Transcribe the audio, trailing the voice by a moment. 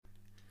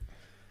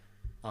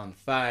On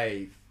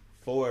 5,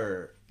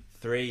 4,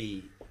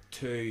 3,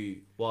 2,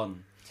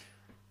 1.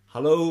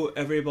 Hello,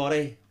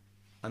 everybody,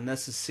 and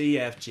this is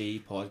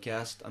CFG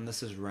podcast, and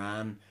this is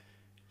Ran,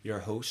 your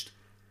host.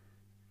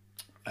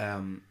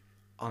 And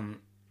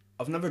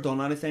I've never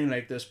done anything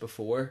like this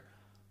before,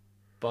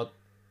 but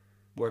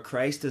where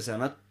Christ is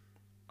in it,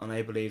 and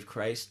I believe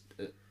Christ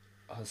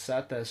has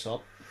set this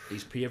up.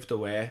 He's paved the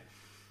way,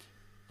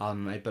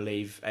 and I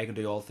believe I can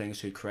do all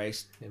things through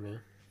Christ. Amen.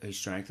 Who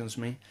strengthens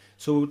me.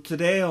 So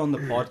today on the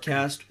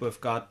podcast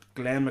we've got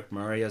Glenn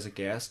McMurray as a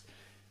guest.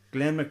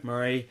 Glenn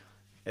McMurray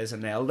is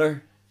an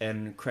elder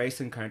in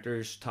Christ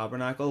Encounters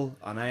Tabernacle,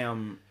 and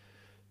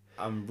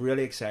I'm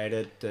really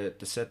excited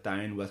to sit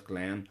down with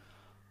Glenn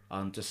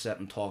and to sit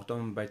and talk to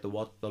him about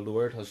what the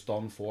Lord has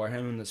done for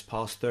him in this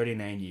past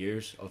 39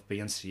 years of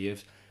being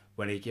saved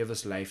when he gave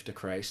his life to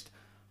Christ.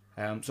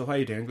 So how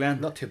you doing, Glenn?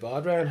 Not too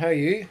bad, Ryan. How are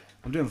you?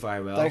 I'm doing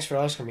very well. Thanks for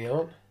asking me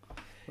on.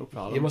 No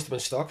problem. You must have been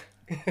stuck.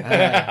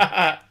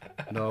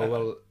 No,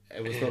 well,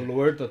 it was the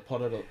Lord that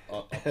put it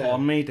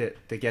upon me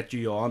to get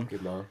you on.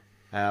 Good man.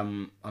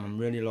 And I'm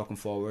really looking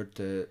forward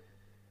to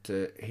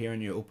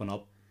hearing you open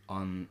up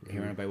on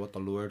hearing about what the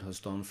Lord has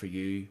done for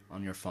you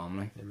and your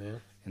family.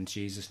 Amen. In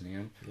Jesus'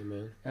 name.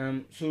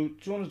 Amen. So do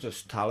you want to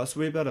just tell us a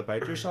wee bit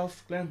about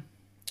yourself, Glenn?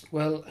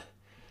 Well,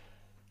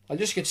 I'll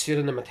just get straight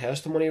into my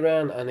testimony,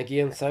 Ryan. And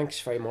again,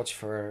 thanks very much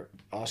for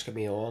asking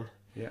me on.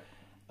 Yeah.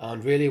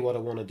 And really what I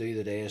want to do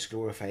today is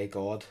glorify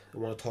God. I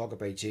want to talk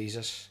about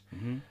Jesus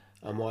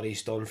and what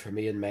he's done for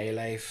me in my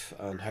life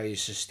and how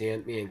he's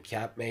sustained me and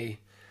kept me.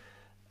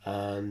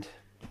 And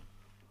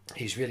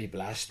he's really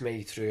blessed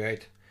me throughout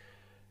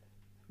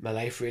my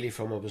life, really,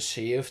 from I was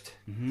saved.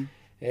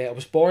 I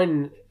was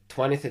born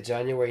 20th of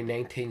January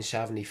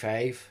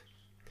 1975.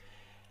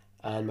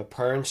 And my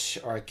parents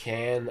are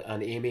Ken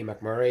and Amy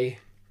McMurray.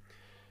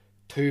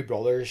 Two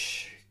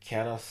brothers,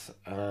 Kenneth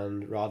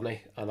and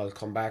Rodney. And I'll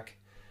come back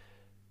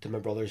to my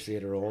brothers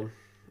later on,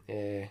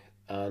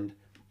 and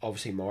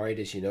obviously married,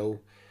 as you know,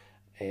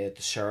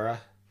 to Sarah,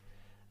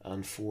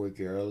 and 4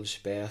 girls,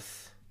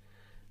 Beth,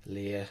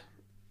 Leah,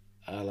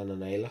 Alan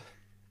and Isla.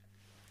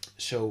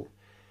 So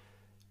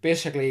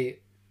basically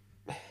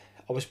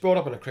I was brought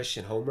up in a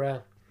Christian home,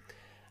 Ryan,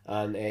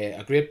 and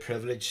a great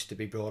privilege to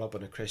be brought up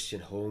in a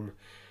Christian home,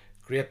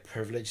 great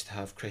privilege to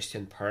have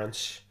Christian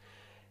parents.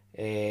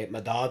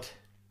 My dad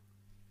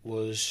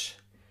was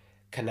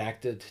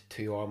connected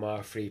to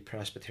Armagh Free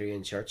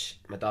Presbyterian Church.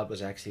 My dad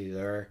was actually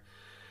there.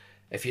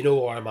 If you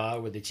know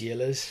Armagh, where the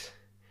jail is,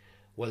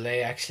 well,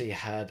 they actually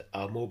had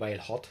a mobile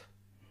hut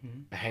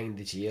behind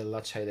the jail.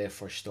 That's how they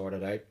first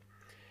started out.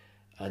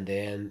 And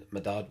then my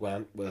dad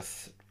went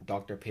with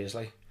Dr.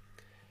 Paisley,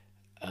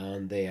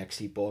 and they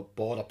actually bought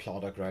a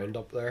plot of ground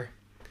up there,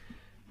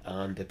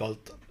 and they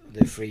built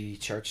the free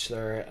church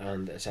there,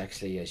 and it's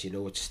actually, as you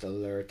know, it's still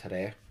there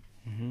today.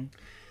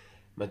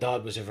 My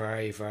dad was a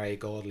very, very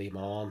godly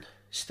man,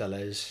 still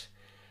is,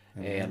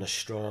 and a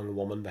strong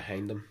woman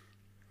behind him.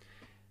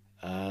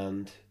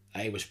 And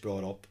I was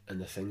brought up in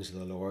the things of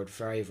the Lord.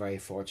 Very, very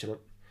fortunate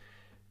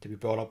to be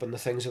brought up in the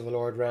things of the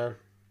Lord, Ran.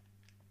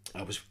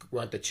 I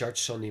went to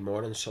church Sunday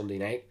morning, Sunday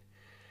night.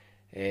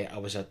 I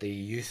was at the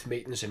youth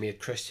meetings. I made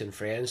Christian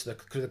friends. The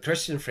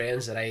Christian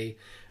friends that I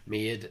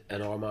made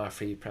in Armagh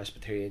Free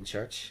Presbyterian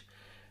Church,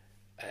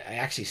 I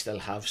actually still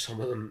have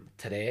some of them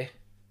today.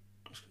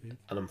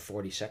 And I'm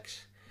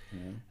 46.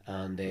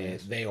 And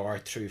nice. They are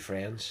true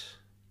friends.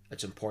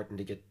 It's important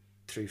to get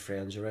true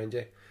friends around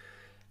you.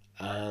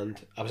 And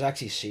I was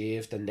actually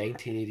saved in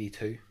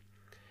 1982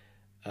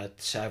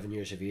 at 7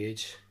 years of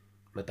age.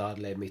 My dad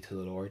led me to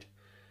the Lord,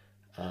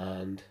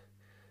 and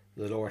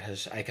the Lord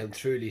has, I can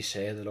truly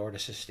say, the Lord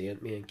has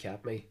sustained me and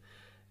kept me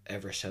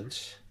ever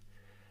since.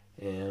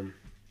 So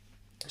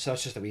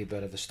that's just a wee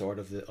bit of the start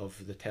of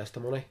the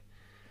testimony,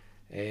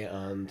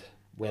 and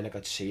when I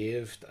got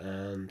saved.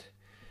 And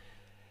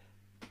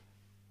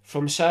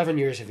from 7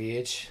 years of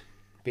age,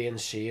 being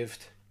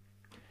saved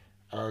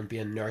and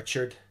being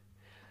nurtured,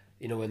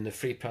 you know, in the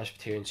Free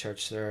Presbyterian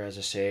Church there, as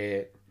I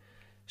say,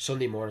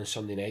 Sunday morning,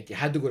 Sunday night, you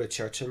had to go to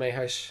church in my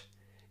house.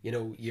 You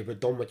know, you were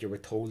done what you were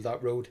told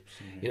that road.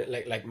 You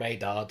know, like my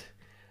dad,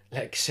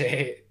 like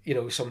say, you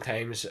know,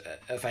 sometimes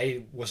if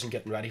I wasn't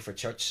getting ready for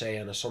church, say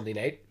on a Sunday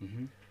night,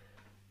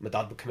 my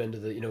dad would come into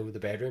the, you know, the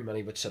bedroom, and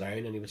he would sit down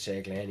and he would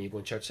say, "Glenn, are you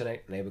going to church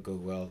tonight?" And I would go,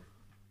 "Well,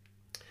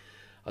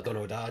 I don't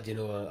know, Dad, you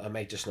know, I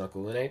might just not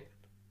go tonight."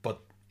 But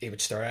he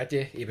would stare at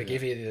you, he would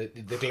give you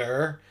the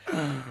glare,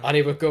 and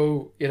he would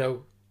go, you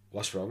know,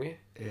 "What's wrong with you?"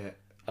 Yeah.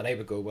 And I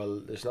would go, "Well,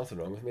 there's nothing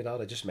wrong with me, Dad,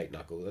 I just might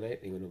not go tonight."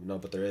 And he would, "No,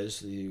 but there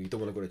is, you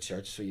don't want to go to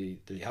church, so you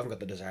haven't got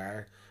the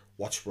desire.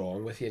 What's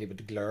wrong with you?" And he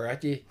would glare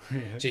at you.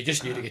 So you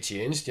just knew to get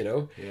changed, you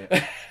know.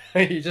 Yeah.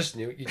 you just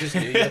knew you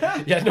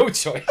had no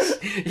choice.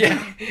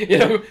 Yeah, you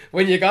know,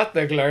 when you got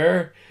the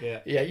glare,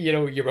 yeah, you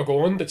know, you were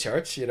going to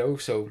church, you know.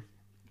 So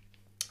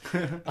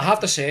I have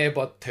to say,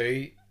 but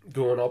too,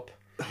 growing up,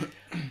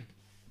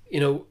 you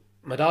know,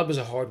 my dad was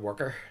a hard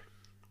worker.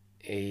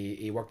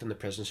 He worked in the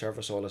prison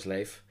service all his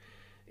life.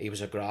 He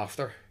was a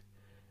grafter,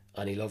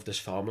 and he loved his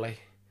family.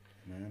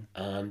 Amen.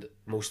 And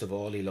most of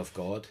all, he loved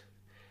God.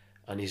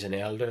 And he's an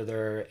elder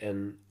there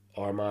in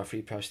Armagh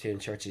Free Presbyterian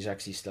Church. He's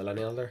actually still an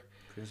elder.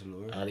 Praise the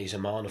Lord. And he's a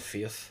man of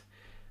faith.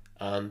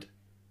 And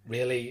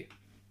really,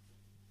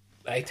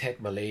 I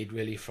take my lead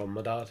really from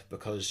my dad,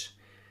 because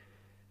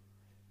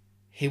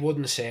he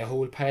wouldn't say a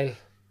whole pile,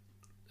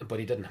 but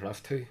he didn't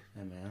have to.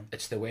 Amen.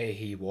 It's the way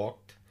he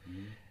walked.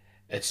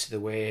 It's the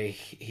way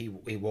he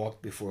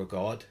walked before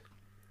God.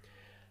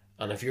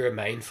 And if you're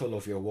mindful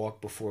of your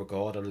walk before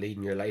God and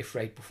leading your life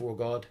right before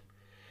God,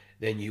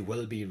 then you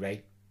will be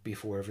right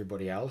before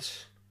everybody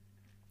else.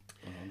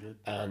 100.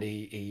 And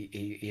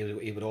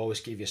he would always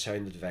give you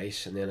sound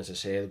advice. And then, as I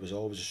say, there was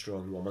always a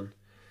strong woman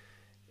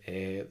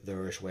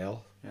there as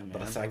well. Amen.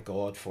 But I thank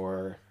God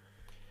for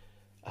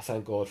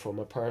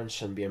my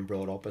parents and being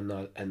brought up in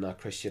that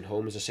Christian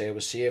home. As I say, I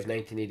was saved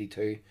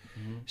 1982,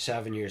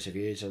 7 years of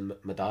age, and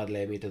my dad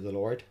led me to the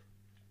Lord.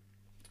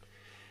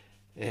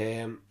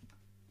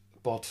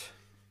 But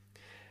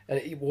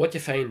what you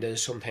find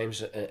is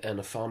sometimes in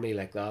a family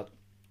like that,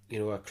 you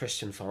know, a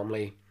Christian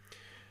family,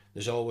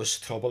 there's always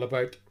trouble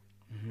about.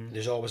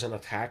 There's always an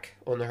attack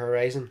on the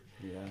horizon.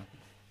 Yeah.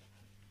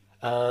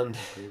 And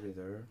Maybe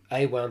there.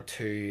 I went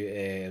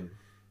to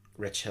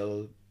Rich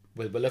Hill.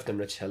 We lived in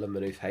Rich Hill in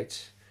Maynooth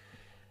Heights,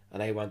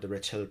 and I went to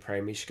Rich Hill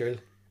Primary School,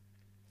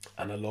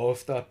 and I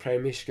loved that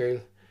primary school.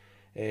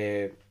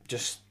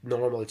 Just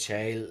normal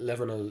child,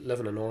 living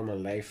a normal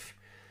life.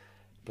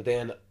 But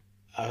then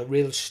a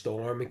real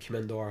storm came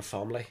into our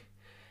family.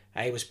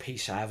 I was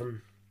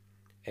P7,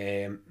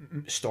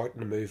 starting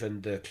to move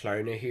into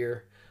Clowna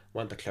here.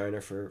 Went to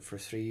Clowna for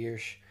 3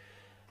 years,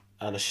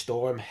 and a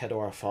storm hit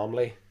our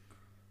family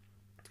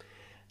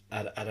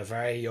at a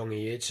very young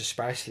age,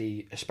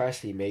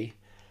 especially me.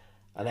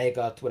 And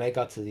when I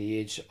got to the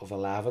age of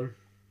 11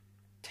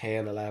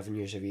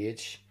 years of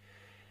age,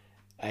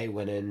 I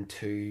went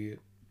into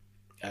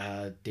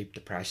deep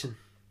depression.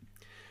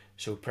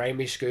 So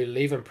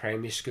leaving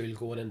primary school,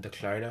 going into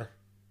Clowna.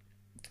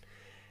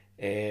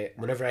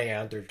 Whenever I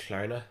entered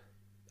Clowna,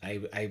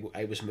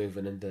 I was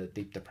moving into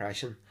deep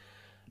depression.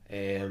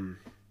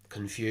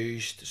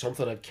 Confused.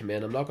 Something had come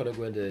in. I'm not going to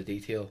go into the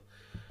detail,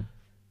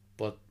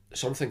 but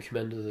something came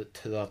into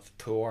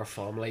to our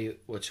family,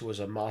 which was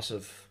a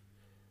massive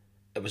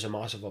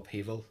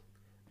upheaval.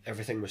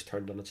 Everything was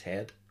turned on its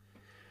head.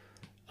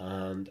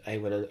 And I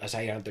went in, as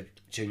I entered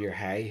junior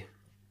high,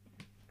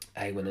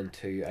 I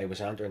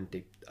was entering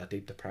a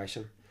deep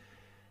depression.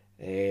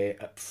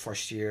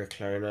 First year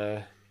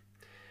Clowna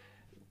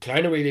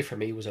really for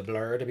me was a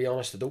blur, to be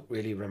honest. I don't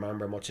really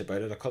remember much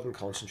about it. I couldn't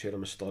concentrate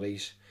on my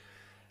studies,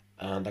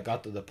 and I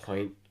got to the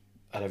point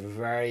at a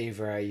very,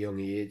 very young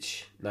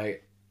age. Now,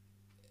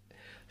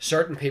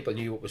 certain people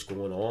knew what was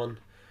going on,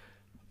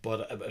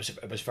 but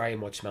it was very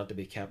much meant to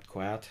be kept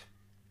quiet.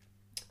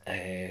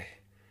 And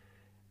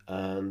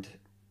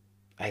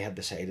I had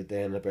decided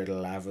then, about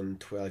 11,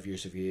 12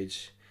 years of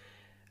age,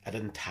 I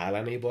didn't tell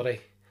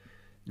anybody.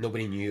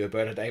 Nobody knew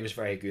about it. I was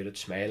very good at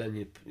smiling.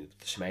 You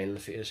smile in the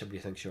face, everybody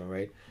thinks you're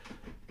alright.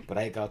 But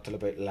I got till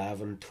about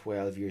 11,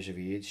 12 years of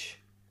age,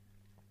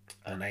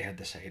 and I had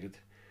decided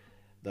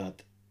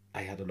that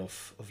I had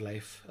enough of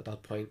life at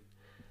that point,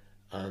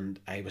 and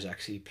I was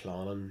actually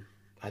planning.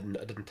 I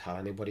didn't tell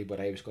anybody, but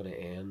I was going to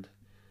end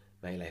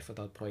my life at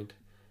that point.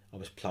 I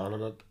was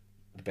planning it,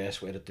 the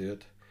best way to do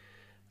it.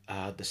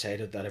 I had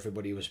decided that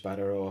everybody was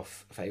better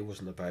off if I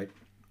wasn't about.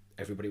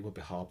 Everybody would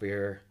be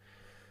happier,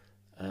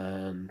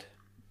 and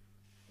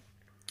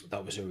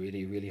that was a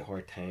really, really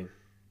hard time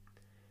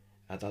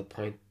at that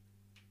point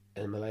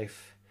in my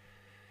life.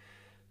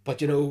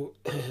 But you know,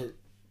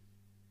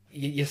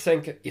 you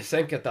think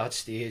at that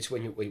stage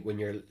when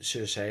you're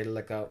suicidal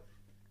like that,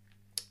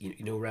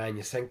 you know, Ryan,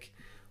 you think,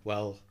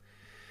 well,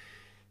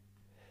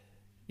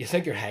 you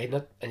think you're hiding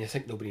it and you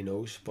think nobody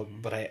knows,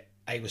 but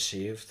I was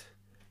saved,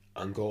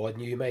 and God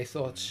knew my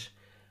thoughts,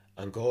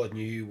 and God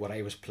knew what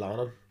I was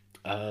planning.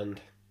 And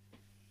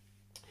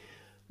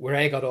where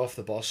I got off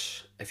the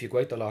bus, if you go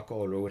out the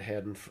Lockall Road,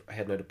 heading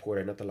out of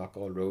Port at the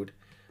Lockall Road,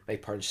 my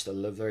parents still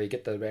live there. You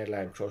get the Red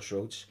Line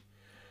Crossroads,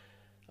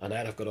 and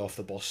I'd have got off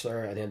the bus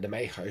there, and then to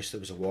my house there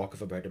was a walk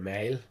of about a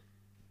mile.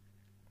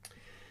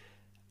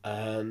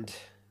 And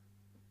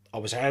I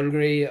was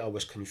angry, I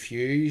was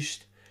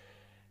confused.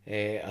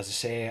 As I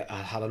say, I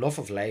had enough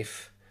of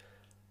life,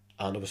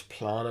 and I was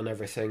planning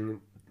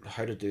everything,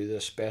 how to do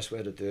this, best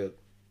way to do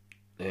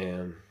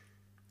it.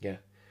 Yeah.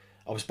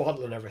 I was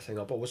bottling everything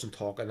up. I wasn't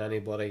talking to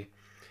anybody,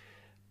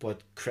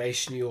 but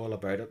Christ knew all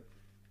about it,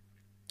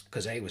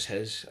 because I was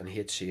his and he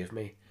had saved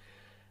me.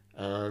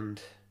 And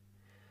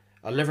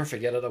I'll never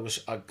forget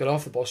it. I got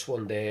off the bus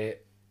one day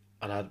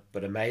and I had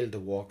about a mile to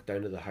walk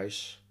down to the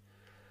house,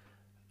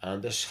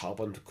 and this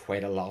happened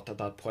quite a lot at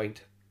that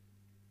point.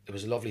 It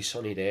was a lovely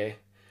sunny day,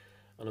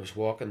 and I was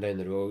walking down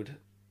the road,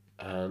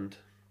 and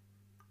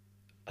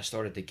I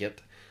started to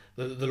get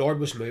the Lord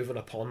was moving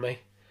upon me,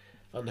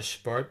 and the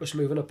Spirit was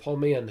moving upon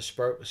me, and the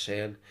Spirit was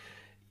saying,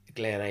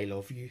 Glenn, I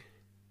love you.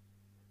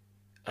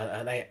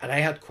 And I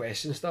had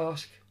questions to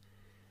ask,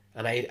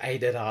 and I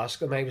did ask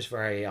him. I was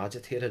very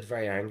agitated,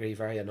 very angry,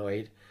 very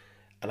annoyed,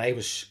 and I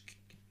was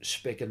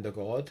speaking to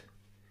God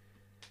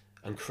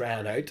and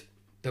crying out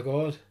to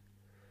God,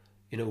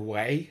 you know,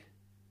 why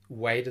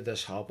did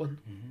this happen?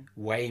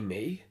 Why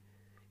me?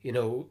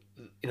 I'm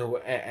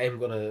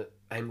gonna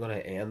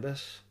end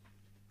this.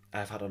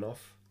 I've had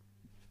enough,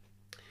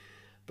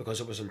 because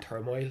I was in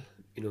turmoil,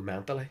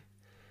 mentally,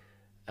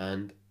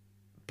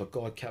 but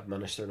God kept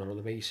ministering on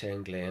to me,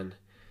 saying, Glenn,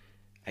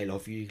 I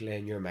love you,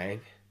 Glenn, you're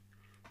mine.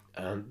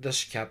 And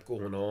this kept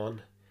going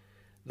on.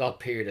 That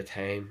period of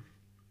time,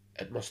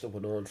 it must have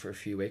went on for a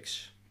few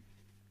weeks,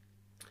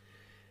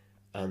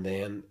 and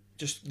then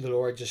the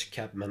Lord just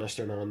kept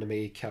ministering on to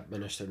me,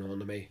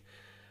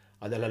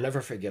 and then I'll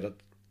never forget it.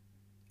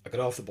 I got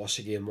off the bus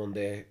again one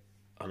day,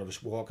 and I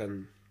was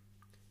walking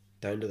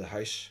down to the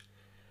house,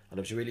 and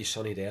it was a really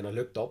sunny day, and I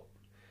looked up,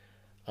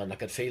 and I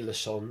could feel the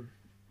sun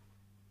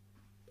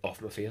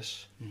off my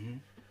face,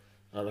 and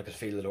I could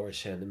feel the Lord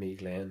saying to me,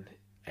 Glenn,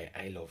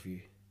 I love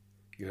you,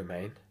 you're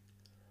mine.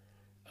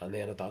 And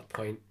then at that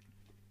point,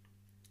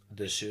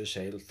 the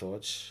suicidal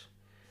thoughts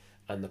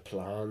and the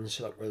plans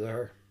that were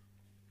there,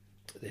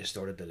 they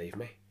started to leave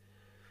me,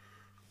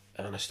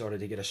 and I started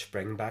to get a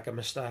spring back in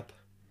my step.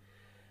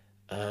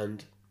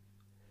 And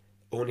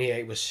only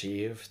I was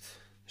saved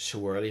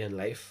so early in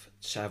life,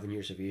 7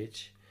 years of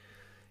age,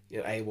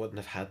 I wouldn't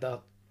have had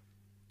that.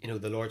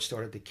 The Lord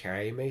started to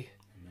carry me.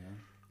 Amen.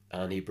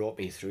 And he brought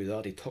me through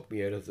that. He took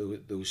me out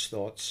of those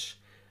thoughts,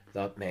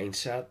 that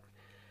mindset,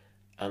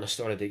 and I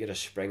started to get a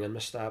spring in my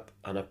step,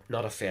 and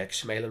not a fake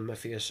smile on my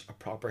face, a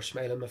proper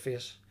smile on my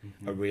face,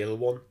 a real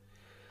one.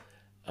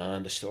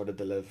 And I started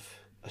to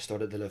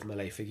live my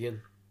life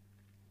again.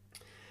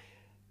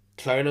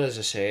 Clowning, as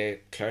I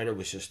say,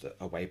 was just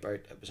a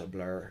wipeout. It was a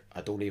blur.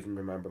 I don't even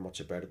remember much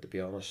about it, to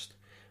be honest.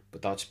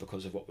 But that's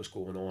because of what was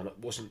going on. It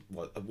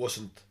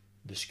wasn't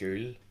the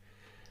school.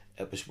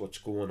 It was what's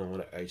going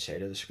on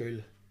outside of the school.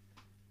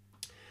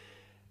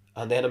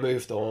 And then I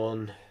moved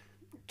on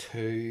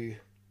to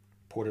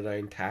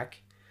Portadown Tack,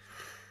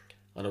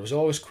 and I was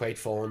always quite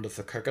fond of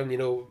the cooking.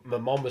 My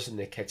mum was in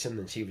the kitchen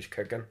and she was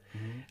cooking.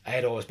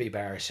 I'd always be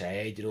by her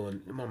side,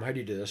 and Mum, how do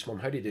you do this? Mum,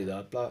 how do you do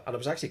that? Blah. And I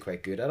was actually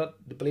quite good at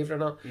it, believe it or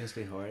not. You used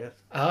to hire it.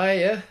 Ah,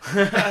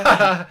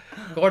 yeah.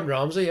 Gordon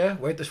Ramsay, yeah,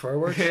 wait the swear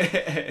words.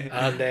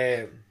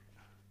 And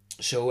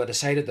so I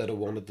decided that I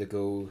wanted to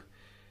go.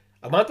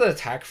 I went to the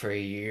Tack for a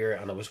year,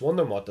 and I was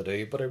wondering what to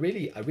do, but I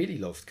really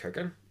loved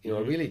cooking. I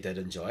really did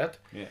enjoy it.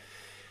 Yeah.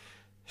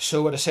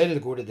 So I decided to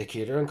go to the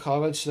catering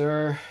college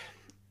there,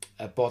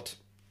 but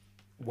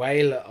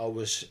while I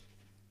was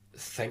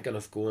thinking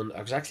of going,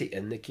 I was actually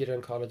in the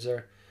catering college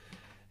there.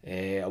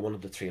 I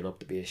wanted to train up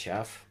to be a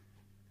chef.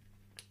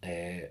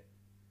 I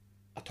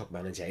took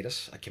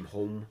meningitis. I came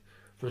home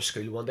from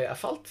school one day. I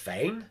felt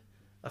fine.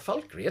 I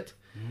felt great.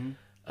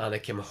 And I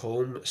came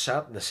home,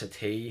 sat in the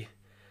settee,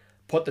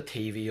 put the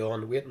TV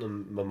on, waiting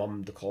on my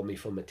mum to call me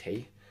for my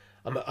tea.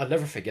 And I'll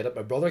never forget it.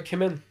 My brother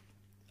came in,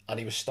 and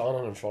he was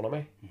standing in front of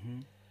me,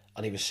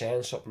 and he was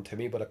saying something to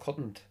me, but I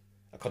couldn't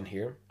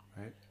hear him.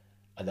 Right.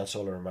 And that's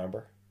all I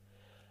remember.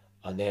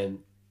 And then,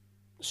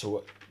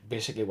 so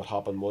basically what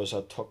happened was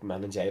I took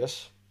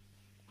meningitis.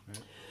 Right.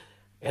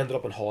 Ended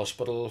up in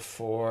hospital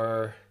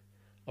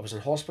I was in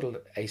hospital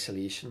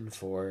isolation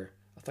for,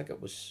 I think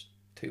it was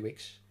 2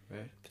 weeks.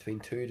 Right. Between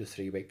 2 to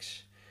 3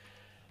 weeks.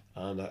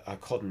 And I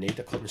couldn't eat,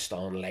 I couldn't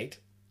stand light.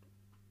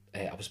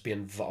 I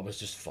was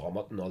just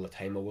vomiting all the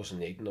time. I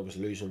wasn't eating, I was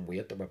losing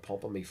weight. They were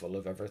pumping me full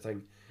of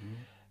everything.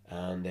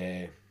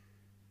 And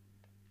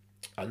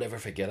I'll never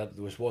forget it.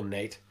 There was one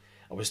night,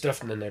 I was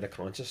drifting in and out of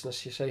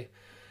consciousness, you see.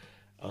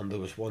 And there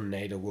was one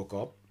night I woke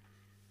up,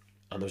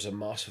 and there was a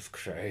massive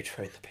crowd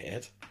around the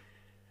bed.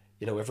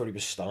 Everybody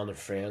was standing,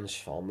 friends,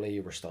 family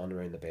were standing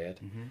around the bed.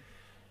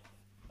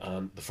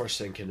 And the first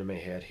thing came to my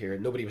head here,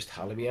 nobody was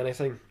telling me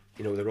anything.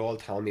 They were all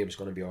telling me I was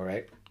going to be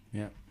alright.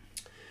 Yeah.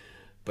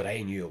 But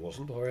I knew I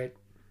wasn't alright.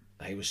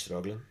 I was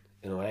struggling.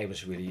 I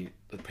was really,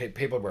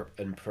 people were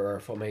in prayer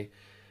for me.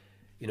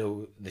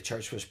 The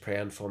church was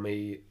praying for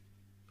me.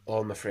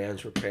 All my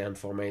friends were praying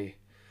for me.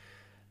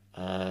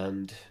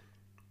 And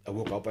I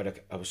woke up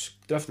I was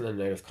drifting in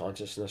and out of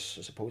consciousness.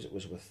 I suppose it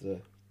was with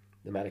the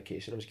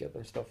medication I was getting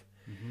and stuff.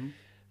 And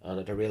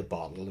there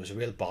was a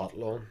real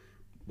battle on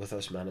with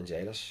this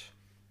meningitis.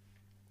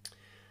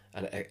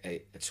 And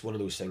it's one of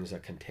those things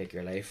that can take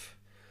your life.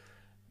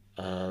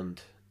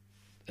 And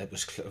it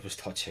was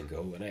touch and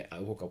go. And I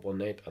woke up one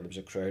night, and there was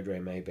a crowd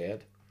around my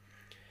bed.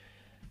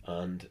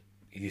 And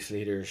youth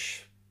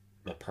leaders,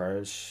 my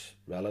parents,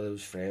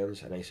 relatives,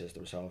 friends, and I says to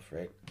myself,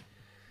 right,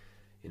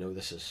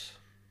 this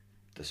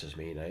is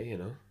me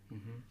now,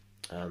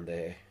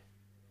 And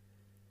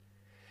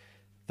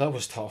that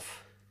was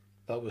tough.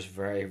 That was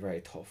very,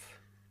 very tough.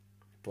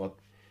 But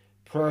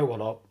prayer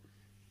went up,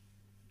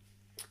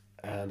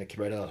 and I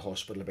came out of that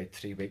hospital about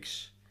 3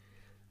 weeks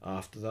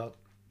after that,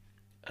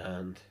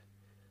 and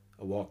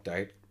I walked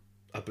out.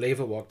 I believe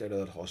I walked out of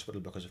that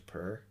hospital because of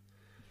prayer.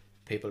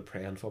 People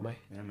praying for me.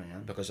 Yeah,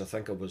 man. Because I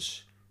think it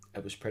was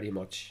pretty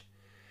much,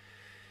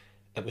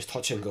 it was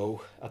touch and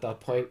go at that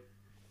point.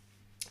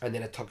 And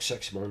then it took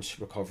 6 months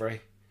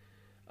recovery.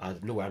 I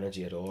had no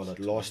energy at all. I'd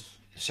lost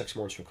 6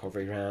 months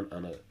recovery ran,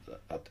 and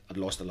I'd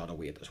lost a lot of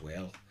weight as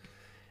well.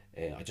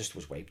 I just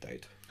was wiped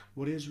out.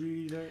 What age were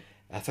you there?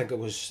 I think it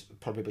was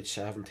probably about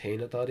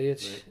 17 at that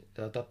age,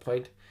 right. At that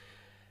point.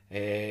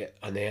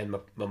 And then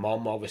my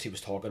mum obviously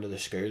was talking to the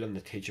school, and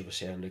the teacher was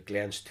saying that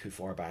Glenn's too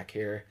far back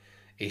here.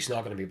 He's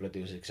not going to be able to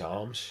do his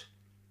exams.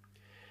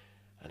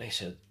 And I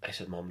said,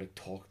 Mum, like,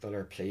 talk to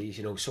her, please.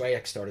 You know, so I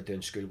started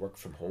doing schoolwork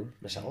from home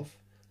myself,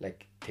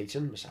 like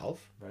teaching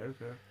myself. Right,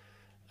 okay.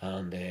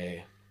 And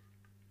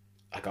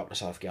I got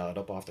myself gathered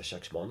up after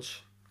 6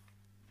 months.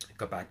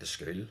 Got back to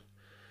school,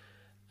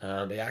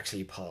 and I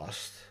actually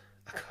passed.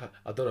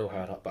 I don't know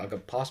how it happened, but I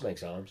got past my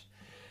exams,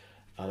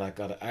 and I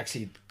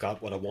actually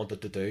got what I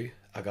wanted to do.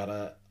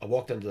 I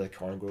walked into the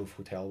Corngrove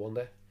Hotel one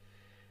day,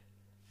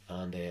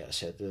 and I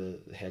said to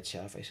the head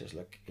chef, I says,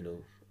 look, you know,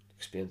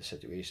 explain the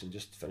situation,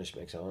 just finished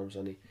my exams,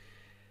 and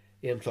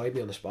he employed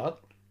me on the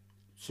spot.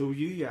 So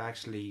you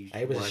actually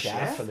I was a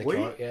chef in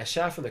the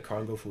chef in the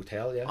Corngrove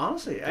Hotel. Yeah,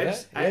 honestly, yeah,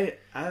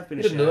 I've been.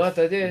 You a didn't chef. know that,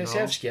 did you? No.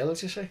 Chef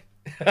skills, you see.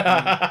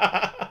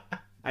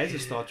 I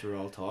just thought you were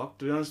all talk,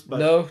 to be honest. But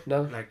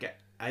No. Like,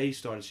 I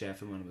started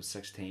chefing when I was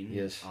 16.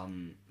 Yes.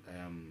 And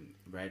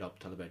right up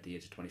till about the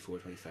age of 24,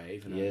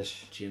 25, and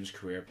yes. I changed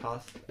career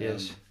path.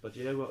 Yes. But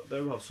yeah, well, they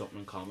have something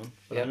in common.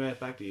 But Yep. anyway,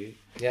 back to you.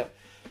 Yeah.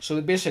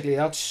 So basically,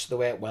 that's the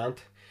way it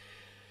went.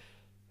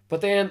 But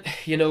then,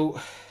 you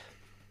know,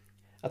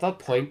 at that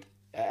point,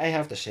 I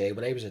have to say,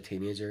 when I was a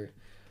teenager,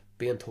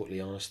 being totally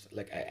honest,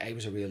 like, I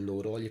was a real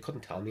know-it-all. You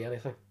couldn't tell me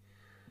anything.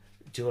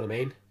 Do you know what I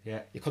mean?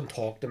 Yeah. You couldn't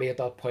talk to me at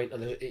that point,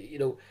 and you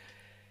know,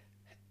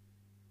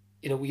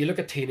 you look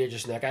at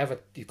teenagers, and like, I have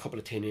a couple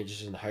of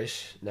teenagers in the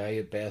house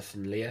now, Beth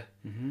and Leah,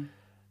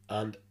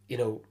 and you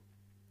know,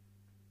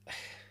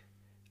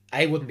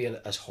 I wouldn't be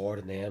as hard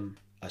on them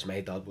as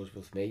my dad was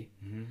with me.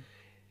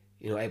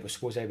 You know, I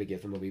suppose I would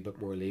give them a wee bit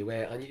more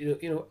leeway, and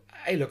you know,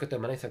 I look at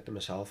them and I think to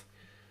myself,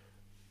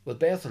 well,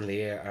 Beth and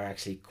Leah are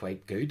actually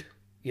quite good.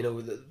 You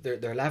know,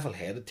 they're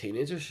level-headed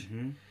teenagers.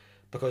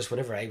 Because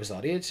whenever I was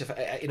that age,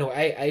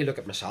 I look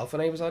at myself when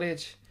I was that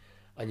age,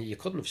 and you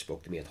couldn't have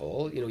spoke to me at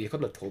all. You know, you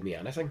couldn't have told me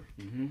anything.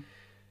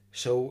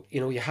 So,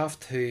 you know, you have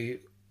to,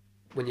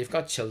 when you've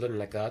got children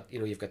like that, you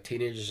know, you've got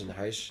teenagers in the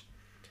house,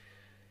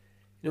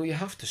 you know, you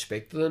have to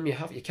speak to them.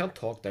 You can't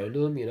talk down to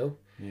them, you know.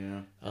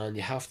 Yeah. And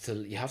you have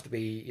to be,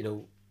 you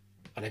know,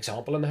 an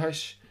example in the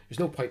house. There's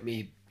no point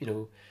me, you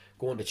know,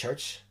 going to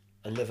church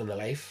and living the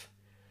life,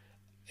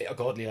 a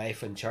godly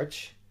life in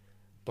church,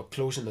 but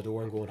closing the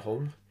door and going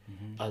home.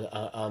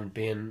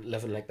 And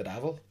living like the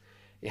devil.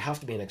 You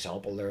have to be an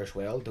example there as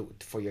well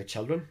for your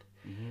children.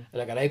 And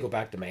like, when I go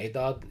back to my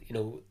dad, you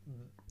know,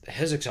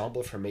 his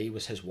example for me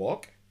was his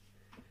walk,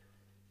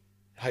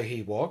 how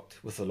he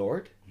walked with the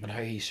Lord, and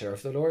how he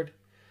served the Lord.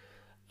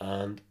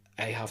 And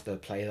I have to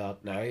apply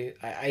that now.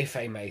 I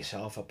find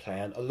myself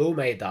applying, although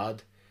my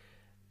dad,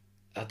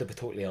 I have to be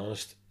totally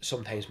honest,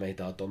 sometimes my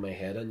dad done my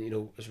head in, you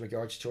know, as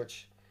regards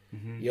church.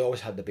 You always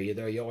had to be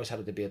there, you always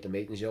had to be at the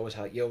meetings, you always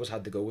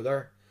had to go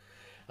there.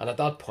 And at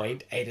that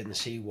point, I didn't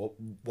see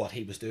what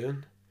he was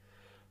doing.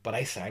 But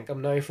I thank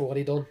him now for what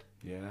he done.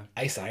 Yeah.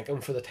 I thank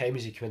him for the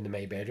times he came into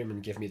my bedroom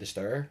and gave me the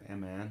stare.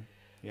 Amen.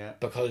 Yeah.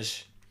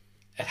 Because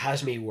it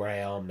has me where I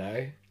am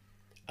now.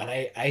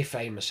 And I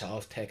find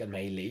myself taking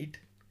my lead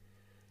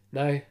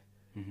now,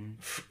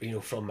 you know,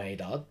 from my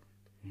dad,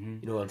 you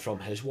know, and from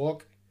his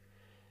walk.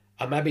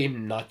 And maybe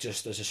not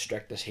just as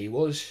strict as he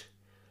was,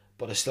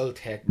 but I still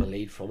take my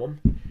lead from him.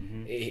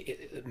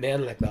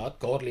 Men like that,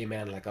 godly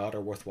men like that,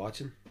 are worth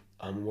watching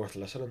and worth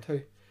listening to,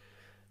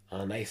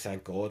 and I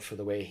thank God for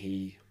the way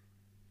he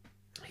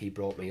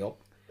brought me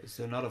up. Is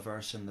there not a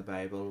verse in the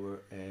Bible where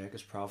I think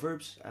it's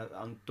Proverbs?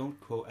 And don't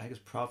quote. I think it's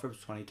Proverbs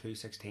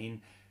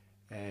 22:16.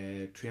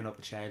 Train up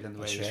a child in the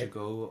way they should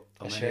go.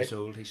 When he's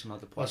old, he shall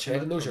not depart. That's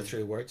right. And those are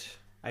true words.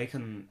 I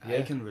can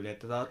relate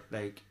to that.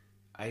 Like,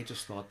 I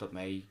just thought that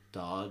my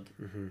dad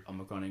and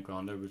my granny and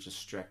granddad were just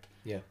strict.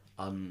 Yeah.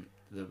 And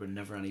there were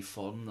never any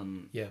fun,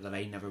 and that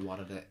I never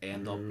wanted to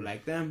end up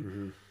like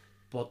them.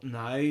 But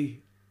now,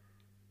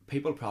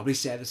 people probably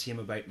say the same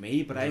about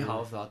me, but I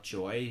have that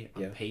joy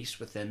and peace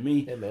within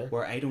me. Amen.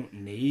 Where I don't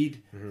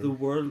need the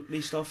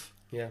worldly stuff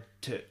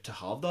to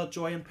have that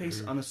joy and peace.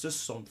 And it's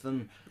just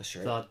something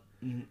that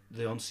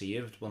the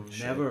unsaved will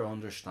never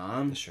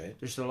understand. That's right.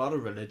 There's a lot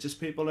of religious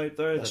people out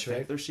there that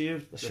think they're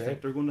saved, they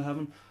think they're going to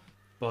heaven.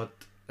 But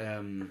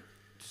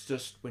it's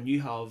just when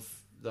you have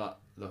the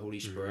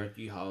Holy Spirit,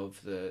 you have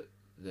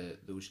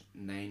those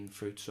 9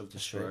 fruits of the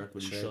Spirit,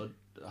 when you should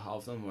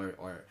have them,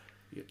 or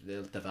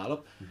they'll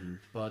develop.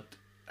 But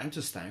I'm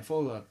just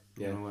thankful that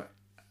you know,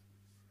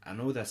 I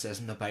know this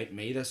isn't about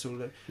me, this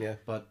whole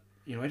but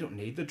you know, I don't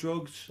need the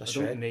drugs. I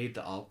don't need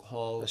the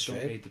alcohol. I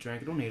don't need the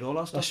drink. I don't need all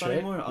that stuff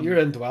anymore. You're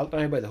indwelt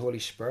now by the Holy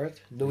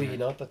Spirit. Know ye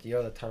not that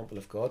you're the temple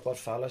of God? What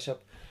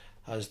fellowship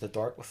has the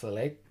dark with the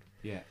light?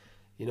 Yeah.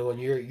 You know, and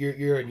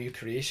you're a new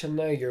creation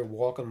now. You're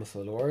walking with the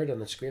Lord,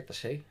 and it's great to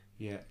see.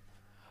 Yeah.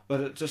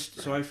 But it just,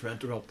 sorry for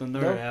interrupting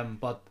there,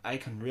 but I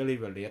can really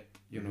relate,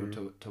 you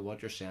know, to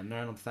what you're saying there,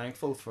 and I'm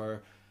thankful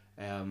for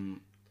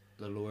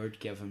the Lord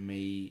giving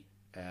me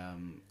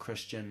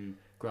Christian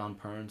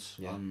grandparents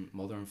and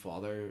mother and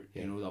father,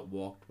 you know, that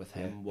walked with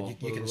Him.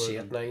 Walked You with can the see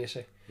Lord, it now. You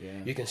see,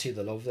 you can see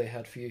the love they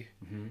had for you.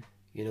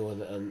 You know,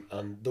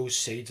 and those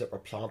seeds that were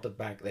planted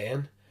back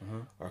then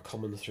are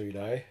coming through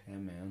now.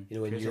 Amen. You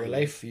know, in Praise your the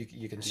life,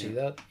 you can see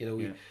that. You know,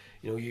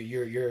 you know,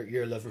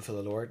 you're living for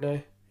the Lord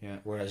now. Yeah.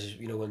 Whereas,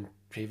 you know, in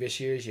previous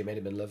years, you might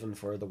have been living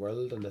for the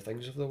world and the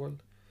things of the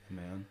world.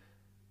 Amen.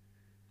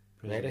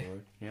 Praise the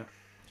Lord. Yeah.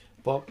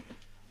 But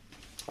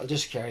I'll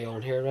just carry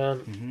on here,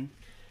 man.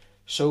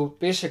 So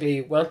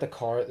basically, went to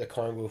the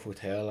Congrove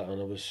Hotel,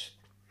 and I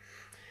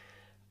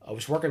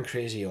was working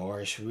crazy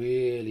hours,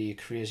 really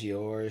crazy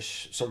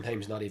hours.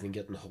 Sometimes not even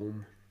getting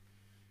home.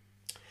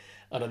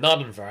 And in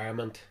that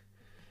environment,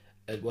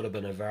 it wouldn't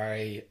have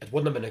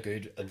been a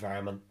good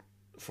environment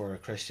for a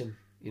Christian,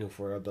 you know,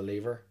 for a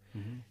believer.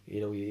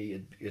 You know,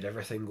 you had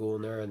everything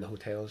going there in the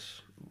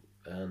hotels,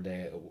 and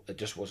it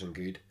just wasn't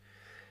good.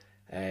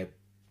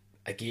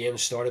 Again,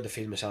 started to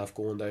feel myself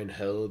going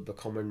downhill,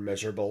 becoming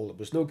miserable. It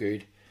was no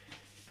good.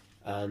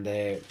 And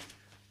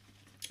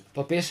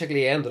but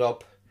basically ended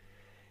up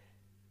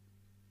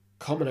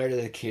coming out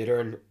of the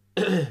catering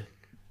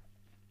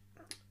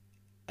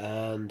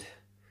and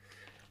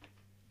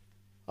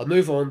I'll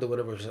move on to when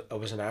I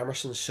was in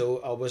Emerson. So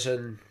I was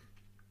in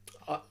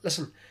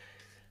listen,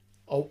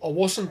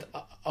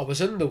 I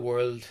was in the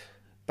world,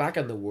 back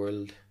in the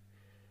world,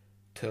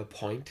 to a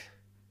point,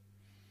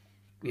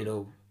 you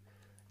know,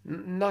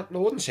 I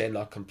wouldn't say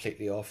not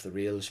completely off the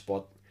rails,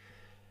 but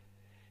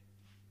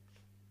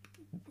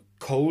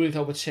cold,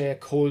 I would say,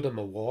 cold in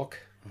my walk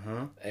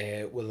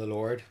with the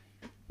Lord.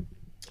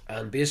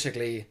 And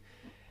basically,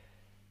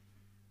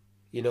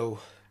 you know,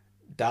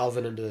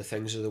 delving into the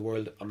things of the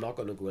world, I'm not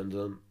going to go into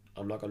them.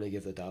 I'm not going to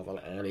give the devil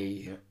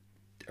any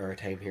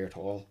airtime here at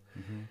all.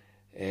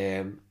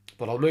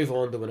 But I'll move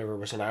on to whenever I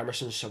was in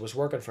Emerson's. I was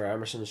working for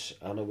Emerson's,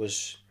 and I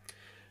was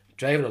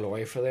driving a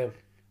lorry for them.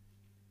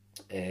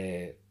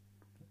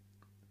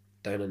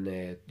 Down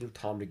in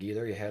Tom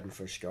together, you're heading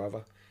for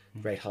Scarva,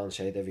 right hand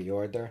side of the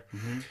yard there.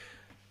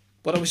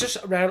 But I was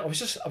just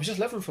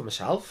living for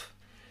myself.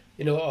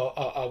 You know,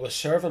 I was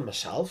serving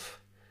myself.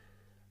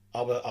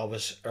 I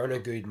was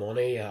earning good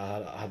money.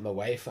 I had my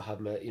wife. I had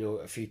my, you know,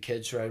 a few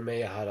kids around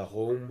me. I had a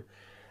home.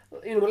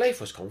 You know, my life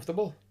was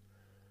comfortable.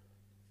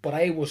 But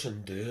I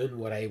wasn't doing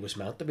what I was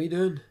meant to be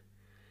doing.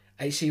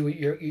 I see,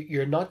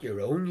 you're not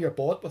your own. You're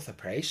bought with a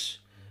price,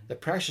 the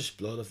precious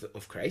blood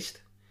of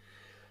Christ.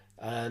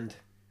 And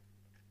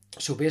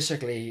so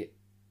basically,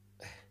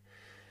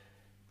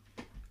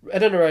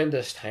 in and around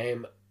this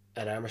time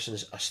at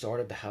Emerson's, I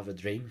started to have a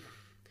dream.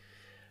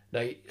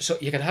 Now, so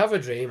you can have a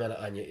dream,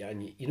 and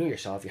you know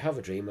yourself, you have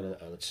a dream, and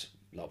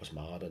that was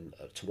mad, and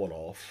it's one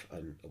off,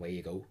 and away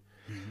you go.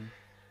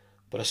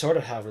 But I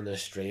started having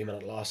this dream,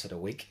 and it lasted a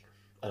week,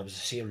 and it was the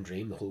same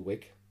dream the whole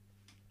week.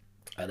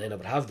 And then I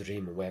would have the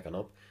dream and waking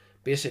up.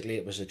 Basically,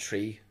 it was a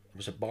tree, it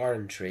was a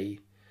barren tree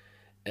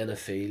in a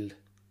field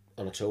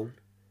on its own,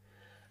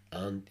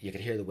 and you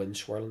could hear the wind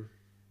swirling,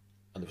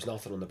 and there was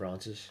nothing on the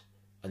branches,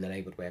 and then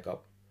I would wake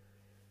up.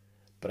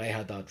 But I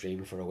had that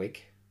dream for a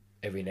week,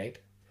 every night.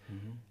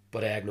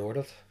 But I ignored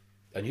it.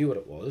 I knew what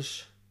it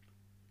was.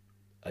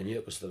 I knew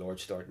it was the Lord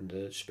starting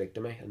to speak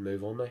to me and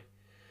move on me,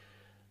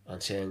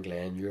 and saying,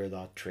 Glenn, you're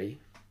that tree.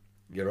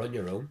 You're on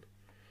your own.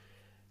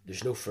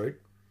 There's no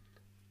fruit.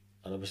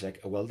 And it was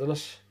like a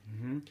wilderness.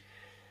 And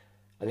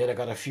then I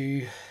got a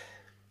few...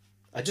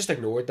 I just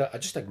ignored that. I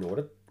just ignored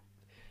it,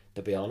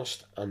 to be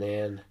honest. And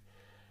then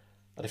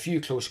I had a few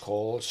close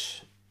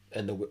calls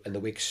in the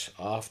weeks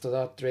after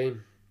that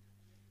dream.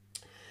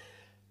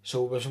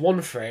 So it was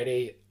one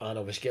Friday, and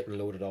I was getting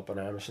loaded up on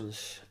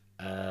Emerson's,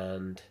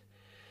 and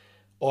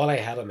all I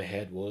had in my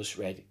head was,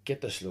 right,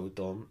 get this load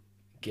done,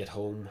 get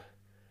home,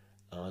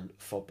 and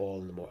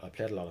football in the morning. I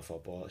played a lot of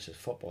football. I said,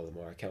 football in the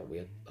morning, I can't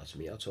wait. That's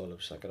me, that's all I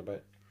was thinking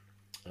about.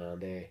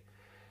 And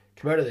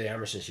come out of the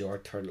Emerson's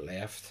yard, turned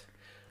left,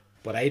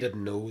 but I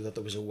didn't know that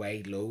there was a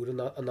wide load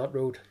on that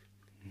road.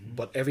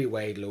 But every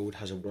wide load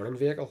has a warning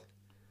vehicle.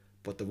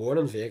 But the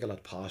warning vehicle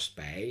had passed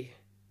by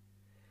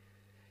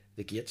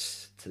the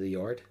gates to the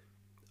yard,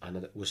 and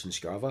it was in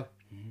Scarva.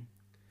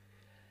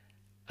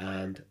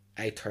 And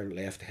I turned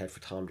left to head for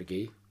Tom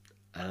McGee,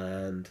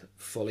 and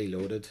fully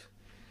loaded,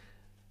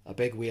 a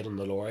big weight on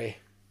the lorry,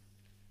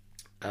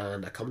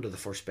 and I come to the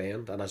first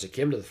bend, and as I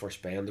came to the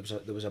first bend,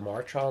 there was a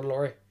Martron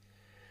lorry.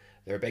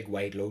 They're big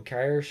wide load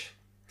carriers,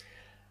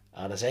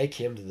 and as I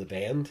came to the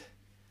bend,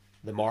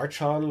 the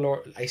Martron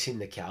lorry, I seen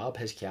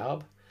his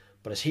cab,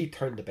 but as he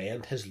turned the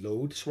bend, his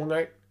load swung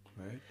out.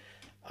 Right.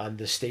 And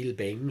the steel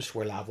beams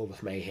were level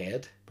with my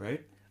head,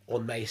 right,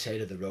 on my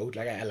side of the road.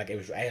 I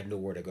had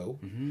nowhere to go.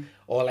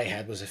 All I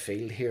had was a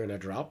field here and a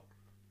drop.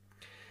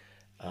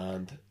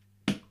 And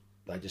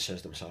I just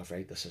says to myself,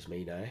 right, this is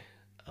me now.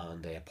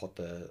 And I put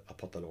the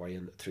lorry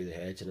in through the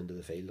hedge and into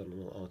the field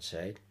on its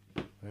side.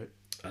 Right.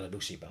 And I had no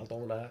seatbelt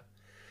on that.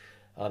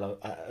 And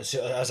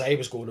as I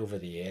was going over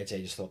the edge, I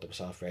just thought to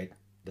myself, right,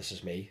 this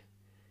is me.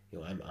 You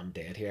know, I'm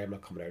dead here. I'm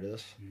not coming out of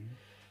this.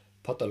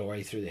 Put the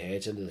lorry through the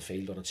hedge into the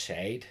field on its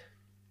side.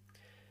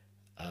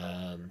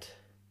 and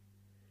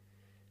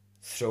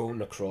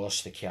thrown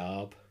across the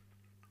cab,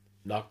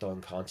 knocked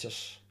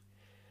unconscious,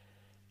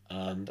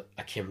 and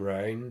I came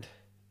round,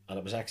 and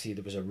it was actually,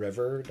 there was a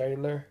river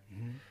down there,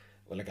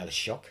 with like a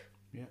shock,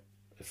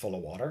 full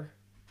of water,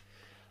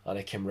 and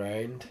I came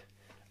round,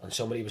 and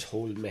somebody was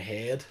holding my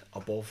head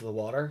above the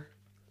water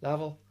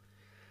level.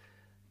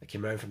 I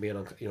came round from being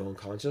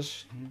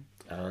unconscious,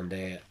 and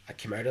I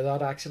came out of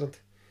that accident,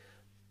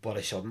 but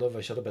I shouldn't have.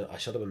 That should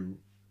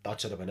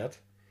have been it.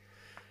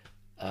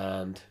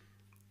 And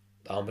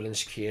the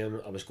ambulance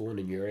came. I was going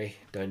to McMurray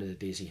down to the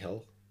Daisy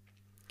Hill,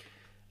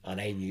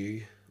 and I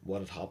knew what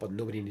had happened.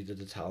 Nobody needed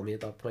to tell me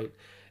at that point.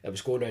 I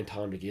was going down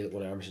Town Brigade that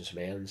one of Emerson's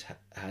men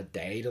had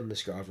died on the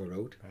Scarborough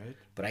Road, right.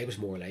 But I was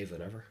more alive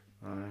than ever.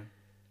 Aye.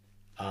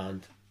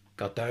 And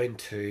got down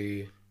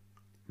to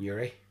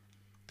McMurray,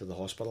 to the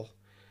hospital,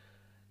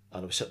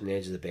 and I was sitting on the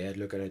edge of the bed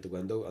looking out the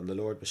window, and the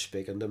Lord was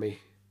speaking to me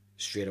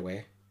straight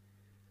away.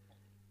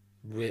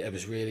 It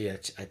was really a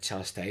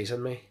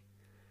chastising me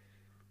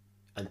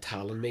and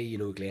telling me,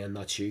 Glenn,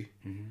 that's you.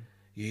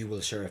 You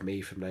will serve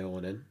me from now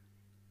on in.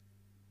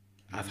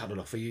 I've had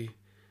enough of you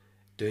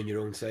doing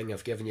your own thing.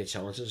 I've given you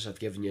chances, I've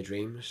given you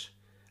dreams,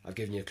 I've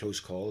given you close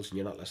calls, and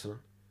you're not listening.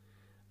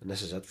 And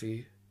this is it for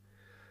you.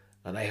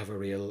 And I have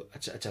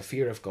it's a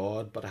fear of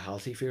God, but a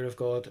healthy fear of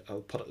God.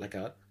 I'll put it like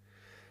that.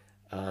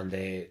 And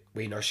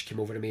wee nurse came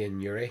over to me in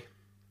McMurray,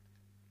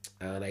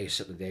 and I was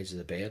sitting at the edge of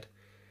the bed,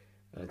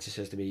 and she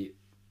says to me,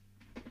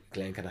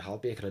 Glenn, can I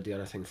help you? Can I do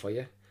anything for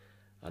you?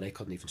 And I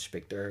couldn't even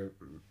speak to her.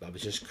 I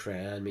was just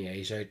crying my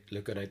eyes out,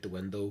 looking out the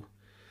window,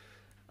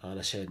 and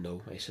I said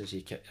no. I says,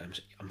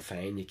 I'm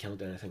fine, you can't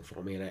do anything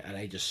for me. And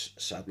I just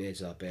sat on the edge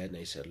of that bed, and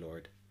I said,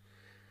 Lord,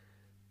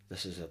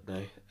 this is it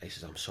now. I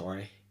says, I'm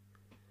sorry.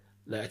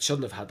 Now, it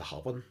shouldn't have had to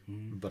happen,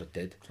 but it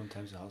did.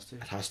 Sometimes it has to.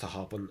 It has to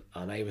happen,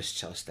 and I was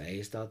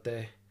chastised that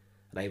day,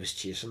 and I was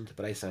chastened,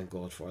 but I thank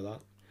God for that.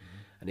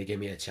 And he gave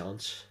me a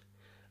chance.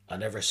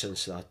 And ever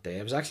since that day,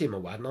 it was actually my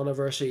wedding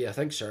anniversary. I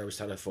think Sarah was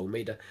trying to phone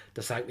me to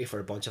thank me for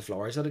a bunch of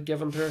flowers that I'd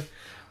given to her,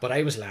 but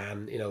I was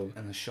lying, in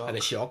a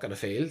shock in a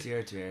field.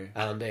 Dear.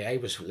 And I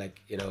was like,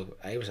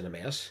 I was in a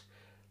mess.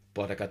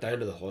 But I got down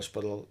to the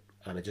hospital,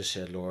 and I just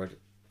said, Lord,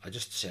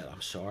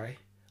 I'm sorry,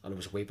 and I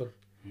was weeping.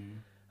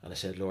 And I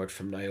said, Lord,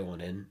 from now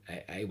on in,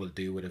 I will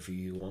do whatever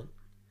you want.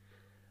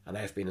 And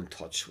I've been in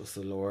touch with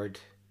the Lord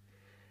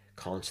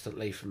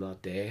constantly from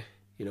that day,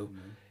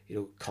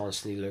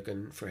 constantly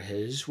looking for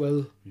his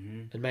will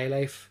in my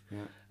life.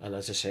 Yeah. And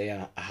as I say,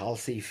 a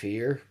healthy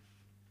fear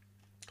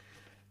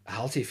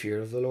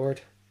of the Lord.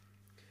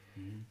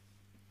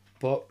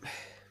 But,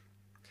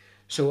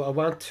 so I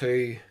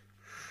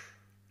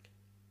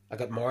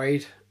got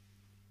married,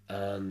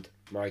 and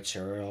married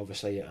Sarah,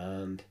 obviously,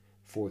 and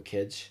 4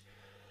 kids.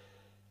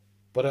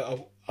 But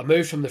I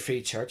moved from the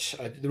Free Church.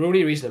 The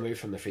only reason I moved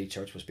from the Free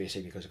Church was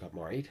basically because I got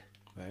married.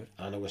 Right.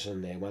 And I went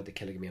to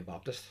Killigamane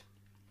Baptist.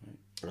 Right.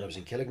 And I was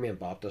in Killigamane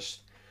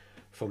Baptist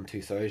from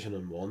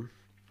 2001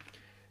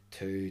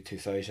 to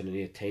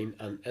 2018.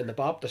 And in the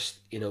Baptist,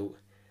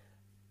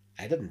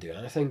 I didn't do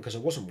anything because I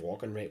wasn't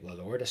walking right with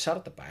the Lord. I sat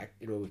at the back,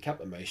 we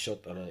kept my mouth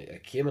shut, and I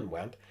came and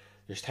went.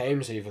 There's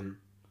times even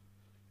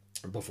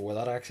before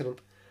that accident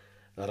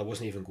that I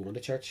wasn't even going to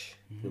church.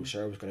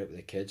 Sarah was going out with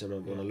the kids,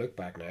 and when I look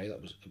back now,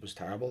 it was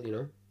terrible,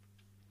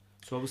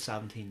 So it was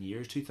 17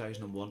 years,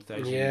 2001,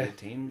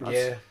 2018.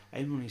 Yeah.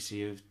 I've only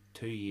saved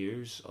 2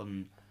 years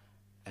on.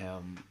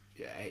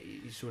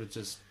 You sort of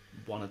just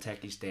want to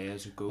take each day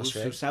as it goes.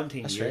 Right. So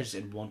 17 That's years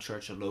right. in one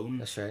church alone.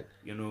 That's right.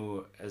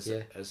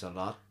 Is a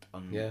lot.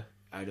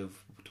 Out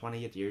of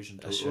 28 years in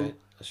total.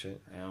 That's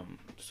right.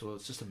 So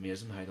it's just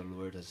amazing how the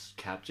Lord has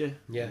kept you.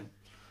 Yeah.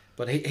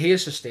 But he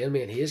has sustained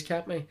me, and he has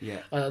kept me. Yeah.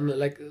 And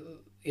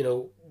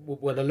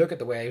when I look at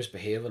the way I was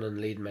behaving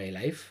and leading my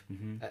life,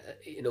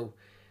 the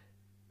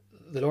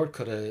Lord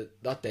could have,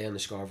 that day on the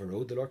Scarborough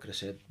Road, the Lord could have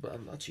said,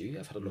 "Man, that's you.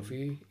 I've had enough of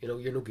you.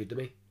 You're no good to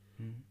me."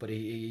 But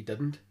he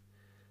didn't,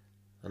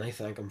 and I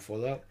thank him for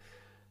that.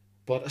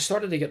 But I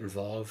started to get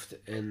involved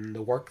in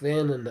the work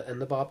then in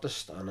the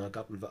Baptist, and I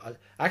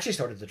actually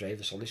started to drive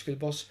the Sunday school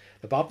bus.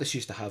 The Baptist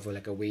used to have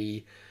a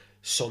wee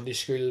Sunday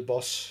school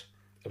bus.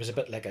 It was a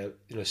bit like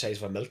the size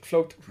of a milk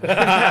float.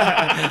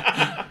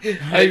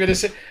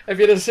 If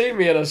you'd have seen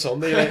me on a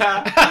Sunday,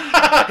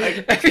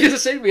 if you'd have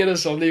seen me on a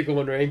Sunday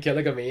going around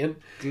Killigamane,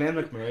 Glenn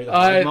McMurray,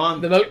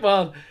 the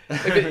milkman.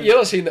 You'd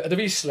have seen the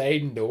wee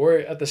sliding door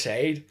at the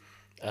side,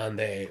 and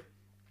I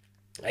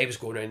was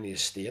going around the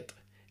estate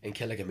in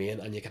Killigamane,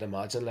 and you can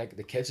imagine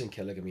the kids in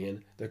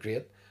Killigamane, they're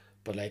great,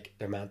 but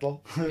they're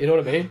mental, you know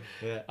what I mean?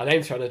 Yeah. And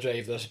I'm trying to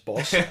drive this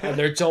bus, and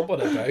they're jumping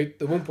about.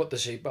 They won't put the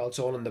seatbelts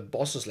on, and the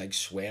bus is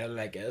swaying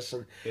like this,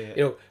 and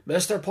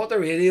Mister, put the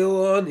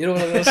radio on, what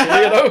I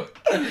say,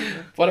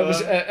 But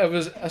it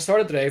was. I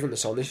started driving the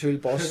Sunday school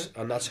bus,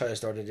 and that's how I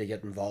started to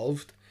get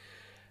involved.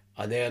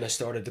 And then I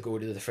started to go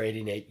to the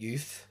Friday night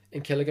youth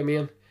in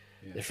Killigamane.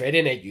 Yeah. The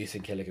Friday night youth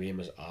in Killigamane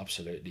was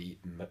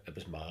it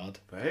was mad.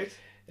 Right.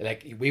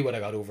 We would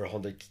have got over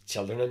 100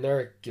 children in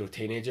there,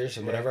 teenagers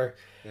and whatever.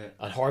 Yeah.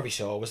 And Harvey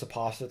Shaw was the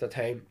pastor at the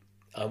time,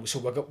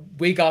 So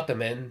we got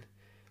them in.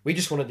 We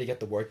just wanted to get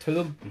the word to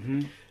them.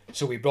 Mm-hmm.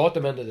 So we brought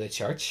them into the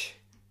church,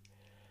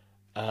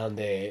 and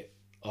it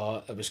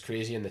was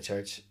crazy in the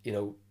church. You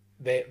know,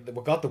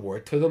 we got the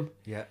word to them.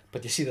 Yeah.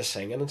 But you see the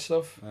singing and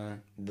stuff.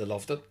 They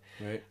loved it.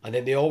 Right. And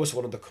then they always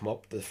wanted to come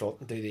up to the front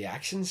and do the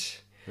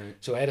actions. Right.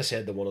 So I'd have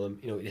said to one of them,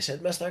 you know, they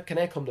said, "Mister, can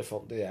I come to the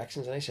front and do the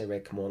actions?" And I said,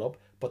 "Right, come on up."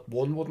 But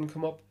one wouldn't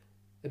come up.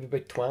 There'd be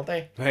about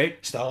 20. Right.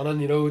 Standing,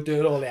 you know,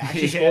 doing all the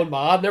actions, Yeah. going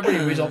mad, and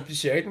everybody was up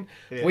shouting.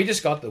 Yeah. We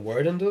just got the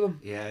word into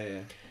them. Yeah.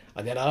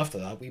 And then after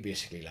that, we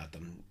basically let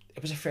them.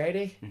 It was a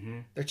Friday. Mm-hmm.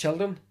 They're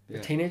children. Yeah.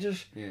 They're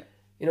teenagers. Yeah.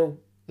 You know,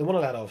 they want to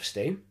let off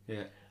steam.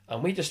 Yeah.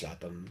 And we just let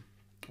them.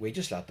 We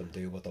just let them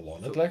do what they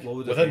wanted, So like what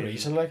would it within be?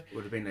 reason, like Would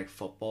it have been like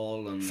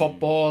football and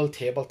football,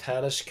 table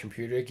tennis,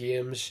 computer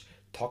games,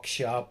 tuck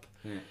shop.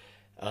 Yeah.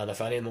 And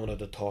if anyone wanted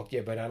to talk to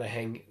you about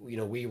anything, you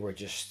know, we were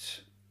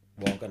just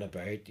walking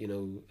about, you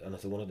know, and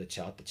if they wanted to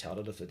chat, they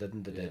chatted. If they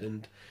didn't, they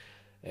didn't.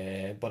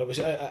 But it was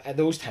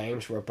those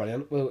times were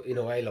brilliant. Well, you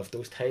know, I loved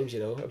those times.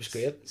 You know, it was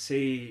great.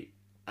 See,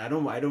 I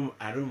don't want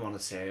to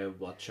say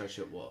what church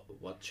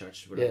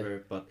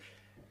whatever, but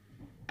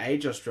I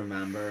just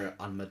remember,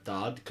 and my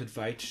dad could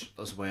vouch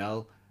as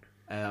well,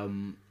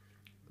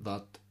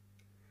 that,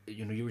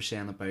 you know, you were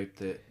saying about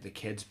the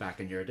kids back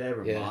in your day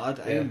were mad.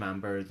 I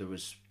remember there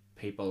was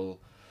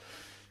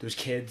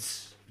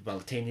kids, well,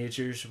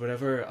 teenagers,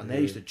 whatever, and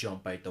they used to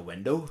jump out the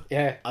window.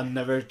 Yeah. And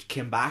never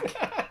came back.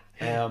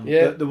 Yeah.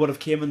 They would have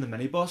came in the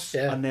minibus,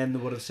 Yeah. and then they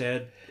would have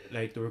said,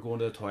 like, they were going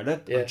to the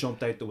toilet Yeah. and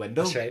jumped out the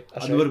window. That's right.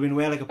 And they would have been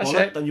away like a That's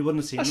bullet, right. and you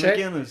wouldn't have seen That's them right.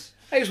 again.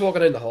 I was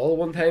walking down the hall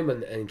one time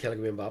in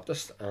Killigamane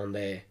Baptist, and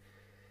we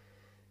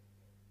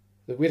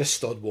had a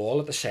stud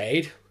wall at the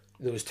side.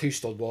 There was 2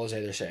 stud walls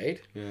either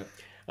side. Yeah.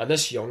 And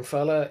this young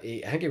fella,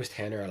 I think he was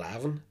 10 or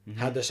 11,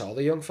 had this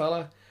other young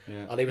fella,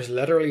 Yeah. and he was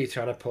literally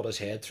trying to put his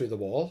head through the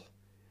wall.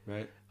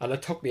 Right. And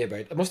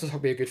it must have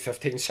took me a good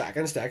 15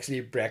 seconds to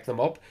actually break them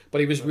up,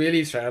 but he was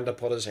really trying to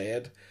put his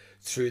head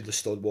through the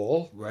stud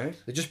wall. Right.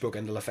 They just broke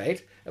into the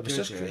fight. It was Good,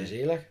 just yeah.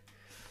 crazy, like.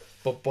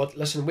 But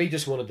listen, we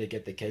just wanted to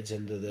get the kids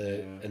into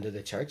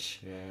the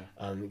church, Yeah.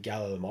 and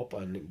gather them up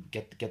and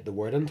get the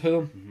word into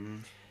them,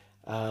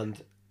 Mm-hmm.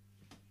 and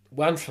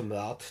went from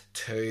that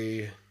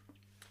to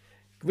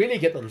really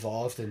getting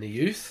involved in the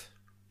youth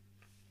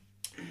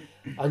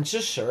and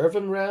just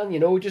serving around, you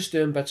know, just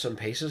doing bits and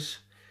pieces,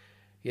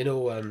 you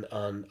know, and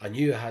I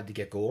knew I had to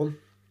get going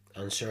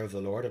and serve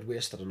the Lord. I'd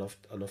wasted enough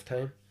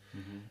time.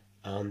 Mm-hmm.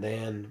 And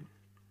then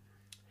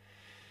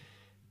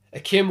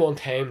it came one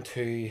time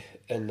to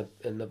in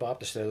the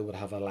Baptist there, they would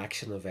have an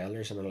election of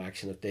elders and an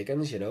election of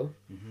deacons, you know.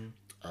 Mm-hmm.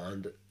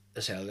 And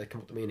this elder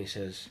came up to me and he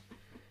says,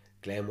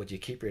 "Glenn, would you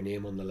keep your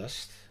name on the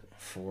list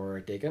for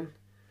deacon?"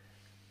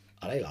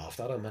 And I laughed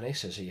at him and I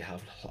says, "Are you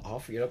having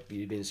off? You're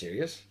being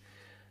serious?"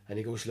 And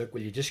he goes, "Look,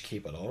 will you just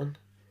keep it on?"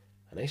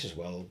 And I says,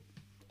 "Well,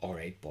 all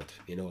right, but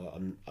you know,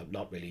 I'm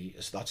not really.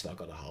 That's not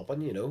going to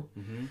happen, you know."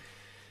 Mm-hmm.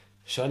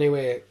 So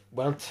anyway,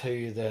 went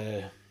to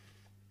the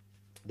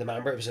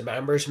member. It was a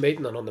members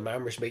meeting, and on the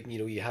members meeting, you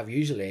know, you have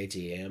usually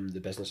AGM, the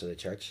business of the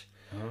church,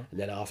 and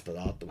then after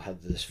that, they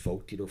had this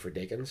vote, you know, for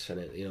deacons,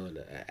 and you know,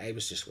 and I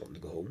was just wanting to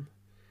go home.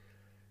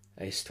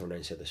 I just turned around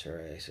and said to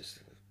Sarah, I says,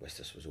 "Wish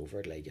this was over.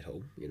 I'd like to get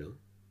home," you know.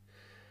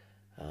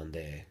 And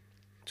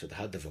so they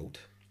had the vote,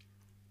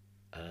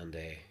 and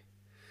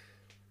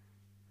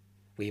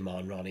wee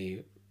man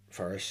Ronnie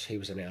Ferris, he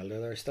was an elder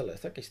there, I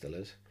think he still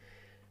is,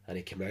 and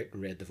he came out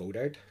and read the vote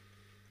out,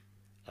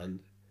 and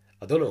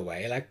I don't know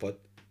why, like, but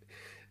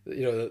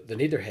you know, they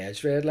need their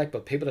heads read, like,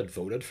 but people had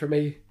voted for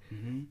me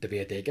to be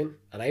a deacon,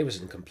 and I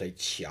was in complete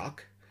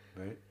shock.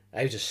 Right.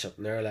 I was just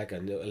sitting there, like,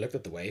 and I looked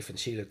at the wife, and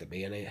she looked at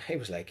me, and I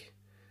was like,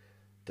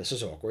 "This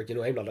is awkward," you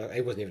know. I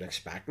wasn't even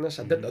expecting this.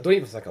 I don't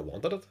even think I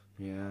wanted it,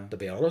 Yeah. to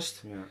be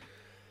honest. Yeah.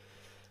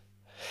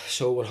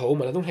 So I went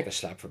home, and I don't think I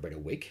slept for about a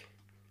week,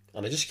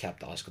 and I just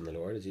kept asking the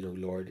Lord, you know,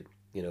 "Lord,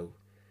 you know,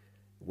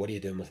 what are you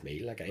doing with me?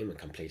 Like, I'm a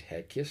complete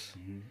head case.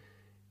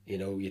 You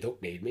know, you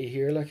don't need me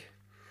here, like."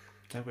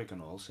 I think we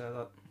can all say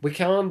that. We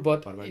can,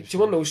 but What about do you you?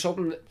 want to know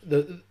something?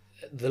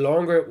 The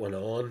longer it went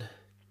on,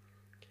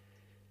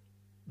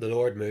 the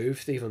Lord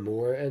moved even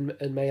more in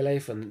my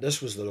life, and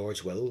this was the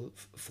Lord's will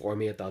for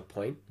me at that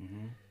point.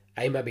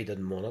 I maybe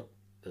didn't want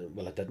it.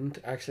 Well, I didn't,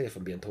 actually, if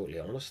I'm being totally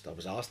honest. I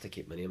was asked to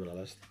keep my name on a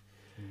list.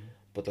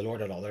 But the Lord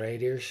had other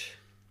ideas.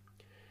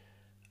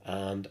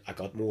 And I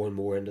got more and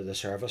more into the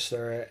service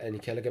there in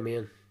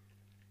Killigamane.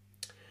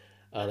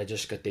 And I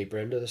just got deeper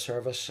into the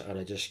service, and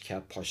I just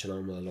kept pushing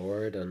on with the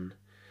Lord. And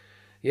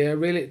yeah,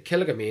 really,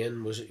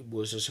 Killigamane was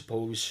I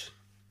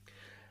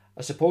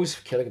suppose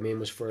Killigamane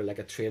was for like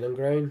a training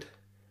ground,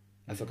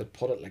 if I could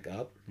put it like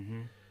that,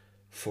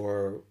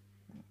 for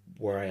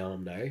where I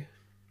am now.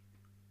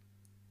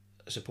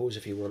 I suppose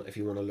if you want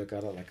to look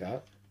at it like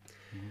that.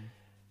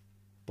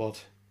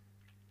 But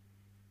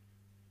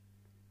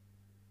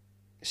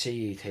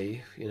CET,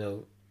 you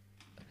know,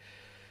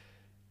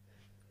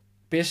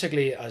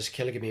 basically as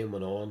Killigamane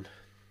went on,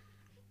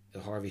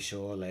 Harvey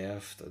Shaw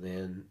left, and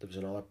then there was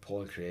another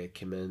Paul Craig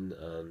came in,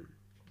 and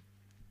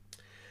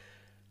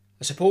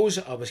I suppose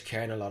I was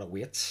carrying a lot of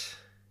weights.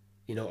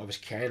 You know, I was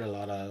carrying a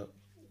lot of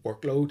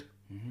workload.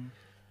 Mm-hmm.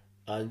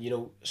 And, you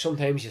know,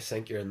 sometimes you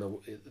think you're in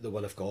the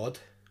will of God,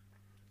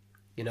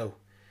 you know,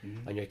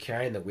 Mm-hmm. and you're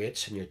carrying the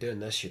weights and you're doing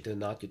this, you're doing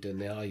that, you're doing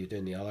the other, you're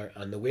doing the other.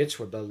 And the weights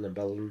were building and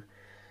building.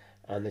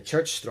 And the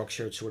church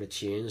structure had sort of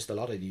changed. A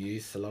lot of the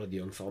youth, a lot of the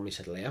young families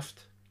had left.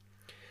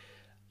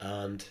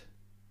 And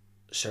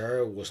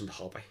Sarah wasn't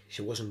happy.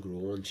 She wasn't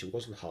growing. She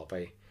wasn't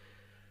happy.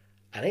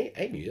 And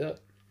I knew that.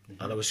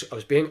 Mm-hmm. And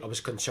I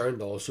was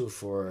concerned also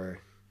for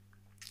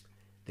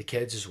the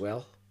kids as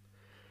well.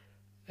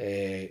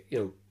 You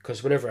know,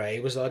 because whenever I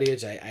was that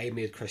age, I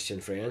made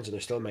Christian friends, and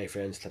they're still my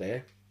friends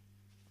today.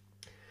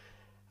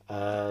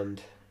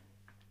 And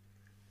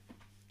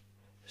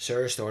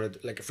Sarah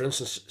started, like, for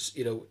instance,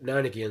 you know, now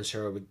and again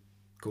Sarah would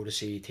go to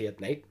see tea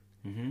at night.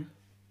 Mm-hmm.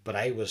 But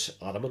I was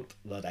adamant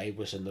that I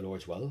was in the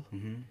Lord's will.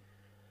 Mm-hmm.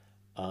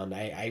 And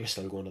I was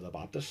still going to the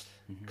Baptist,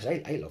 because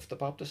I loved the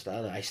Baptist,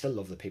 and I still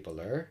love the people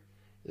there.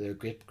 They're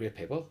great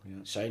people,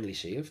 Yeah. soundly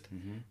saved,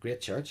 great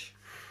church.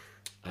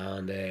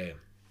 And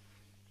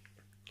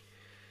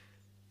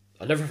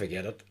I'll never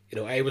forget it. You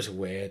know, I was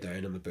way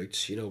down in my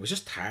boots. You know, I was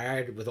just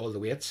tired with all the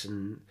weights,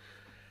 and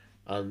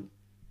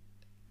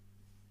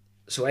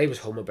so I was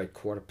home about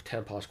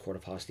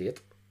 8:10,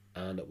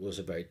 and it was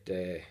about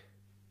I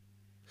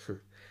think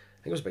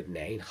it was about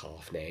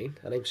 9:30,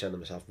 and I'm saying to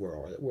myself, where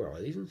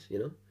are these ones, you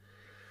know?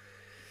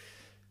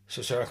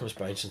 So Sarah comes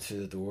bouncing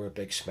through the door, a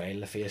big smile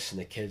on the face, and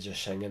the kids are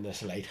singing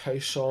this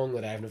Lighthouse song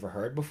that I've never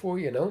heard before,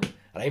 you know?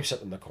 And I'm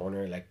sitting in the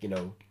corner, like, you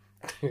know,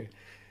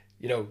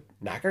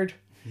 knackered.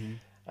 Mm-hmm.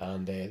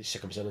 And she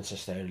comes in and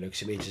sits down and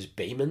looks at me and she's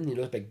beaming, you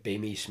know, a big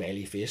beamy,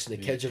 smiley face, and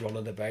the kids are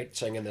running about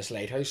singing this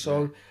Lighthouse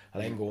song,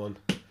 and I'm going,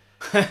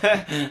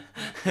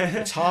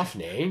 it's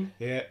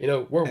 9:30, you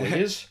know, where we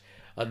is?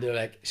 And they're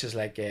like, she's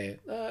like, we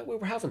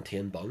were having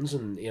 10 buns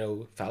and, you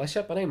know,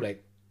 fellowship, and I'm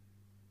like,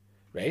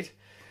 right.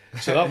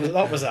 So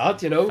that was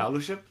that, you know.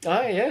 Fellowship?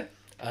 Ah, yeah.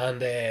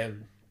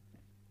 And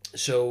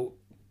so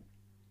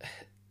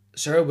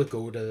Sarah would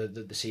go to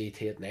the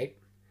CET at night,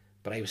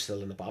 but I was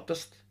still in the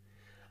Baptist,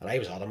 and I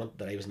was adamant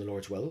that I was in the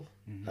Lord's will,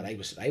 and I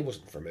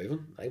wasn't for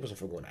moving, I wasn't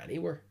for going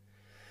anywhere.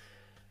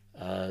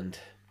 And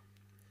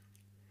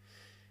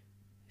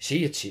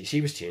she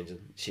was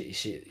changing,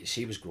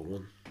 she was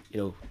growing, you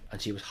know,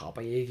 and she was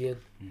happy again,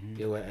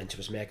 you know, and she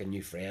was making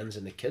new friends,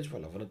 and the kids were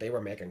loving it. They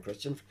were making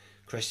Christian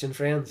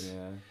friends.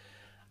 Yeah.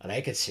 And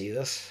I could see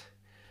this,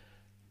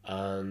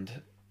 and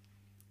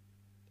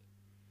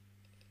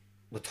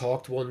we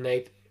talked one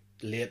night,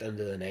 late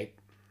into the night,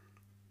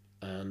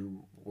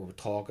 and we were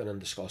talking and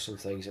discussing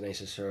things, and I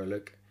said, Sarah,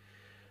 look,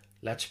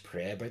 let's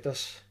pray about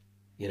this,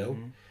 you know.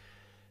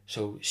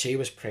 So she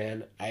was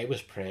praying, I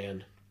was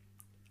praying,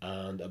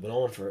 and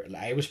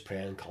I was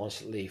praying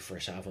constantly for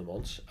 7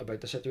 months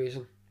about the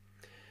situation.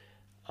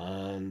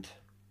 And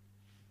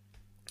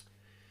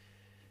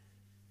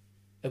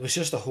it was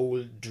just the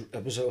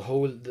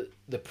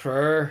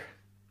prayer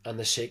and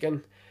the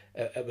seeking.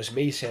 It was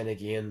me saying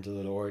again to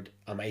the Lord,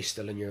 am I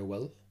still in your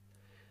will?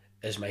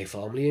 Is my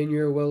family in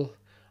your will?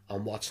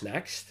 And what's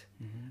next?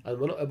 And it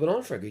went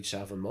on for a good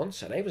 7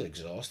 months, and I was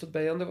exhausted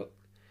by the end of it.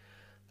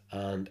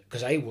 And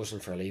because I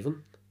wasn't for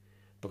leaving,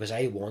 because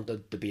I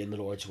wanted to be in the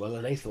Lord's will,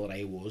 and I thought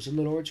I was in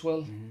the Lord's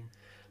will.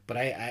 But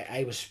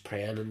I was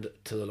praying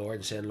to the Lord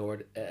and saying,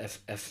 Lord,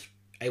 if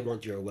I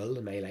want your will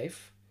in my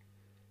life,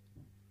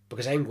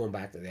 because I'm going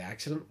back to the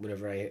accident,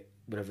 whenever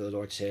the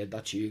Lord said,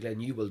 that's you, Glenn,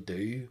 you will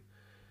do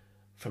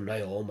from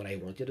now on what I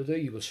want you to do,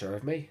 you will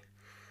serve me.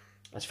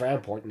 It's very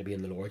important to be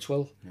in the Lord's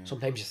will. Yeah.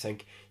 Sometimes you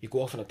think, you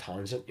go off on a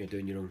tangent, you're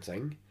doing your own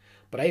thing.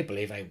 But I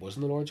believe I was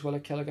in the Lord's will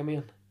at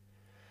Killigamane.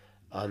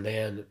 And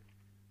then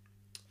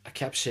I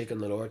kept seeking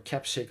the Lord,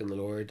 kept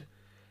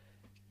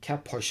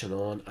pushing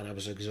on, and I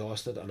was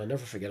exhausted. And I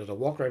never forget it. I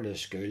walked around to the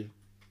school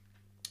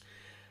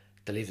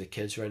to leave the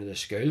kids around to the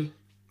school,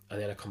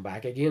 and then I come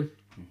back again.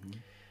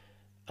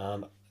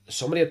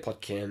 Somebody had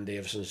put Ken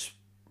Davison's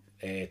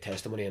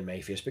testimony on my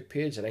Facebook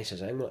page, and I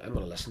says, I'm going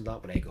to listen to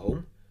that when I go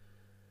home.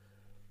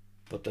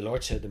 But the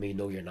Lord said to me,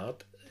 no, you're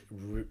not.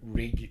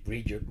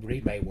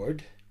 Read my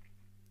word.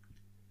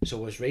 So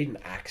I was reading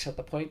Acts at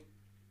the point,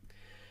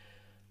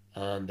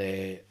 and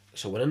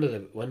so went into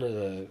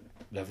the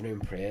living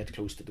room, prayed,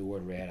 closed the door,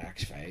 and read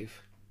Acts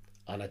 5,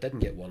 and I didn't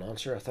get one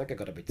answer. I think I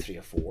got about 3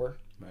 or 4.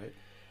 Right.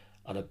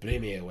 And it blew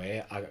me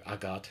away. I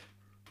got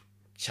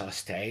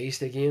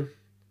chastised again.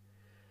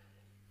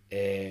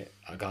 I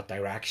got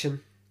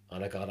direction,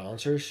 and I got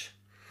answers,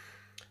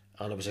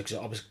 and I was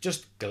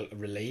just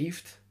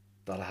relieved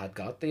that I had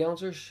got the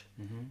answers.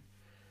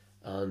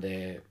 And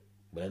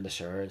went into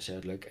Sarah and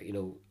said, look, you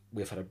know,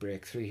 we've had a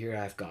breakthrough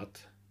here.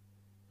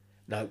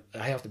 Now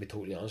I have to be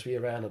totally honest with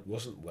you, Ryan, it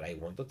wasn't what I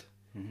wanted.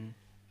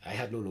 I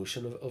had no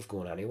notion of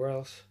going anywhere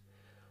else,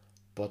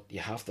 but you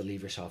have to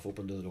leave yourself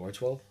open to the Lord's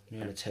will.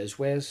 And it's his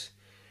ways.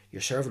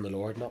 You're serving the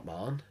Lord, not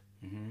man.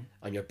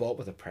 And you're bought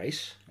with a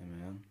price.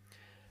 Amen.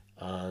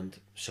 And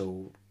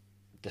so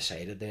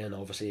decided then,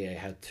 obviously I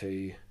had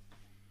to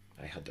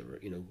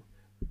you know,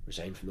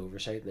 resign from the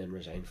oversight and then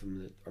resign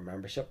from our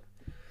membership.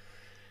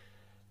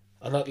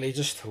 And that leads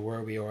us to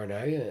where we are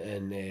now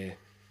in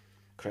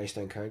Christ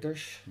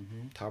Encounters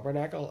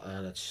Tabernacle,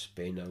 and it's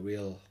been a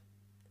real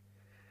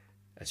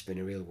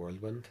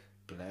whirlwind.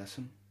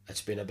 Blessing.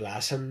 It's been a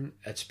blessing.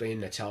 It's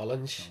been a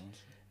challenge.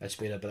 It's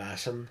been a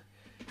blessing.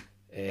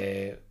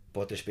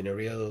 But there's been a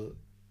real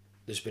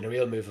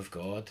move of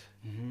God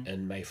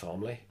in my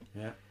family.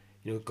 Yeah.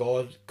 You know,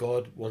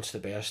 God wants the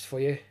best for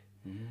you,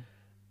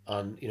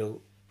 and you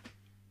know,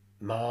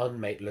 man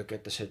might look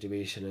at the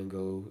situation and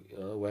go,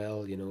 oh,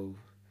 well, you know,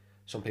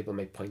 some people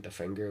might point a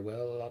finger.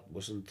 Well, that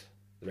wasn't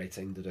the right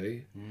thing to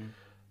do.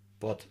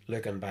 But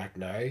looking back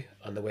now,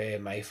 and the way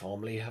my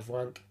family have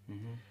went,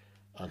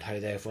 and how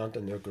they've went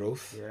in their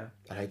growth,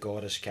 and how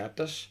God has kept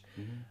us,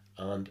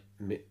 and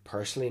me,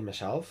 personally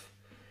myself,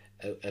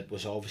 it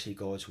was obviously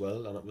God's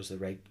will, and it was the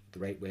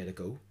right way to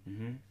go.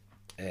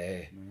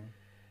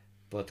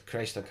 But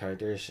Christ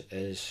Encounters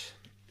is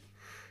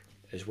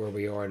where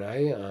we are now,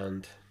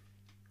 and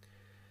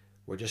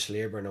we're just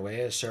labouring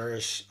away.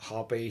 Sarah's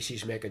happy,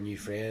 she's making new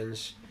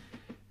friends.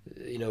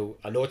 You know,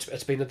 I know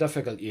it's been a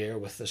difficult year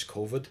with this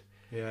COVID.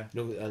 Yeah.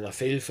 You know, and I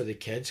feel for the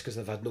kids because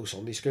they've had no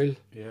Sunday school.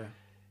 Yeah.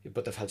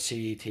 But they've had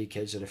CET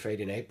kids on a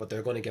Friday night, but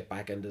they're going to get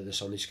back into the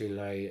Sunday school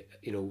now,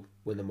 you know,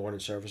 when the morning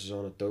service is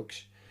on at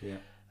Dokes. Yeah.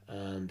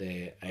 And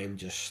I'm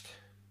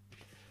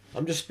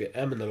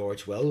in the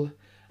Lord's will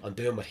and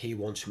doing what He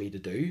wants me to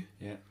do.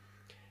 Yeah.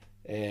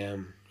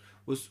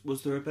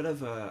 Was there a bit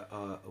of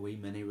a wee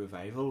mini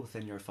revival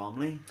within your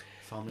family?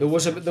 There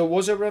was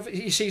a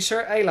you see,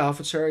 Sarah, I laugh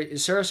at Sarah.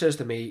 Sarah says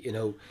to me, you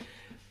know,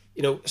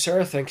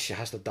 Sarah thinks she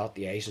has to dot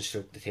the I's and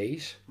stroke the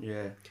T's.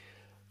 Yeah.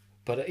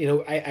 But you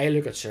know, I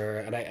look at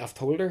Sarah and I've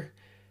told her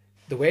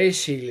the way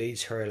she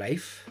leads her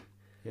life,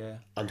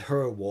 and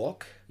her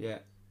walk,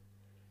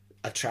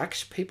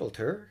 attracts people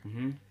to her.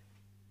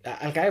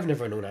 Like I've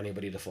never known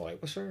anybody to fall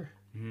out with her.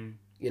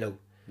 You know.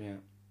 Yeah.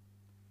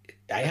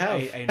 I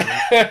have. I know.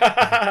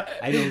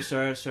 I know.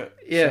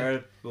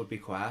 Sarah would be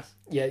quiet.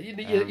 Yeah.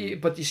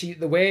 But you see,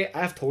 the way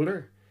I've told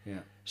her,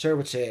 Sarah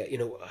would say, you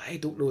know, I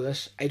don't know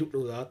this, I don't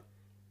know that,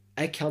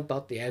 I can't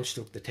dot the I and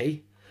stroke the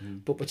T.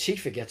 But what she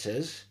forgets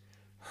is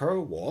her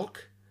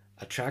walk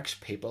attracts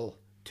people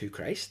to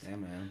Christ.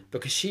 Amen.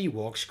 Because she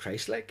walks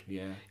Christ-like.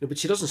 Yeah. You know, but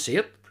she doesn't see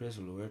it. Praise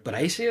the Lord. But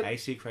I see it. I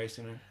see Christ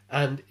in her.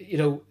 And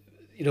you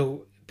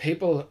know,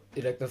 people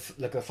like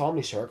the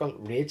family circle.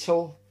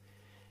 Rachel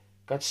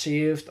got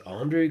saved.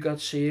 Andrew got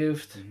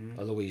saved.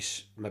 Although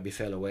he's maybe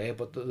fell away,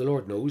 but the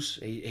Lord knows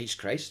he's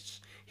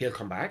Christ's. He'll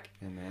come back.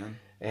 Amen.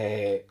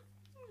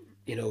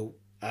 You know,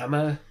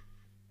 Emma.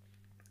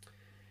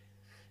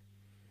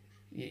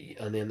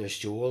 And then there's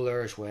Joel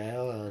there as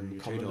well,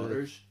 and coming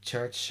to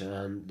church,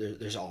 and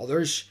there's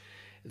others.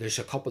 There's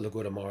a couple that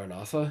go to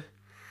Maranatha,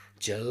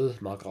 Jill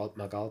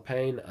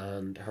McAlpine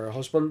and her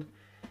husband.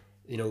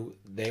 You know,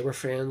 they were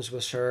friends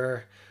with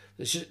Sarah.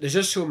 There's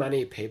just so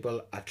many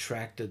people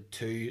attracted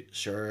to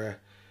Sarah's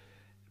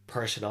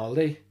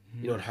personality.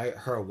 You know, and how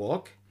her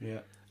walk. Yeah.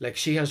 Like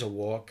she has a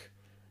walk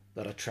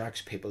that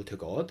attracts people to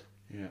God.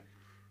 Yeah.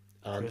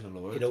 And praise the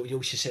Lord. You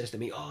know, she says to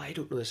me, "Oh, I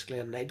don't know this,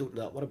 Glenn, and I don't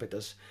know that. What about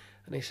this?"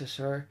 And I says,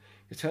 "Sir,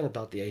 you're trying to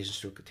dot the I's and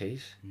stroke the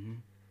T's. You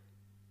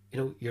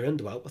know, you're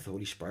indwelt with the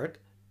Holy Spirit.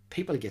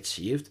 People get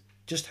saved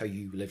just how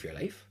you live your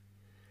life."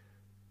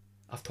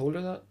 I've told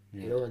her that,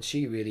 you know, and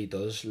she really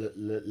does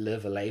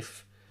live a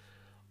life,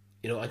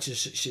 you know, and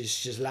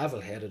she's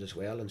level-headed as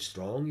well and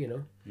strong, you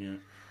know. Yeah,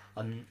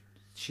 and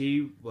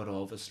she would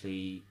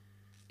obviously,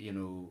 you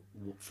know,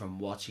 from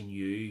watching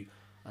you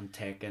and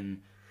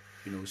taking,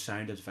 you know,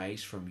 sound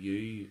advice from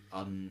you,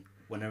 and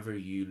whenever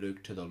you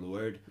look to the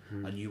Lord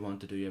and you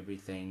want to do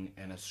everything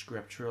in a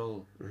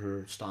scriptural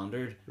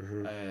standard,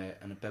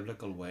 in a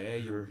biblical way,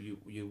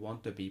 you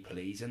want to be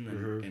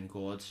pleasing in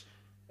God's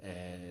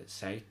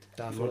sight.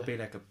 Definitely. You want to be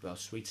like a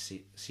sweet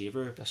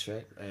savour. That's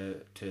right.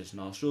 To His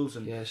nostrils,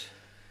 and yes,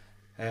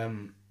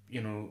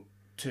 you know,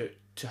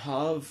 to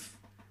have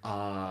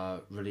a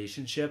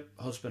relationship,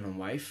 husband and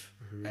wife,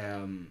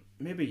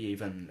 maybe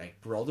even like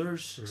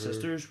brothers,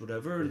 sisters,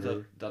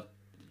 whatever, that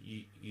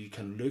you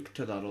can look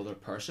to that other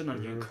person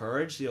and you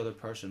encourage the other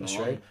person. That's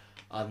on. Right.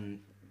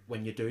 And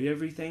when you do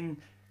everything,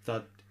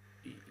 that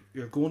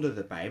you're going to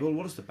the Bible.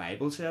 What does the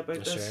Bible say about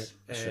That's this?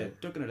 Right.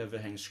 Looking at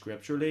everything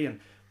scripturally, and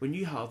when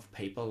you have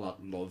people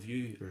that love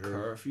you,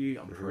 care for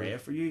you, and pray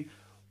for you,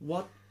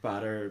 what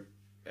better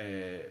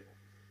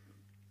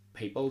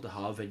people to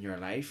have in your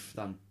life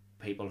than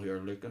people who are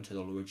looking to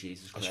the Lord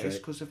Jesus Christ?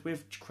 Because if we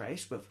have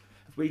Christ,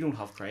 if we don't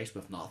have Christ,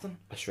 we have nothing.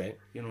 That's right.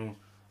 You know,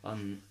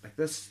 and like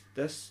this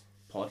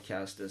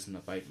podcast isn't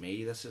about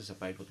me. This is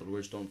about what the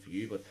Lord's done for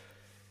you. But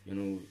you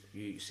know,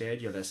 you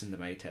said you listened to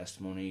my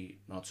testimony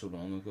not so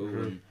long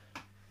ago,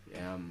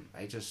 and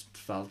I just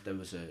felt it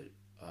was a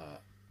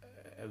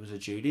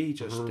duty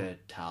just to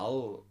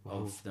tell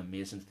of the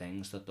amazing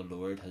things that the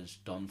Lord has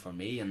done for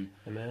me. And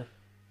amen.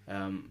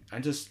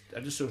 I'm just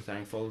so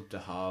thankful to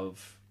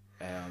have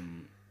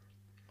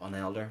an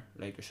elder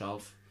like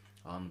yourself,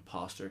 and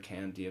Pastor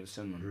Ken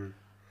Davison,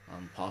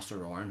 and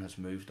Pastor Oren has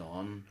moved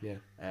on. Yeah.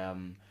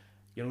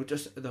 You know,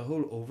 just the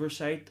whole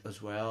oversight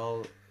as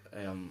well.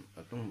 I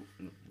don't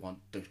want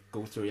to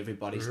go through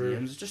everybody's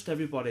names. It's just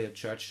everybody at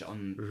church,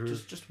 and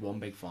just one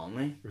big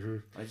family.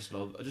 I just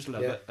love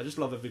it. I just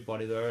love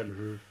everybody there,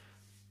 and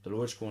the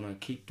Lord's going to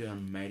keep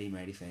doing mighty,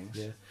 mighty things.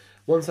 Yeah.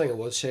 One thing I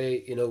would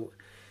say,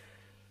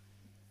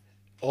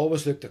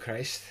 always look to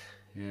Christ.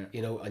 Yeah.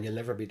 And you'll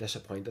never be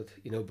disappointed.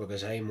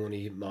 Because I'm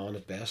only man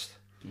at best,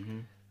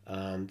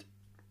 and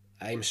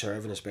I'm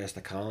serving as best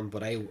I can,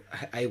 but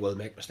I will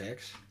make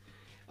mistakes.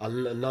 I'll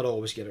not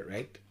always get it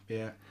right.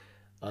 Yeah.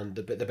 And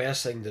the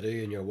best thing to do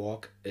in your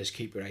walk is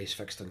keep your eyes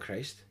fixed on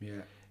Christ.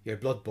 Yeah. You're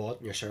blood bought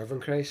and you're serving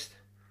Christ.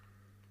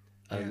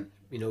 And,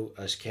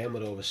 as Ken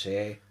would always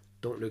say,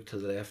 don't look to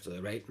the left or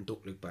the right and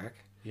don't look back.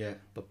 Yeah.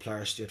 But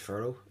plough a straight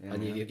furrow. Yeah,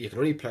 and you can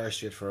only plough a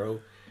straight furrow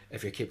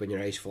if you're keeping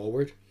your eyes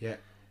forward. Yeah.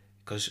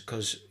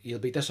 Because you'll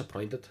be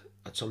disappointed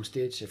at some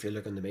stage if you're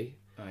looking to me.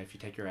 If you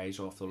take your eyes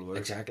off the Lord.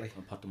 Exactly.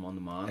 And put them on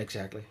the man.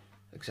 Exactly.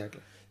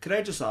 Could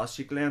I just ask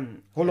you,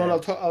 Glenn? Hold on,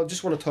 I'll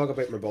just want to talk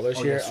about my brothers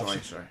here. Yeah,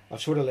 sorry.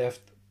 I've sort of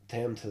left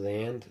them to the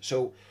end.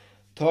 So,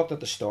 talked at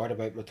the start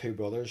about my two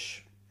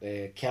brothers.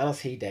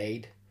 Kenneth, he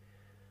died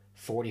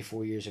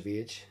 44 years of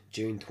age,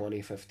 June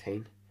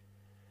 2015.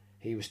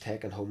 He was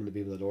taken home to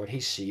be with the Lord.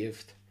 He's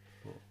saved,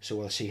 so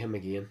we'll see him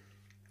again.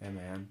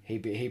 Amen. He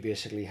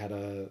basically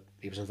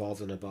he was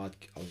involved in a bad,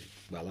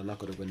 well, I'm not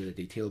going to go into the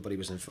detail, but he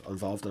was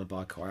involved in a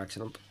bad car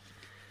accident,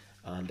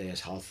 and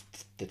his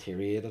health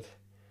deteriorated,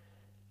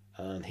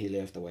 and he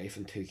left a wife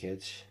and 2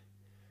 kids.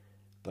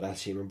 But I'll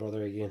see my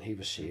brother again. He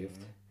was saved.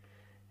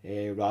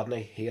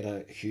 Rodney, he had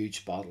a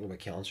huge battle with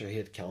cancer. He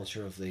had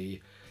cancer of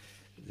the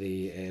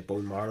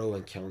bone marrow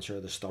and cancer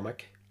of the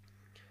stomach.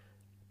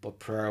 But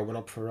prayer went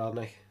up for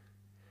Rodney,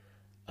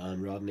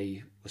 and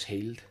Rodney was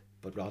healed.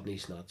 But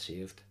Rodney's not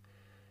saved.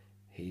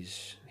 He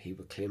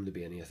would claim to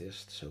be an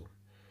atheist. So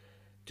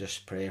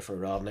just pray for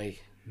Rodney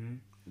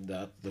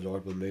that the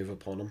Lord will move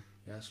upon him.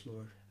 Yes,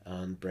 Lord.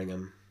 And bring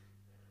him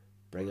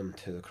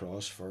to the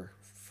cross for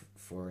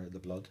the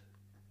blood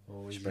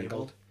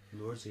sprinkled.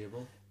 Able. Lord's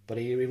able. But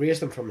he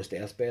raised him from his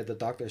deathbed. The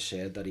doctors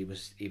said that he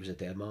was a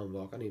dead man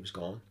walking. He was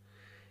gone.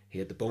 He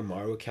had the bone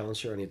marrow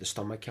cancer and he had the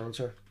stomach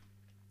cancer,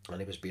 and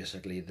he was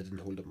basically, they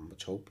didn't hold him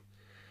much hope.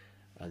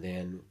 And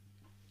then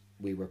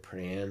we were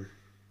praying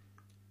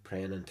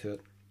into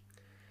it,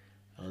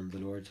 and the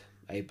Lord,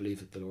 I believe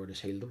that the Lord has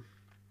healed him.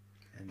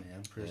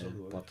 Amen. Praise the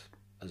Lord. But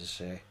as I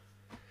say,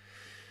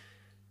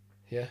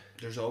 yeah,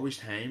 there's always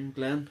time,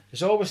 Glenn.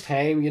 There's always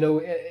time.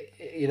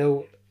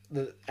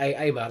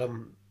 I met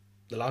him.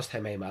 The last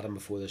time I met him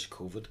before this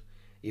COVID,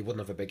 he wouldn't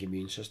have a big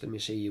immune system. You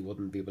see, he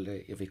wouldn't be able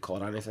to, if he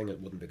caught anything, it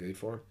wouldn't be good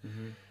for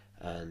him.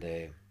 And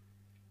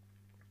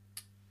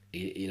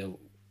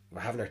we're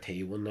having our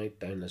tea one night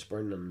down in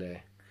Lisburn,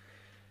 and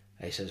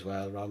I says,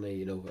 "Well,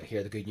 Rodney, I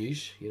hear the good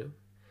news,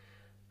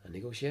 And he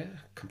goes, "Yeah,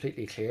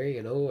 completely clear,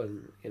 and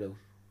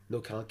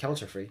no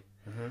cancer free."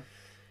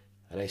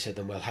 And I said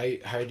to him, "Well,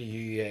 how do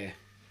you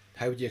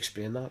how would you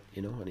explain that?"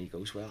 And he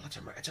goes, "Well, it's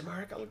a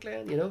miracle,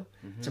 Glenn,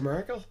 it's a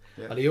miracle."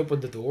 Yeah. And he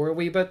opened the door a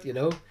wee bit,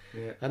 Yeah.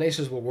 And I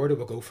says, "Well, where do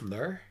we go from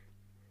there?"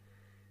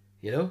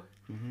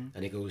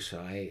 And he goes,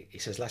 he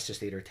says, "Let's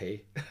just eat our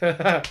tea."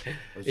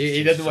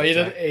 he didn't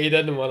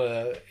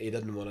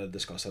want to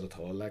discuss it at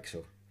all, like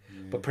so.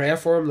 Yeah. But pray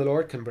for him, the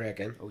Lord can break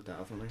in. Oh,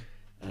 definitely.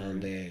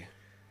 And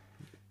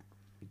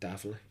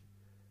definitely.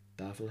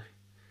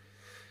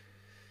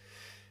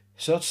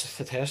 So that's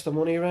the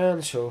testimony,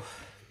 Ryan. So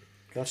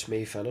that's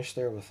me finished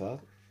there with that.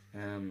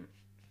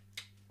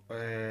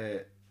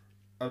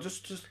 I'll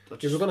just you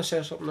were going to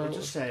say something. I'll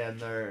just say in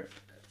there,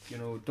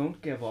 don't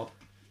give up,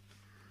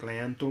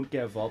 Glenn. Don't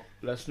give up,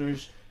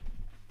 listeners.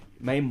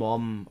 My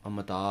mum and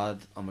my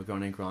dad and my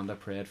granny and granda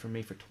prayed for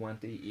me for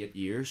 28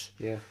 years.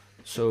 Yeah.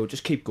 So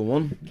just keep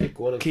going. Keep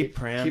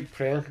praying. Keep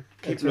praying.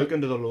 Keep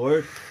looking to the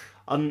Lord.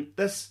 And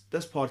this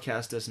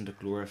podcast isn't to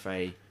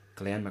glorify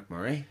Glenn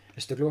McMurray.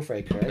 It's to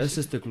glorify Christ. This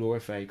is to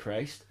glorify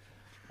Christ.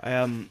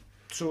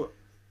 So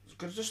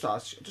could I just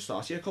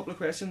ask you a couple of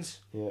questions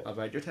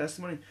about your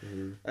testimony?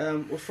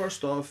 Well,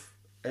 first off,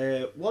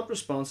 what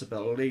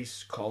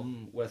responsibilities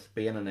come with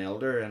being an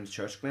elder in the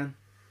church, Glenn?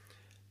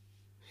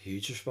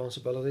 Huge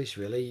responsibilities,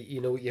 really.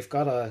 You've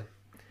got to.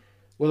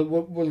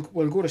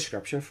 We'll go to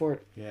scripture for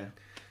it. Yeah.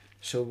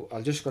 So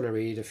I'm just going to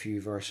read a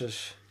few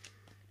verses.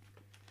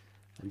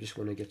 I'm just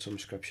going to get some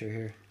scripture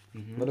here.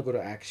 I'm going to go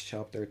to Acts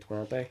chapter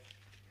 20.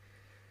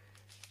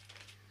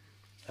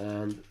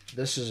 And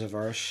this is a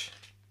verse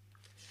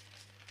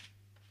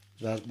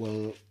that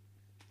will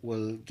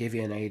give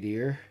you an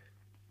idea.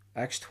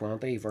 Acts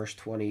 20, verse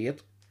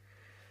 28.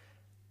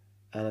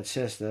 And it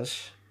says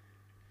this.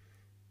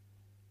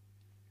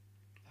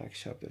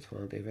 Acts chapter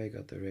 20, have I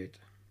got the right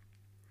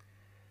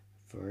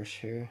verse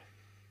here?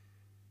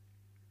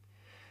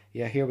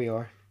 Yeah, here we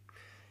are.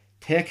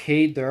 "Take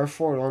heed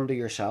therefore unto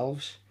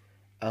yourselves,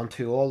 and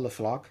to all the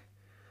flock,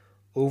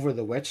 over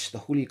the which the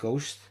Holy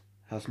Ghost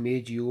hath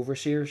made you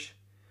overseers,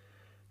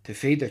 to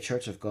feed the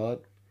church of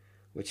God,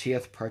 which he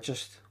hath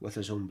purchased with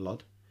his own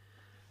blood."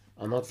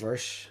 And that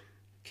verse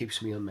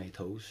keeps me on my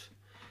toes,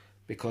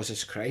 because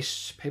it's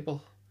Christ's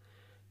people.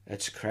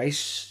 It's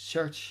Christ's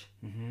church,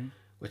 Mm-hmm.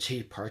 which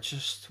he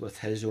purchased with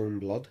his own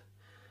blood.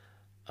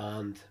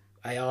 And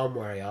I am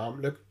where I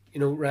am. Look,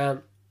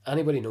 Ryan,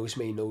 anybody knows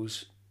me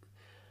knows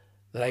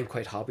that I'm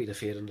quite happy to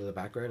fade into the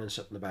background and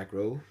sit in the back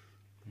row.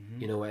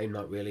 Mm-hmm. I'm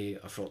not really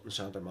a front and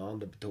centre man,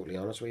 to be totally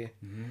honest with you.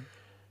 Mm-hmm.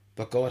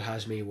 But God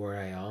has me where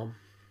I am,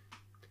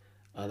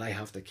 and I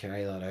have to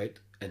carry that out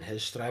in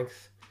his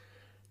strength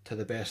to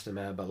the best of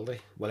my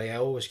ability. Will I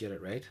always get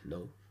it right?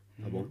 No,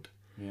 I won't.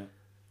 Yeah.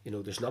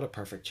 There's not a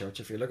perfect church.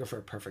 If you're looking for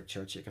a perfect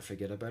church, you can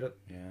forget about it.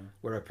 Yeah.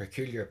 We're a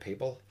peculiar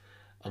people,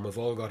 and we've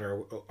all got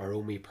our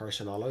own wee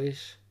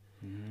personalities,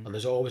 Mm-hmm. and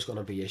there's always going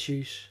to be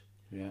issues.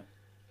 Yeah.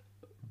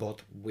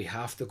 But we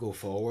have to go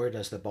forward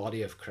as the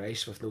body of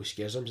Christ with no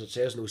schisms. It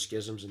says no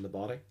schisms in the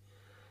body.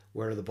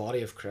 We're the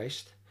body of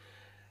Christ.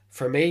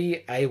 For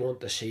me, I want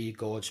to see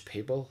God's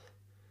people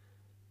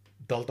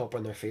built up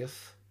in their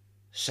faith,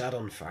 set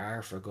on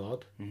fire for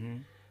God, Mm-hmm.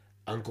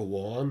 and go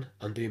on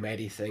and do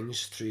mighty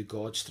things through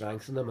God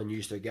strengthen them and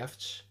use their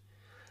gifts.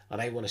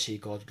 And I want to see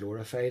God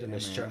glorified and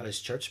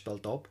his church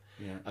built up,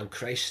 Yeah. and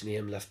Christ's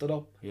name lifted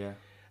up. Yeah.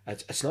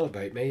 It's not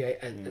about me.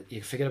 You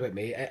can forget about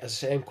me. As I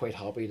say, I'm quite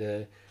happy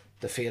to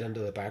fade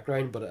into the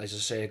background, but as I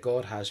say,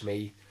 God has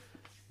me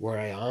where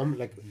I am.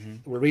 Like,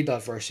 we'll read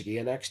that verse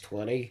again, Acts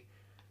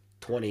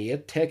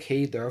 20:28. Take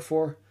heed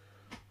therefore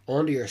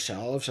unto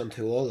yourselves and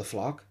to all the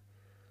flock,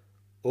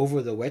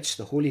 over the which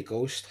the Holy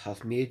Ghost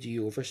hath made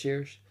you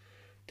overseers,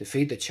 to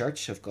feed the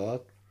church of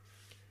God,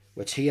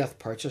 which he hath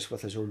purchased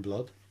with his own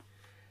blood.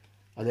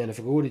 And then if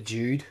we go to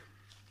Jude,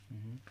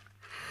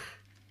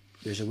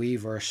 there's a wee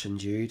verse in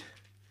Jude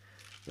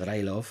that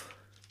I love.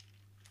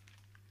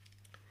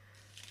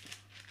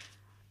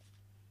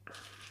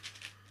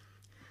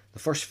 The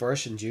first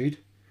verse in Jude,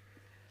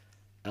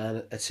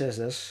 and it says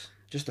this,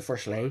 just the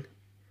first line: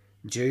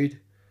 Jude,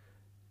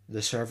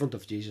 the servant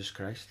of Jesus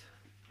Christ.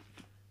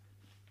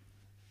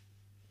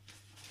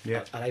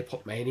 Yeah. And I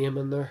put my name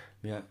in there,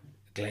 Yeah.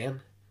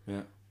 Glenn,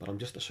 Yeah. but I'm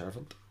just a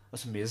servant.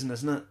 That's amazing,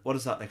 isn't it? What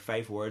is that, like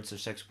 5 words or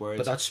 6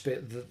 words?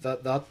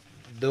 But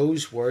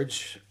those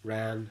words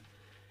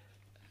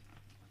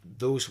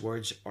those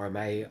words are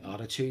my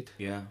attitude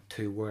Yeah.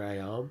 to where I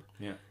am.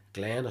 Yeah.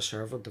 Glenn, a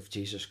servant of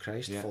Jesus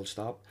Christ, Yeah. full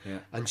stop. Yeah.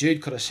 And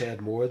Jude could have said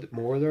more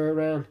there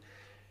around,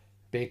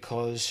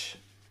 because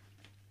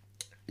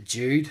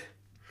Jude,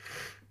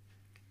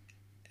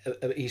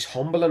 he's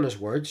humble in his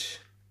words,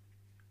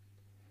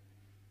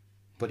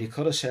 but he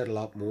could have said a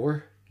lot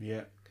more,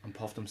 Yeah. And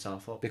puffed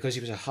himself up. because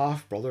he was a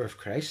half brother of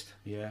Christ.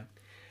 Yeah.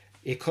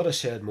 He could have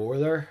said more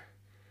there,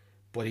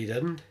 but he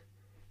didn't.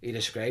 He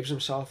describes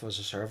himself as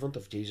a servant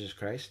of Jesus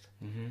Christ.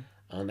 Mm-hmm.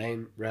 And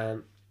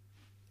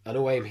I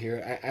know I'm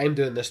here. I'm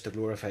doing this to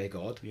glorify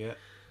God. Yeah.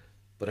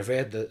 But I've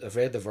read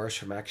the verse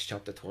from Acts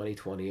chapter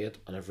 20:28,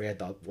 and I've read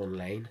that one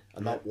line,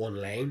 and that one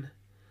line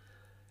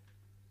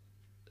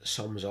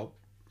sums up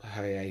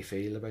how I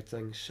feel about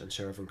things and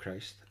serving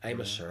Christ.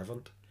 I'm a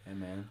servant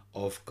Amen.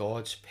 of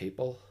God's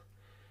people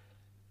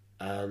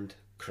and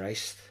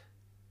Christ.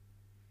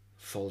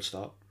 Full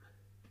stop.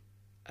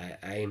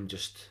 I'm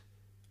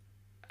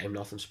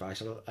nothing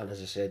special, and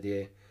as I said to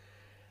you,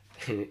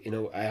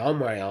 I am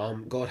where I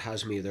am. God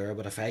has me there,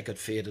 but if I could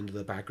fade into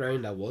the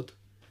background, I would.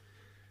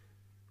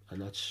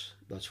 And that's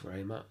where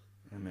I'm at.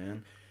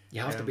 Amen.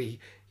 You have to be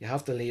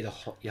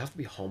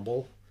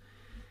humble.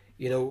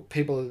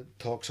 People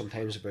talk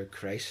sometimes about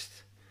Christ,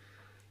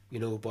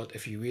 but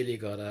if you really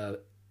got a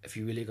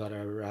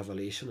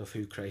revelation of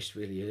who Christ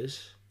really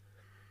is,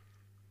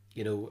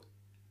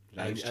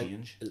 Lives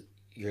change.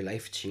 your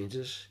life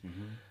changes,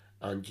 Mm-hmm.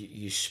 and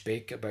you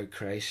speak about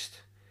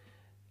Christ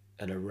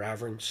in a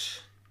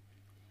reverence,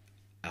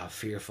 a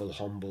fearful,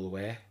 humble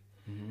way,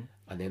 Mm-hmm.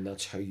 and then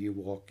that's how you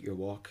walk your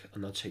walk,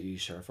 and that's how you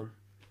serve Him.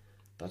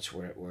 That's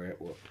where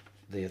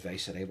the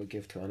advice that I would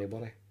give to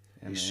anybody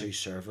is who's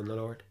serving the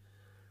Lord.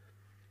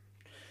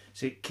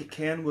 See,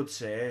 Ken would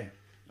say,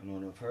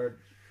 and I've heard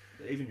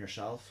even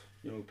yourself,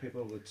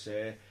 people would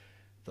say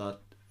that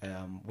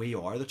we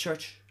are the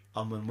church,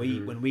 and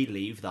when we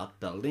leave that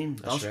building,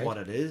 that's right. what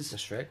it is.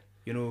 That's right.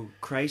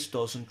 Christ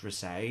doesn't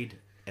reside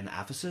in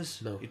Ephesus.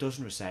 No. He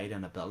doesn't reside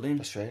in a building.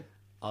 That's right.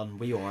 And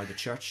we are the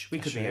church. We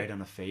could be out in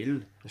a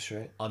field. That's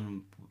right.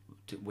 And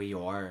we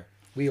are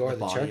the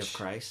body church of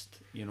Christ.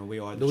 We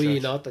are the Know church. ye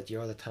not that you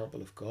are the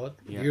temple of God?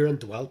 Yeah. You're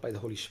indwelt by the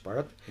Holy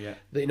Spirit. Yeah.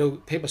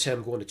 People say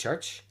I'm going to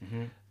church,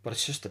 Mm-hmm. but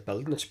it's just a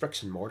building. It's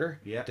bricks and mortar.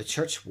 Yeah. The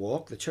church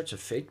walk, the church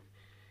of feet.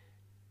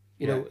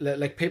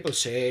 Like people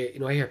say,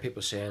 I hear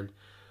people saying,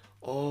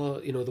 oh,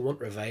 they want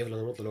revival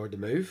and they want the Lord to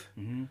move.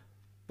 Mm-hmm.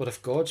 But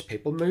if God's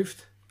people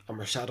moved and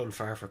were set on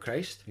fire for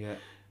Christ, Yeah.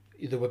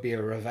 there would be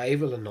a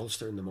revival in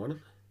Ulster in the morning.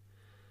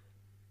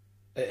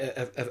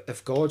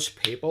 If God's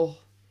people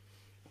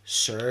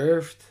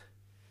served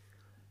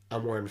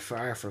and were on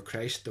fire for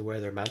Christ the way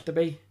they're meant to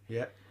be,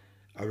 Yeah.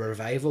 a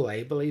revival,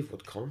 I believe,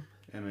 would come.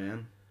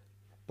 Amen.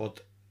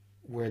 But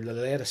we're in the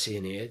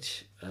Laodicean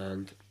age,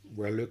 and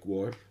we're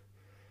lukewarm.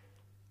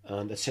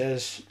 And it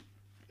says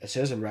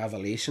in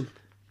Revelation,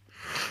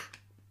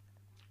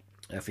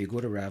 if you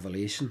go to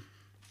Revelation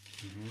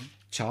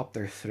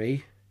chapter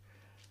 3,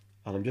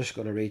 and I'm just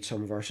going to read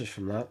some verses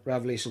from that.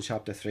 Revelation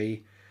chapter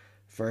 3,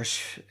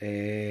 verse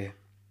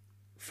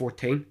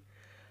 14.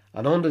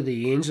 And unto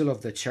the angel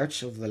of the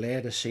church of the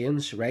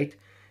Laodiceans write,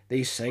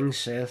 These things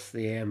saith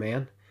the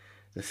Amen,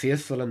 the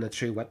faithful and the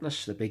true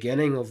witness, the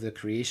beginning of the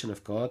creation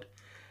of God.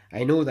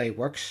 I know thy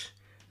works,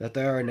 that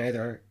thou art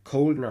neither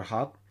cold nor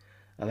hot,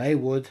 and I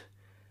would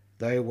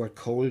thou wert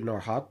cold nor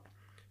hot.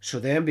 So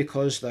then,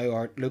 because thou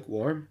art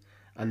lukewarm,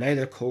 and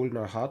neither cold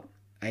nor hot,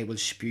 I will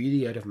spew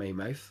thee out of my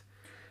mouth.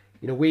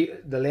 You know,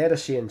 the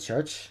Laodicean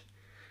church,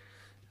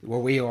 where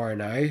we are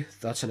now,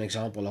 that's an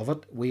example of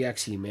it. We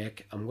actually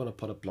make, I'm going to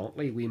put it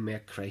bluntly, we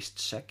make Christ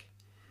sick.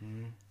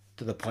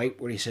 To the point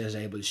where he says,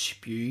 I will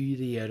spew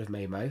thee out of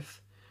my mouth.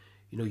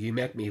 You know, you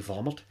make me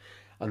vomit.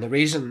 And the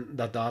reason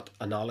that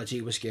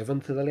analogy was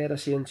given to the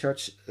Laodicean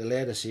church, the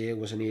Laodicea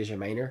was in Asia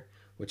Minor,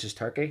 which is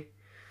Turkey.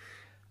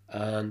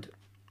 And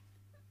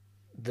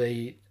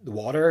the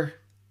water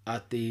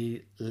at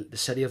the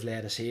city of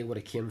Laodicea would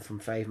have came from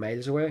 5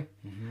 miles away.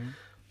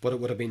 But it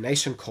would have been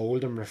nice and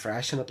cold and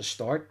refreshing at the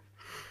start.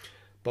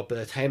 But by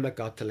the time it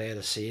got to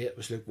Laodicea, it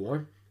was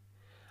lukewarm.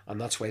 And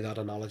that's why that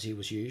analogy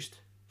was used,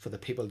 for the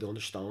people to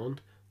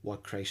understand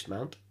what Christ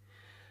meant.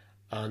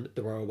 And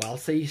they were a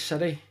wealthy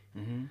city.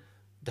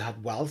 They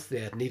had wealth, they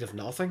had need of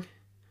nothing.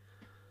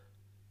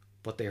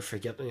 But they're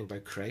forgetting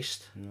about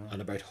Christ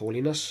and about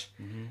holiness.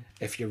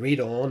 If you read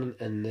on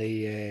in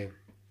the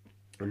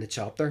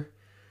chapter,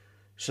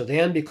 so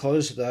then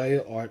because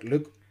thou art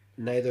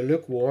neither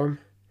lukewarm,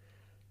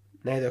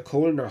 neither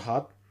cold nor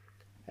hot,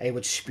 I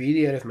would spew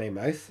thee out of my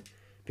mouth.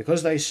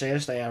 Because thou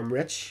sayest, I am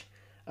rich,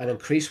 and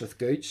increase with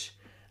goods,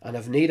 and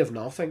have need of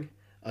nothing,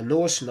 and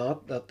knowest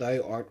not that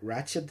thou art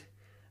wretched,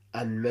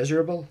 and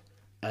miserable,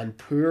 and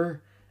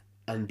poor,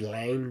 and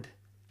blind,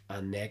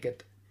 and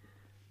naked.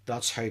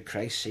 That's how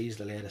Christ sees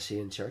the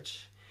Laodicean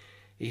church.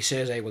 He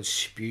says, I will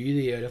spew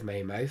thee out of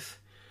my mouth.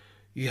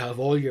 You have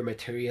all your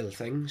material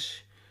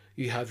things.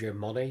 You have your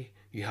money.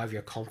 You have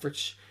your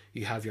comforts.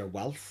 You have your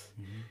wealth.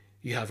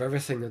 You have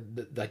everything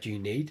that you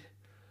need.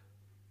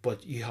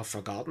 But you have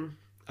forgotten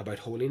about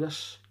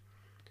holiness.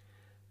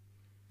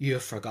 You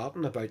have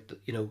forgotten about,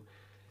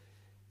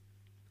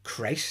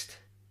 Christ.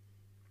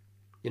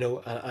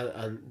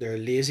 And they're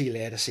lazy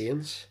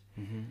Laodiceans.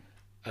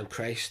 And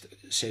Christ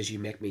says, you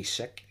make me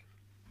sick.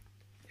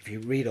 If you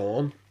read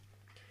on,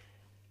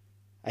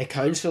 I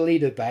counsel thee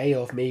to buy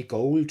of me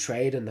gold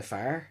tried in the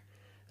fire,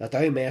 that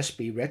thou mayest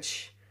be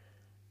rich,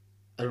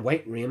 and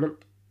white raiment,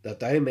 that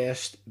thou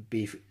mayest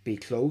be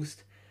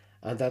clothed,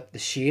 and that the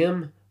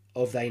shame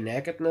of thy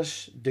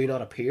nakedness do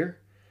not appear,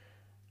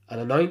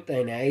 and anoint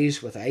thine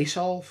eyes with eye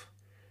salve,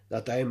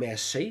 that thou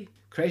mayest see.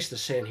 Christ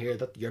is saying here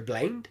that you're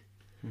blind,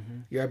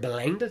 you're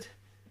blinded,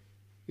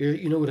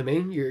 you know what I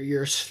mean,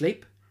 you're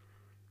asleep.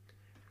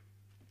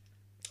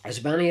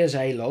 As many as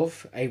I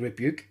love, I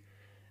rebuke,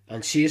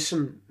 and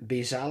chasten,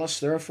 be zealous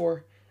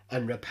therefore,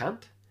 and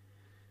repent.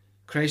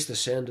 Christ is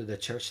saying to the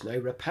church now,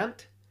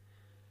 repent,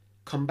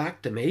 come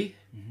back to me.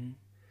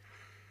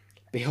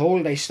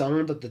 Behold, I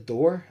stand at the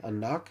door and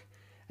knock.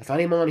 If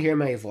any man hear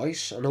my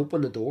voice and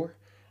open the door,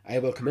 I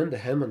will come into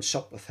him and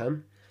sup with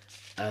him,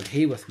 and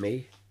he with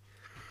me.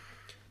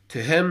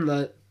 To him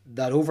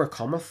that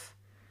overcometh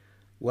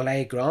will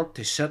I grant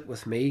to sit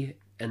with me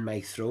in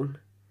my throne,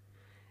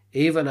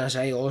 even as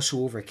I also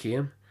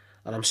overcame,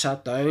 and am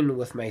sat down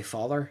with my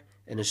Father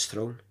in his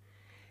throne.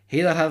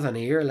 He that hath an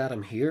ear, let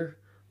him hear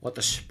what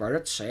the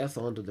Spirit saith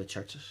unto the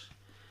churches.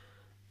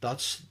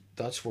 That's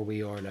where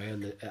we are now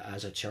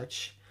as a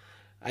church.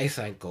 I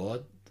thank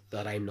God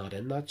that I'm not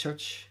in that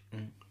church.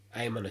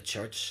 I'm in a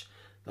church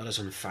that is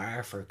on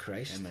fire for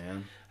Christ.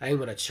 Amen.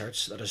 I'm in a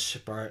church that is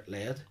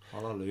Spirit-led.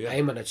 Hallelujah.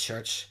 I'm in a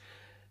church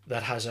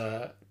that has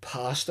a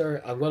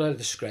pastor. I'm going to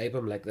describe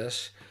him like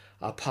this: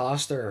 a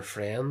pastor, a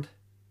friend,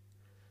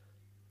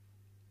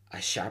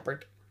 a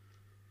shepherd.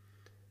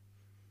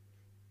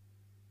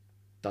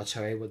 That's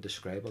how I would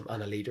describe him.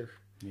 And a leader.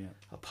 Yeah.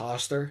 A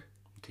pastor,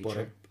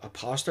 Teacher. a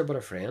pastor but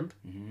a friend.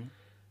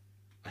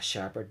 A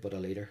shepherd but a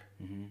leader.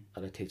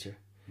 And a teacher.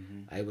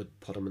 I would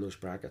put him in those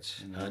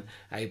brackets. And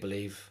I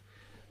believe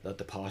that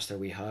the pastor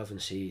we have in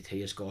CET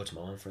is God's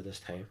man for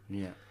this time.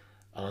 Yeah.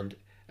 And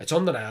it's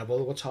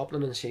undeniable what's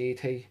happening in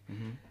CET.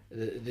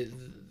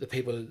 The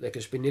people, like,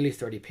 there's been nearly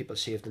 30 people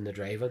saved in the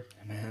driving.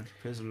 Amen.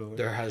 Praise the Lord.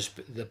 There has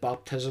the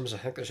baptisms. I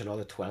think there's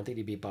another 20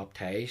 to be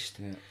baptised.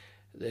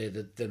 Yeah.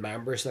 The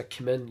members that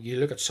come in. You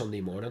look at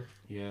Sunday morning.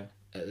 Yeah.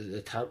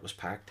 The tent was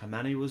packed. How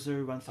many was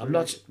there? I'm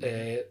not.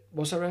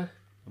 Was there?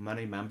 How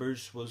many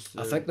members was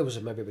there? I think there was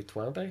maybe about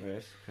 20. Right.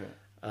 Okay.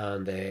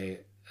 And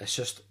it's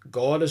just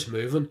God is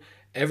moving.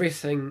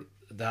 Everything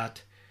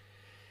that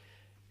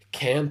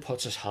Ken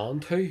puts his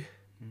hand to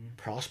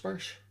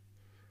prospers.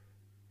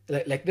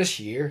 Like this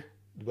year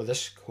with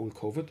this whole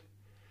COVID,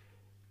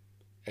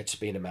 it's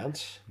been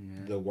immense.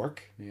 Yeah. The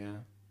work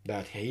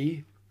that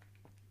he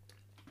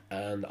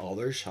and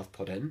others have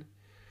put in.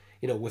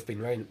 We've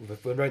been around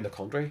the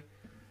country.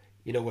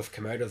 We've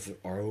come out of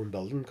our own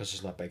building because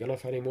it's not big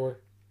enough anymore.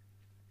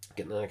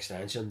 Getting an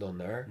extension done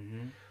there.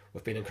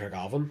 We've been in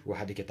Craigavon. We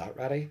had to get that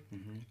ready.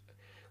 Mm-hmm.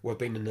 We've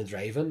been in the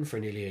drive-in for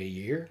nearly a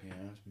year. Yeah,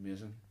 it's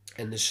amazing.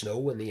 In the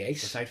snow and the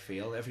ice. Without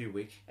fail, every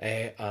week.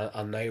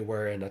 And now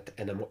we're in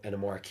a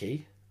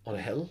marquee on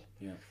a hill.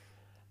 Yeah.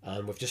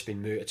 And we've just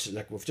been moved. It's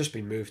like we've just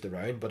been moved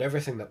around, but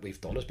everything that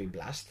we've done has been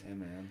blessed.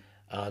 Amen.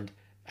 And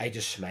I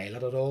just smile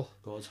at it all.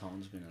 God's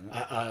hand's been in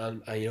it.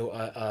 And you know,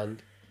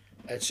 and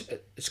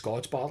it's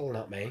God's battle,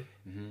 not mine.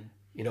 Mm-hmm.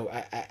 You know,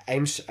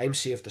 I'm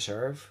saved to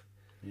serve.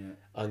 Yeah.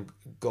 And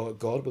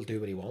God will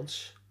do what He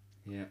wants.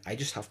 Yeah. I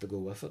just have to go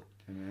with it.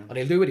 Amen. And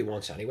He'll do what He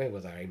wants anyway,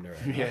 whether I'm there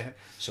or not. Yeah.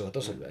 So it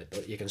doesn't.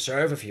 You can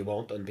serve if you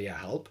want and be a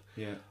help.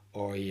 Yeah.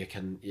 Or you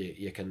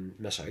can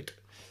miss out.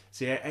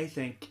 See, I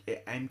think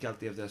I'm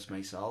guilty of this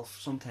myself.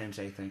 Sometimes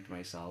I think to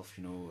myself,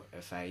 you know,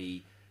 if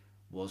I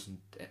wasn't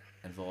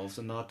involved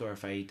in that, or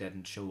if I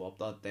didn't show up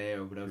that day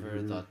or whatever,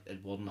 Mm-hmm. that it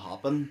wouldn't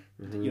happen.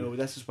 Mm-hmm. You know,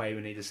 this is why we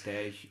need to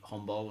stay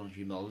humble and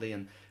humility,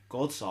 and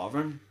God's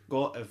sovereign.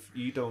 God, if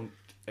you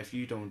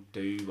don't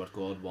do what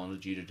God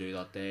wanted you to do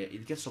that day,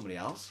 He'll get somebody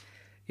else.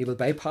 He will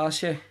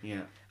bypass you.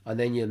 Yeah. And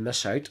then you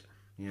miss out.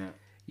 Yeah.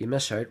 You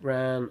miss out,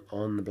 Ryan,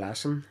 on the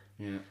blessing.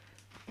 Yeah.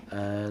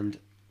 And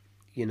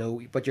you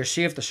know, but you're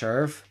saved to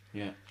serve.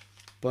 Yeah.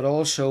 But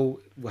also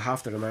we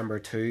have to remember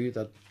too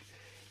that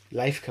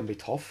life can be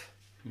tough.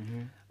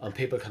 Mm-hmm. And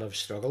people can have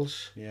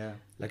struggles. Yeah.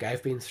 Like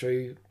I've been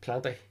through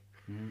plenty.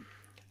 Mm-hmm.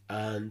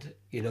 And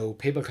you know,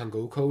 people can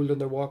go cold in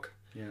their walk.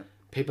 Yeah.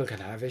 People can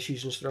have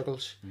issues and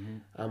struggles.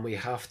 Mm-hmm. And we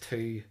have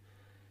to,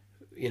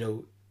 you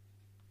know,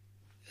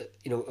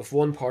 if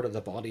one part of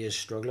the body is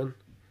struggling,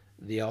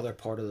 the other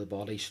part of the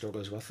body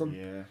struggles with them.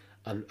 Yeah.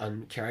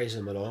 And carries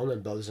them along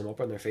and builds them up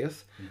in their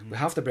faith. Mm-hmm. We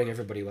have to bring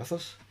everybody with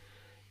us.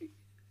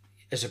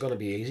 Is it going to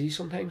be easy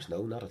sometimes?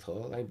 No, not at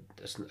all.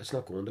 It's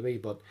not going to be.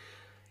 But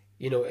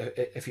you know,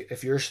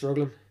 if you're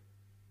struggling,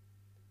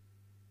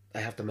 I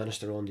have to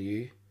minister on to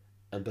you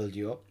and build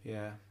you up.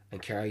 Yeah.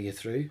 And carry you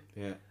through.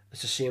 Yeah.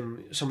 It's the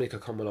same. Somebody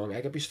could come along.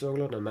 I could be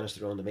struggling and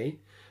minister on to me.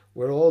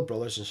 We're all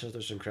brothers and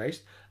sisters in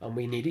Christ, and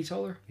we need each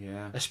other.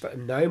 Yeah.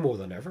 Now more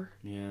than ever.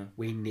 Yeah.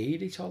 We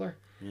need each other.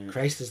 Yeah.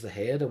 Christ is the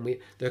head, and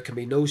there can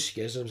be no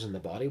schisms in the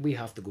body. We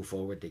have to go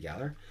forward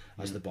together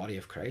as the body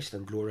of Christ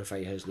and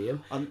glorify His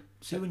name. And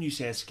see, when you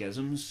say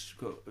schisms,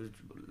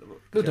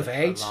 No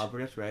divides.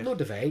 Elaborate, right? No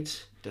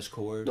divides.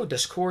 Discord. No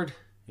discord.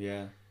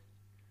 Yeah.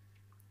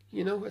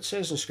 You know, it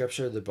says in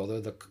Scripture, the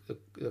brother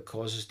that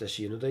causes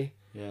disunity.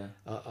 Yeah.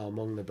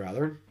 Among the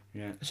brethren.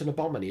 Yeah. It's an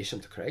abomination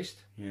to Christ.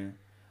 Yeah.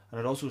 And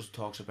it also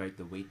talks about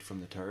the wheat from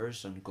the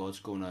tares, and God's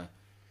going to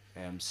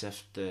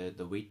sift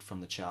the wheat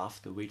from the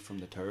chaff, the wheat from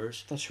the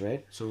tares. That's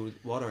right. So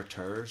what are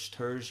tares?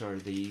 Tares are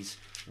these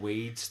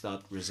weeds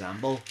that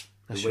resemble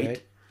That's the wheat,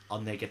 right.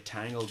 and they get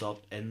tangled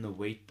up in the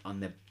wheat,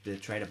 and they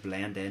try to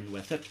blend in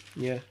with it.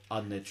 Yeah.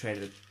 And they try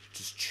to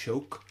just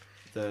choke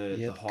the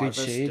good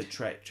harvest. seed. It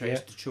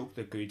tries to choke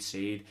the good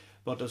seed.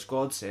 But as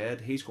God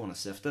said, He's going to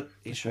sift it.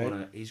 He's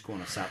going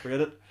to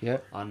separate it. Yeah.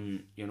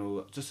 And you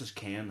know, just as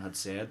Ken had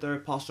said there,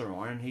 Pastor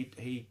Warren,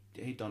 he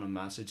done a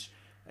message,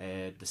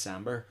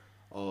 December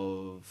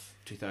of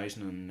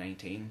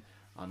 2019,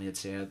 and he had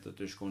said that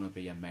there's going to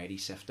be a mighty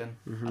sifting,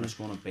 and it's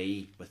going to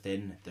be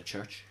within the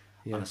church.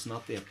 Yeah. And it's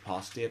not the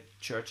apostate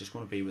church. It's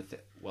going to be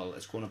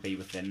it's going to be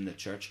within the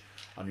church,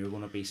 and you're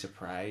going to be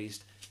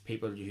surprised.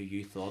 People who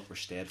you thought were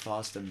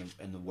steadfast in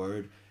the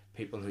word,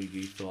 people who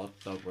you thought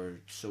that were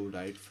sold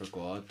out for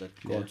God, that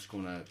God's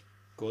going to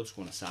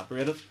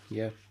separate it.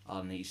 Yeah.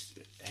 And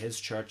his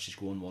church is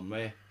going one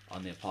way,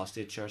 and the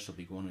apostate church will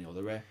be going the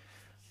other way.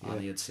 Yeah.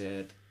 And he had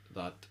said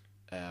that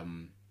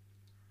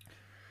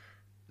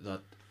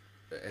that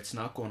it's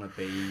not going to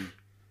be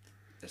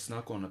the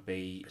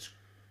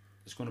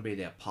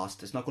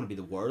apostate. It's not going to be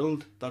the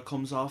world that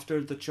comes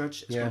after the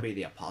church. It's going to be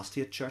the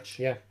apostate church.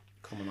 Yeah.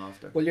 Coming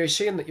after. Well, you're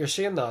saying that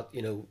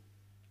you know,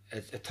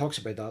 it talks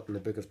about that in the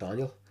book of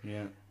Daniel.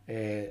 Yeah.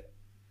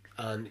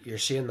 And you're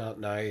seeing that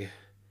now. You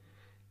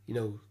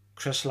know,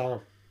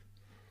 Chrislam.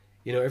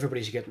 You know,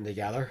 everybody's getting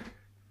together.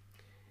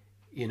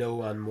 You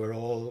know, and we're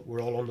all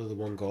under the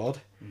one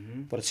God.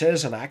 Mm-hmm. But it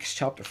says in Acts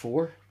chapter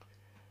 4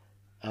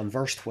 and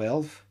verse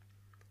 12,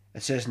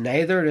 it says,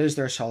 "Neither is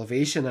there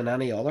salvation in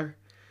any other,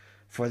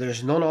 for there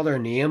is none other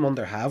name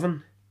under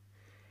heaven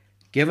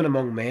given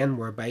among men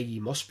whereby ye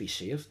must be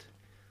saved."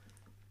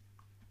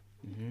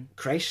 Mm-hmm.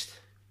 Christ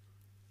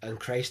and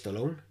Christ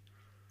alone.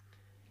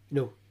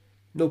 You know,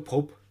 no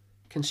pope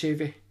can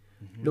save you.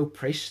 Mm-hmm. No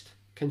priest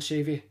can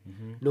save you.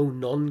 Mm-hmm. No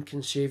nun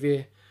can save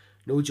you.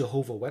 No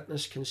Jehovah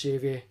Witness can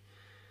save you.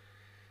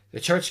 The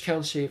church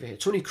can't save you.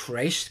 It's only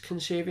Christ can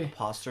save you. A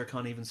pastor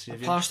can't even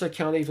save you. A pastor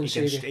can't even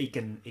save you. He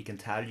can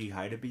tell you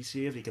how to be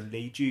saved. He can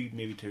lead you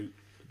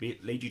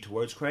lead you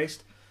towards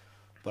Christ,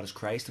 but it's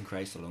Christ and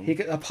Christ alone.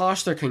 A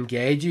pastor can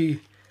guide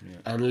you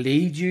and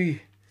lead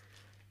you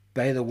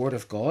by the word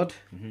of God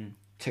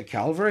to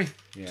Calvary,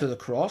 to the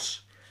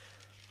cross.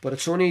 But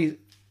it's only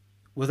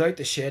without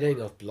the shedding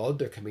of blood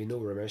there can be no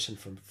remission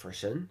for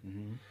sin.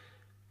 Mm-hmm.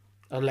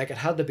 And like it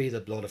had to be the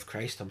blood of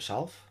Christ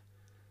Himself.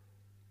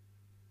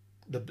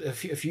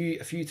 If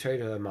you try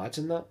to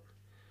imagine that,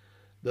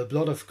 the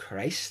blood of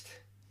Christ,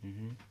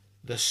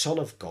 the Son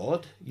of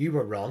God. You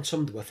were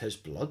ransomed with his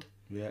blood.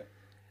 Yeah.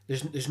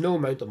 There's no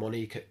amount of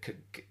money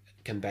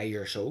can buy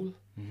your soul,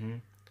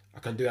 or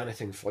can do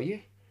anything for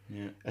you.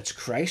 Yeah. It's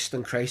Christ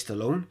and Christ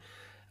alone.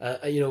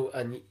 You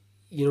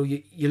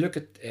look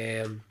at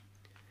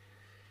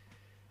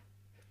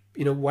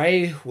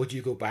why would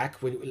you go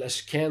back when,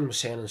 as Ken was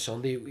saying on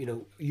Sunday,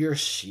 you're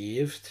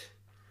saved,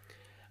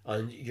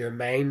 and your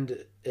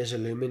mind is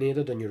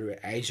illuminated and your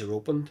eyes are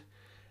opened,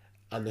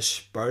 and the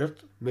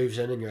Spirit moves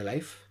in your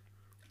life,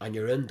 and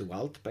you're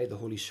indwelt by the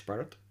Holy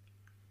Spirit.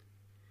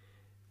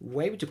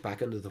 Why would you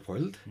back into the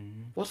world?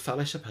 What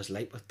fellowship has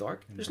light with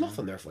dark? There's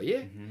nothing there for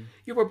you.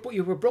 You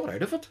were brought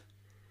out of it.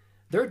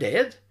 They're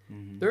dead.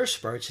 They're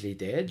spiritually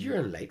dead. You're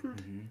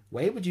enlightened.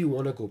 Why would you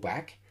want to go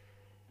back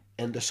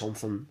into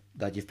something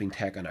that you've been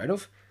taken out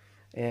of?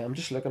 I'm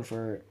just looking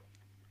for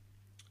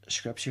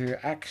scripture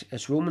here.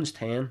 It's Romans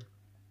 10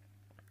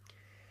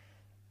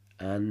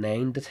 and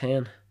 9 to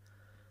 10.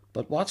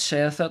 But what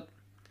saith it?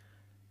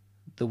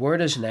 The word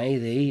is nigh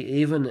thee,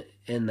 even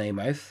in thy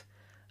mouth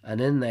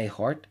and in thy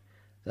heart.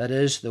 That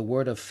is the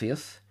word of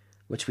faith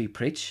which we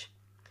preach,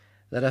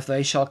 that if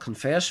thou shalt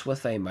confess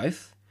with thy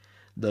mouth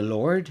the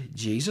Lord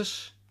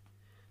Jesus,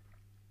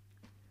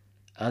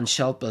 and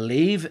shalt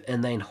believe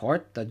in thine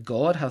heart that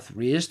God hath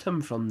raised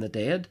him from the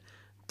dead,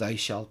 thou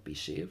shalt be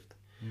saved.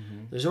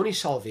 There's only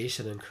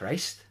salvation in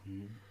Christ.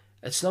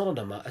 It's not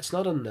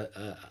in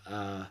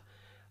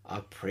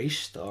a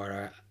priest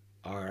or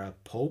a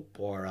pope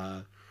or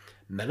a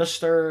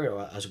minister,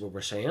 or, as we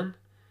were saying.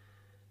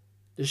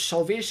 There's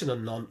salvation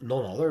in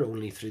none other,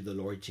 only through the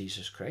Lord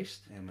Jesus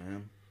Christ.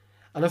 Amen.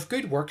 And if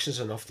good works is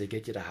enough to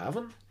get you to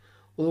heaven,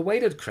 well, why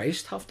did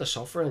Christ have to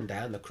suffer and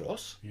die on the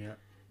cross? Yeah.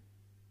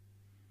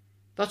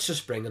 That's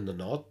just bringing to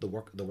naught the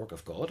work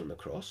of God on the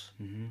cross.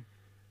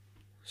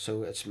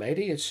 So it's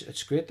mighty.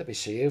 It's great to be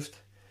saved,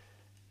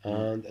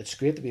 and it's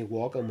great to be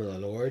walking with the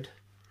Lord,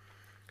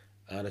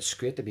 and it's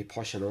great to be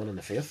pushing on in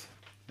the faith.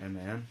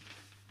 Amen.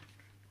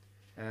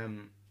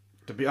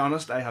 To be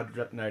honest, I had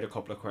written out a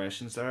couple of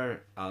questions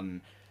there,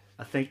 and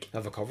I think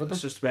have I covered them?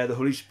 It's just where the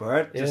Holy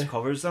Spirit just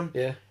covers them.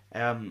 Yeah.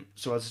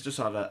 So as just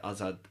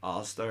as I'd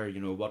asked there,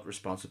 what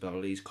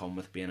responsibilities come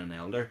with being an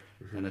elder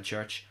in a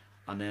church,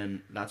 and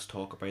then let's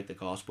talk about the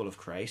gospel of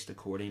Christ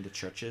according to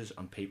churches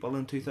and people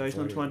in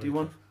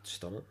 2021.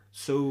 Stunning.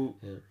 So,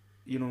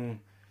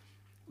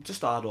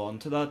 just add on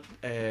to that,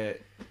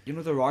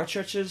 there are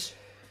churches,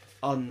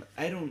 and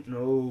I don't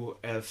know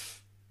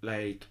if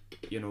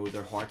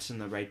their heart's in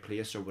the right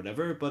place or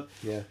whatever, but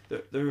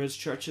there is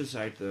churches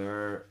out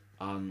there,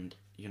 and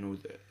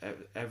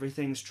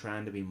everything's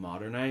trying to be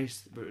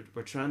modernized.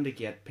 We're trying to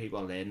get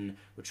people in.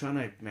 We're trying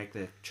to make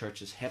the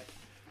churches hip.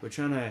 We're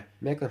trying to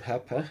make them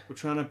hip, huh? We're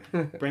trying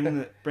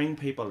to bring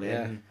people in.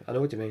 Yeah, I know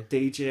what you mean.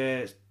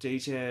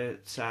 DJ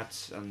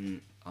sets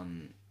and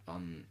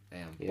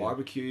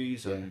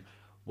barbecues and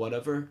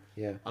whatever.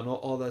 Yeah. And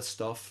all that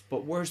stuff.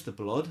 But where's the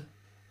blood?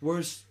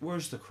 Where's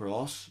the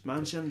cross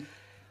mentioned?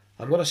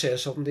 I'm going to say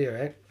something to you,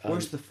 right?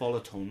 Where's the full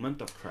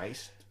atonement of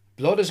Christ?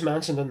 Blood is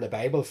mentioned in the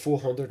Bible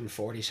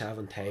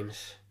 447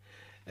 times.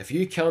 If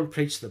you can't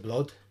preach the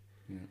blood,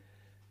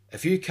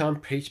 if you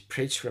can't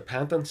preach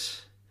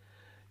repentance,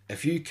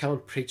 if you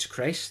can't preach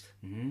Christ,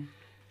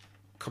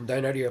 come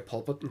down out of your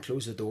pulpit and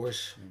close the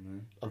doors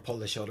and pull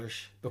the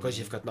shutters, because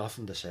you've got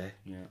nothing to say.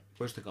 Yeah.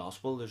 Where's the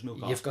gospel? There's no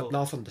gospel. You've got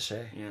nothing to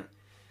say. Yeah.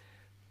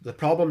 The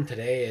problem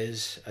today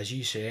is, as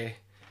you say,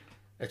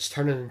 it's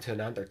turning into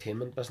an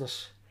entertainment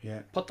business.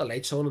 Yeah. Put the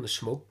lights on and the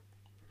smoke,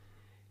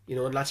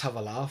 and let's have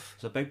a laugh.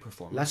 It's a big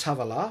performance. Let's have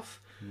a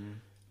laugh.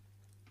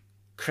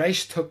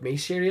 Christ took me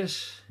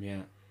serious.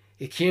 Yeah.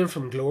 He came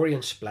from glory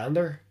and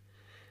splendour,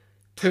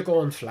 took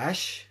on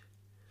flesh,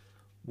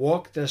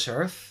 walked this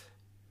earth,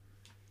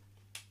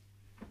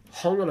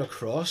 hung on a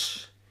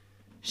cross,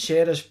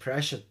 shed his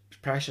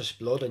precious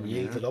blood and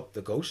yielded up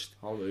the ghost.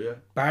 Hallelujah.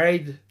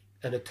 Buried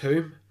in a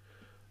tomb,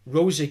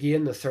 rose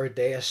again the third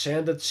day,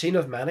 ascended, seen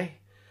of many,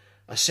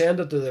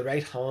 ascended to the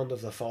right hand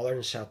of the Father,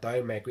 and sat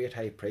down, my great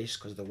high priest,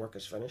 because the work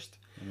is finished.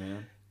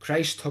 Amen.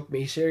 Christ took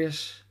me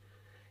serious.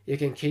 You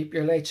can keep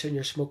your lights and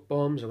your smoke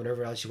bombs or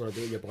whatever else you want to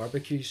do in your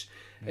barbecues.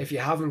 If you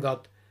haven't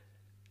got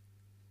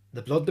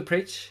the blood to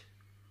preach,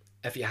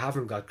 if you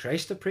haven't got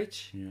Christ to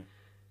preach,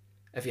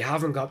 if you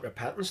haven't got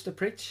repentance to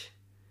preach,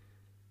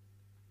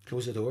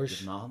 close the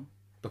doors.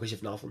 Because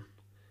you've nothing.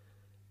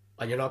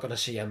 And you're not going to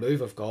see a move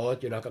of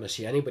God. You're not going to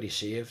see anybody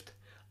saved,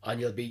 and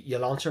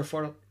you'll answer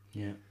for it.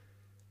 Yeah.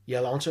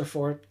 You'll answer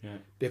for it. Yeah.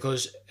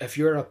 Because if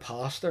you're a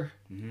pastor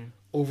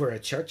over a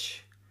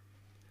church,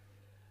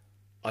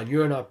 and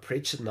you're not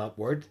preaching that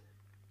word,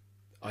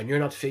 and you're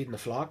not feeding the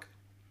flock,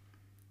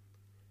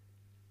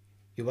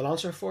 you will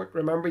answer for it.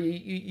 Remember,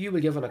 you will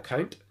give an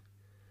account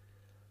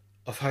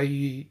of how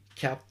you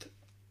kept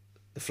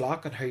the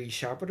flock and how you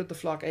shepherded the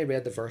flock. I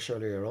read the verse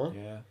earlier on.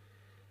 Yeah.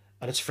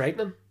 And it's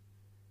frightening.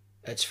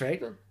 It's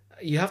frightening.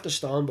 You have to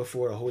stand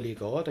before a holy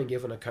God and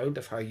give an account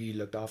of how you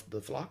looked after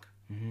the flock.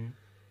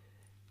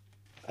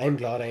 I'm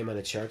glad I'm in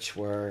a church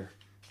where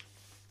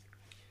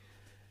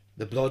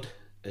the blood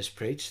is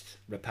preached,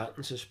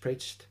 repentance is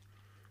preached,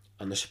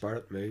 and the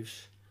Spirit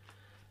moves,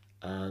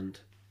 and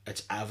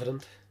it's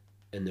evident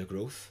in the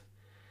growth,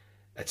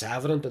 it's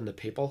evident in the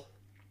people,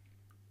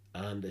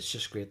 and it's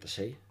just great to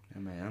see.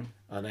 Amen.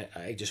 And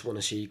I just want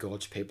to see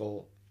God's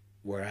people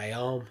where I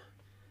am.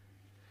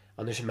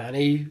 And there's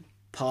many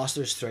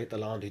pastors throughout the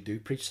land who do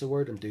preach the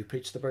word and do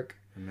preach the book.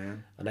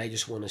 Amen. And I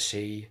just want to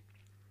see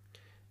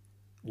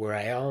where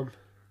I am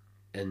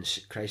in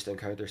Christ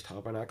Encounters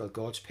Tabernacle,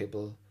 God's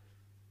people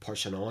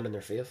pushing on in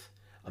their faith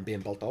and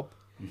being built up,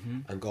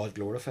 and God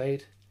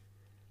glorified,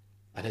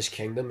 and His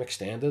kingdom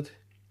extended,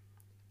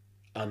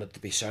 and it to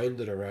be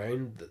sounded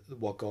around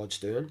what God's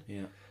doing.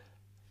 Yeah.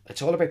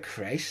 It's all about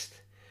Christ.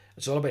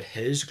 It's all about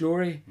His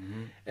glory.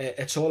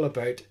 It's all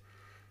about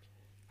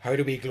how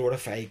do we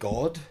glorify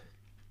God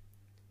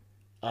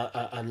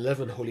and live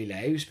in holy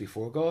lives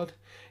before God.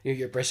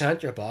 You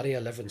present your body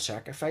a living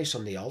sacrifice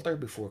on the altar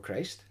before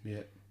Christ.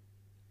 Yeah.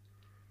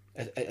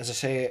 As I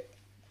say,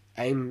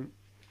 I'm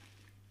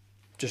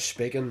just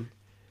speaking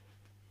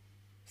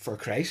for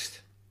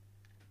Christ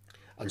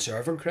and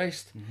serving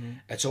Christ.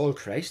 It's all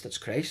Christ. It's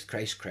Christ,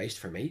 Christ, Christ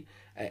for me.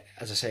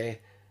 As I say,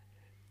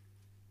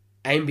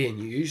 I'm being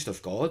used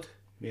of God.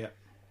 Yeah.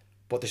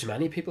 But there's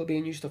many people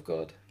being used of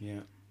God. Yeah.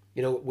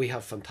 You know, we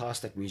have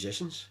fantastic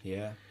musicians.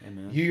 Yeah.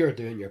 Amen. You are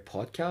doing your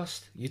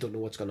podcast. You don't know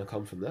what's going to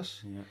come from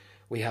this. Yeah.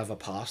 We have a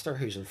pastor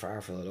who's on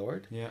fire for the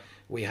Lord. Yeah.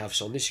 We have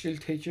Sunday school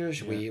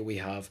teachers. Yeah. We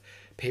have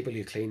people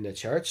who clean the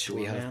church.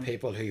 We have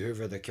people who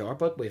hoover the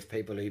carpet. We have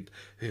people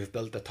who've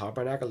built the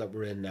tabernacle that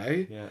we're in now.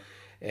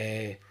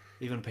 Yeah.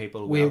 Even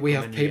people. We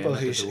have people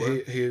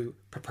who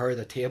prepare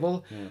the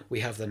table. Yeah.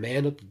 We have the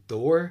men at the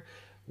door.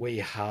 We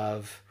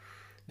have.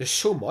 There's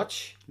so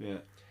much. Yeah.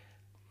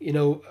 You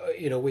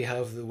know, we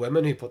have the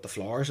women who put the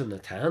flowers in the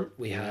tent.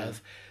 We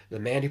have the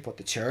men who put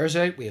the chairs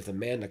out. We have the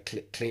men that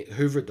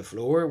hoovered the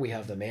floor. We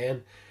have the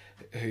men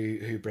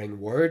who bring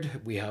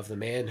word. We have the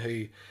men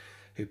who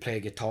play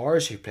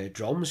guitars, who play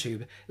drums.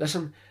 Who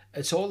listen.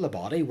 It's all the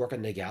body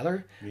working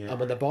together. Yeah. And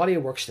when the body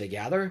works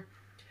together,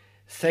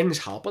 things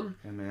happen.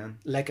 Amen.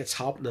 Like it's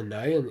happening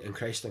now in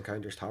Christ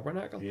Encounters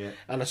Tabernacle. Yeah.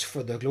 And it's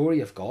for the glory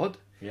of God.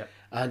 Yeah.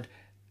 And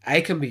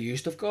I can be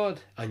used of God,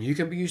 and you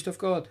can be used of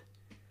God.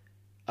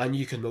 And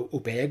you can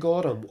obey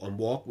God and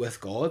walk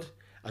with God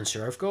and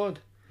serve God.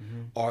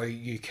 Or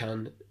you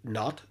can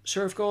not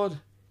serve God.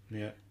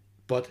 Yeah.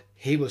 But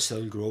He will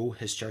still grow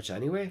His church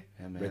anyway,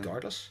 Amen.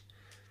 regardless.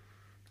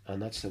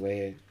 And that's the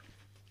way.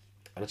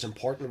 And it's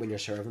important when you're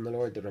serving the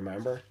Lord to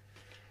remember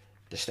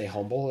to stay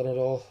humble in it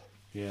all.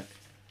 Yeah.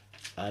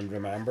 And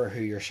remember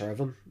who you're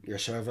serving. You're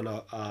serving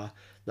the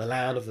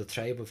Lion of the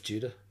tribe of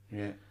Judah.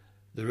 Yeah.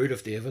 The Root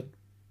of David.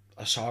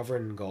 A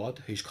sovereign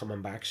God who's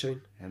coming back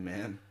soon.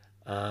 Amen.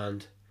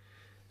 And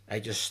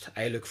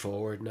I look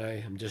forward now.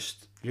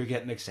 You're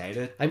getting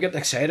excited. I'm getting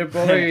excited,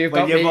 brother.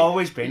 You've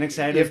always been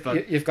excited,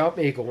 but you've got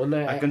me going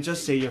now. I can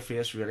just see your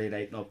face really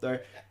lighting up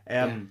there.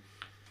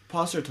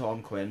 Pastor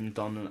Tom Quinn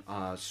done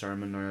a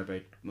sermon there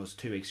about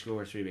 2 weeks ago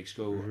or 3 weeks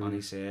ago, and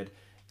he said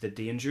the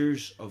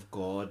dangers of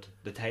God.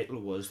 The title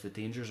was the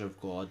dangers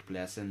of God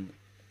blessing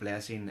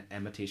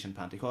imitation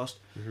Pentecost.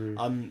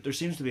 There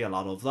seems to be a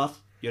lot of that.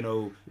 You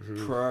know,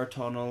 prayer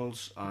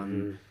tunnels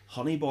and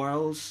honey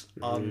barrels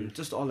and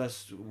just all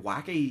this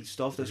wacky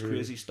stuff, this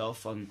crazy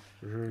stuff. And,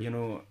 you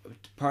know,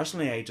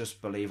 personally, I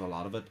just believe a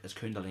lot of it is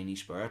Kundalini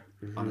spirit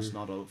and it's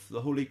not of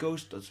the Holy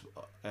Ghost. It's,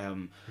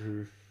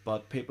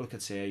 but people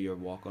could say you're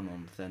walking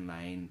on a thin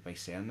line by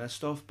saying this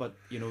stuff, but,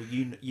 you know,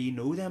 you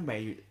know them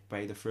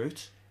by the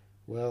fruits.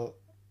 Well,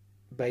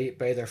 by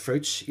their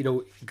fruits, you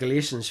know,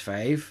 Galatians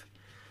 5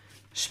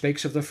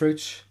 speaks of the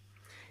fruits.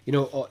 You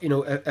know,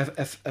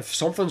 if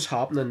something's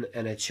happening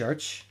in a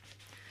church,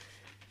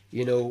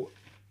 you know,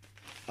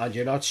 and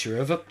you're not sure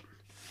of it,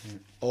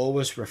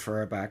 always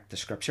refer back to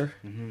Scripture.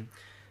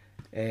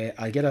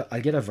 I'll get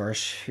a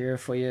verse here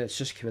for you. It's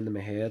just come into my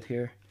head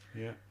here.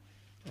 Yeah.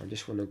 I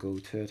just want to go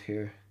to it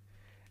here.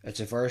 It's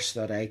a verse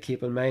that I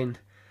keep in mind,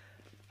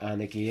 and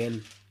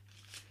again,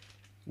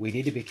 we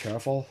need to be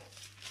careful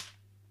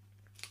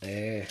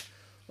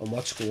on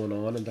what's going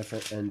on in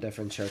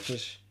different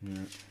churches.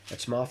 Yeah.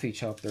 It's Matthew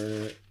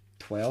chapter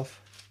 12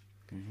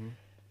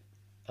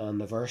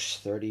 and the verse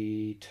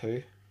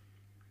 32.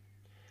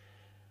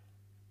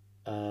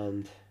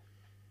 And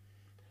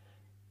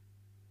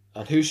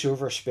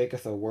whosoever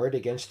speaketh a word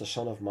against the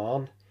Son of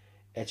Man,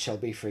 it shall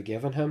be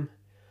forgiven him.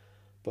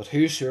 But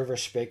whosoever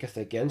speaketh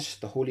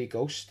against the Holy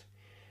Ghost,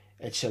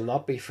 it shall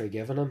not be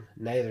forgiven him,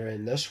 neither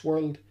in this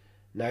world,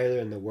 neither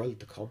in the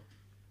world to come.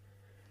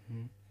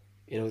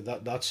 You know,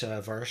 that's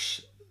a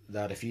verse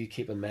that if you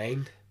keep in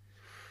mind,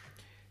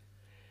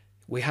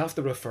 we have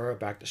to refer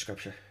back to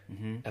Scripture.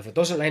 If it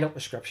doesn't line up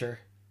with Scripture,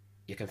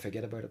 you can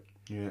forget about it.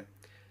 Yeah.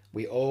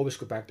 We always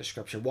go back to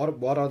Scripture.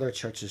 What other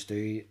churches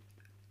do,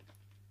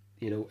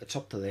 you know, it's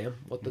up to them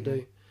what to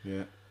do.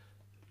 Yeah.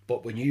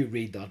 But when you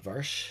read that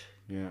verse,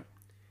 yeah,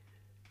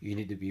 you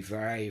need to be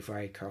very,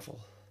 very careful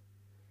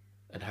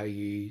in how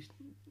you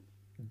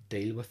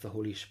deal with the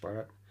Holy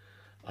Spirit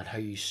and how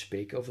you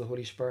speak of the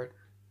Holy Spirit.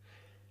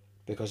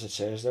 Because it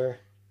says there,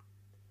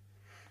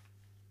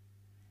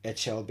 it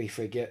shall be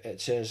forgiven.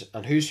 It says,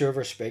 and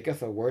whosoever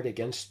speaketh a word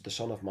against the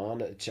Son of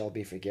Man, it shall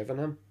be forgiven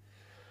him.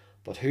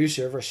 But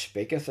whosoever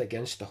speaketh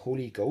against the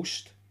Holy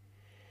Ghost,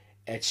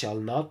 it shall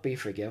not be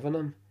forgiven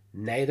him,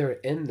 neither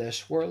in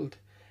this world,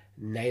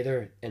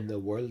 neither in the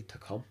world to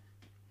come.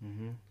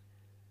 Mm-hmm.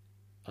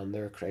 And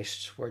they're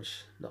Christ's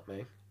words, not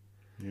mine.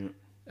 Yeah.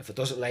 If it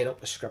doesn't line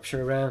up with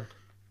Scripture, Ryan,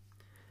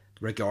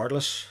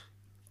 regardless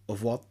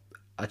of what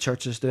a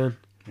church is doing,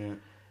 Yeah.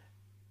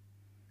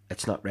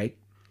 it's not right.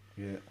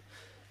 Yeah.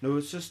 No,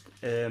 it's just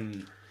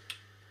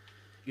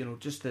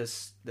just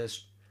this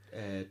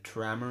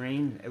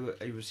trammering.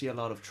 You would see a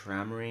lot of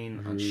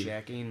trammering and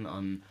shaking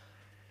on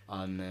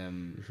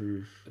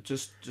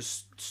just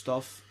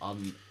stuff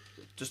on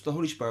just the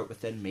Holy Spirit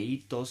within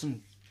me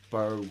doesn't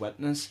bear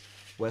witness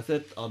with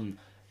it,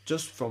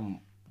 just from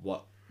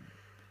what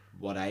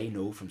I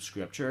know from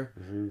Scripture.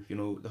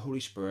 The Holy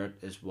Spirit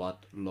is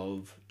what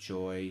love,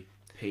 joy,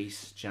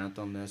 peace,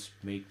 gentleness,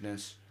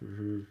 meekness,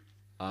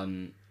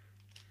 and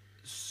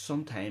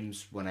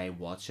sometimes when I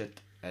watch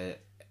it,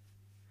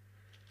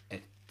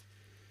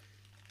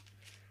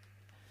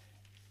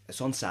 it's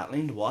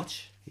unsettling to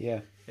watch. Yeah.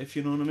 If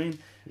you know what I mean.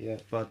 Yeah.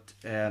 But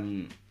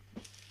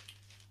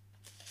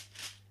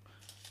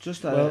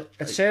just well,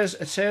 it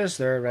says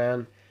there,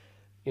 Ryan,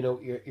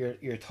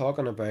 you're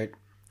talking about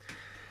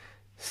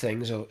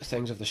things of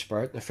the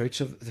Spirit, the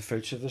fruits of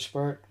the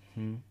Spirit.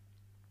 And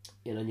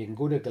you can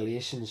go to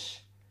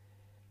Galatians.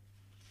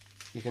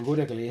 You can go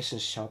to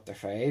Galatians chapter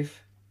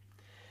 5,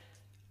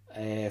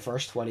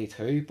 verse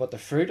 22. But the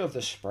fruit of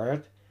the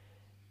Spirit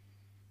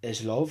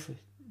is love,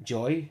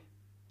 joy,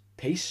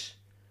 peace,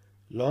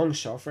 long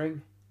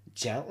suffering,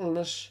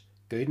 gentleness,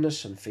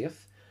 goodness, and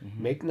faith,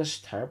 meekness,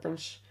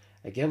 temperance.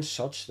 Against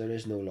such there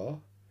is no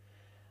law.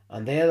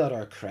 And they that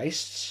are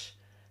Christ's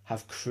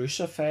have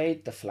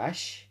crucified the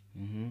flesh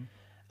and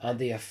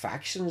the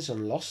affections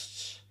and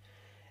lusts.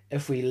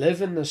 If we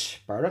live in the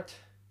Spirit,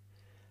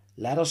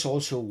 let us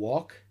also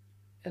walk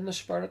in the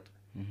Spirit.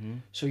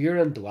 So you're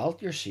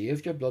indwelt, you're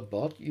saved, you're blood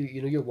bought.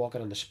 You're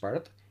walking in the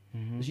Spirit.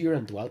 So you're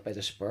indwelt by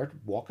the Spirit.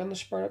 Walk in the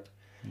Spirit.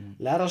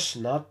 Let us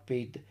not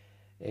be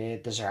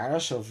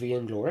desirous of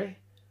vainglory,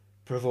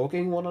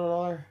 provoking one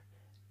another,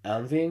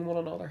 envying one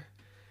another.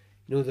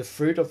 The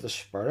fruit of the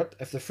Spirit.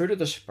 If the fruit of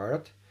the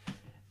Spirit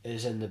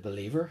is in the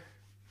believer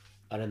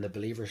and in the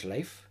believer's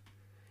life,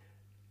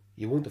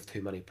 you won't have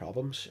too many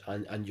problems,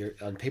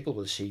 and people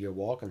will see your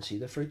walk and see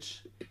the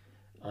fruits,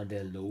 and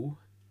they'll know.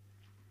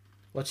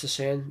 What's the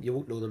saying? You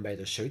won't know them by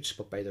their suits,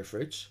 but by their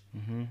fruits.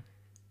 Do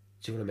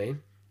you know what I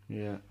mean?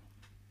 Yeah.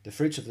 The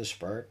fruits of the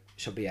Spirit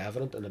shall be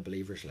evident in a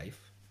believer's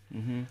life.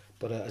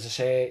 But as I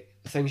say,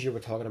 the things you were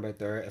talking about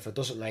there, if it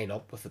doesn't line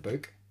up with the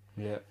book,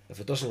 if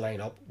it doesn't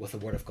line up with the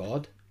Word of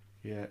God,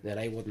 then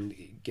I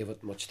wouldn't give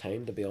it much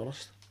time, to be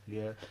honest.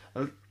 Yeah,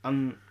 I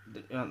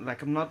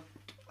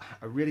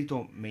really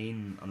don't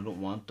mean and I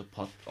don't want to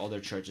put other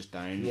churches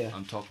down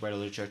and talk about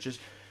other churches,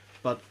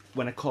 but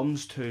when it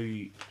comes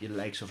to the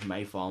likes of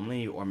my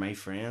family or my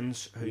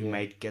friends who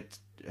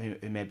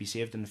who may be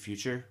saved in the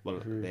future,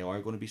 they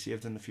are going to be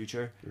saved in the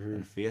future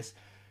in faith,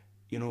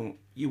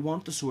 you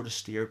want to sort of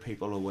steer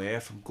people away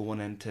from going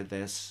into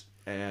this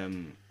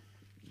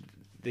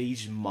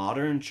these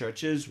modern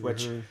churches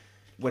which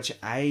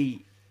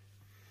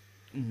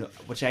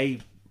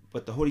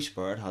what the Holy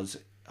Spirit has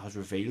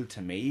revealed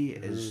to me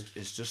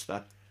is just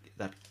that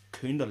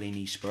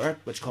Kundalini spirit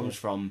which comes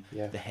from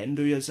the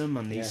Hinduism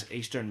and these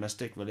Eastern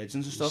mystic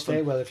religions and stuff.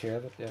 Stay well if you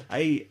have it.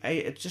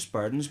 It just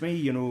burdens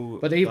me,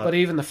 But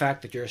even the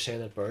fact that you're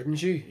saying it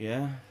burdens you,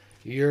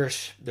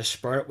 the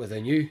spirit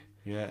within you,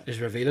 is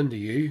revealing to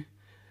you,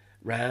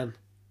 Ryan,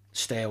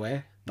 stay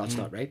away. That's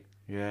not right.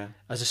 Yeah.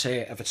 As I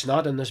say, if it's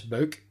not in this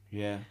book,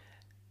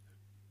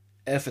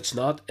 if it's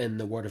not in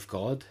the Word of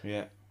God,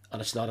 and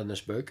it's not in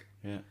this book,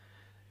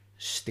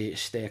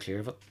 stay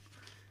clear of it.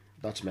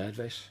 That's my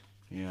advice.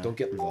 Don't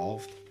get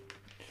involved.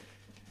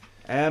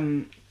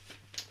 Right.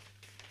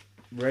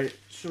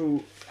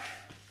 So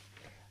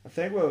I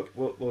think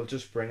we'll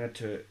just bring it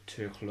to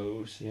a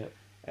close.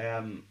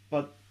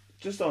 But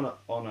just on a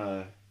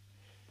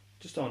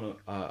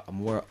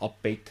more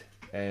upbeat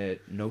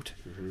note,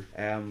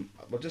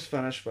 we'll just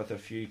finish with a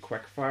few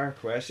quick fire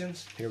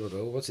questions. Here we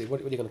go. What are you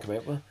going to come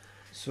out with?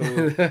 So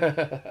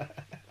I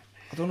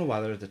don't know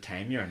whether to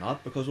time you or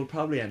not, because we'll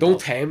probably end Don't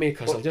up... time me,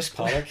 because I'll just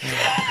panic.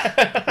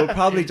 We'll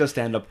probably just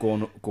end up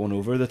going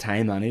over the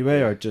time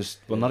anyway, or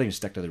we'll not even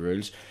stick to the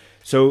rules.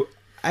 So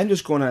I'm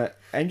just gonna...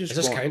 Is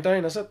this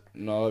countdown, is it?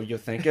 No, you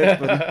think it,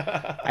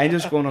 but I'm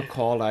just gonna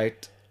call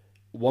out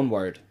one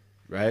word,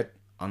 right?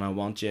 And I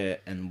want you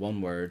in one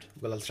word.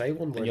 Well, I'll try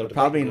one word. And you'll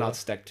probably not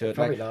stick to it.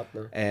 Probably not,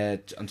 no.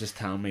 And just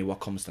tell me what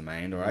comes to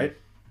mind, alright?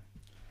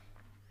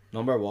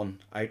 Number 1,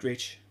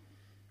 outreach.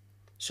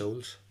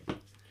 Souls.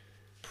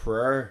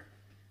 Prayer.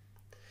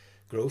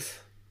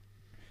 Growth.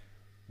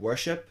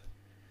 Worship.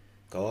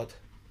 God.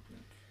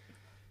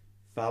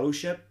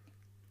 Fellowship.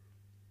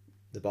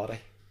 The body.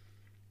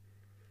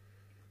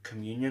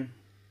 Communion.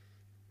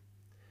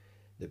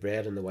 The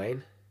bread and the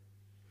wine.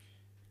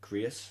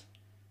 Grace.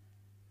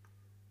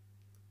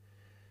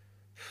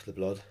 The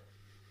blood.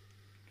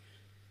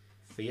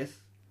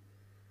 Faith.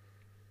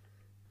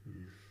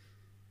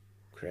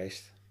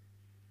 Christ.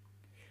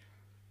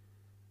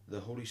 The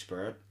Holy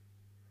Spirit.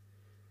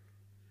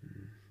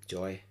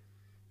 Joy.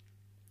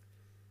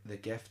 The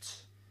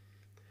gifts.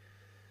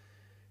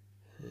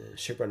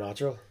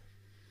 Supernatural.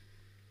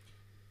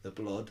 The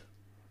blood.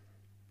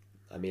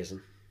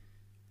 Amazing.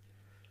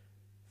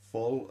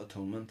 Full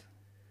atonement.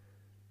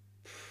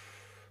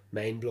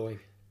 Mind-blowing.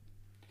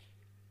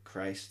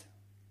 Christ.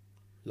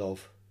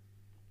 Love.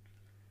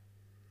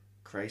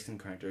 Christ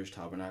encounters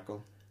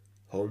tabernacle.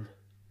 Home.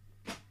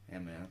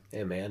 Amen.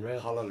 Amen,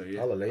 right? Hallelujah.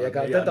 Hallelujah.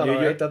 I did that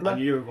alright, didn't I? I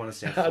knew you were going to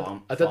say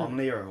I didn't-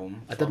 family or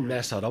home. I didn't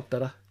mess that up,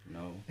 did I?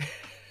 No.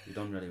 You've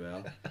done really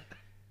well.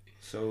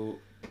 So,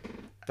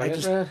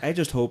 Brilliant, I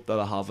just hope that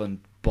I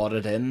haven't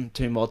butted in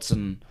too much,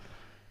 and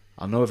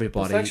I know Well,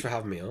 everybody. thanks for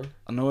having me on.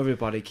 I know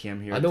everybody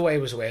came here. I know I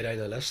was way down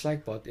the list,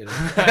 like, but you know.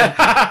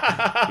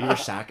 You were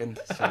second.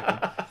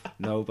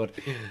 No, but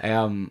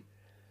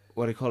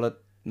what do you call it?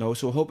 No,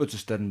 so I hope it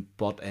just didn't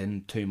butt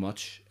in too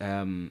much.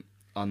 And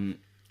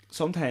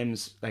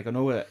sometimes, like, I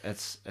know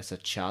it's a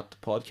chat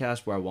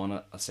podcast where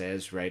I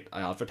says, right,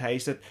 I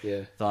advertised it.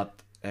 Yeah. That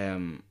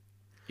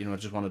I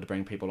just wanted to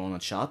bring people on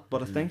and chat,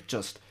 but I think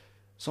just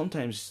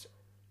sometimes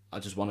I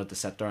just wanted to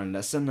sit there and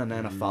listen, and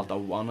then I felt I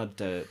wanted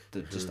to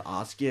just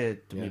ask you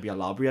to maybe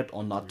elaborate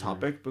on that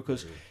topic,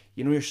 because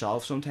you know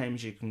yourself,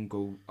 sometimes you can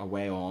go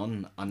away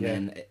on and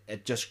then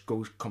it just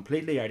goes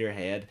completely out of your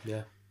head,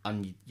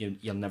 and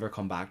you'll never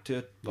come back to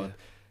it. But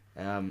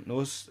no,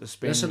 it's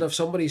been... Listen, if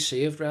somebody's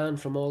saved, Ryan,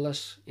 from all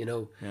this,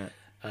 Yeah.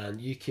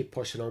 and you keep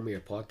pushing on with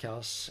your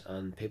podcasts,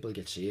 and people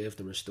get saved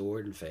and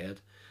restored and fed,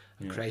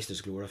 and Christ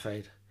is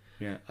glorified,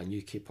 and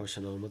you keep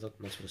pushing on with it,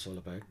 and that's what it's all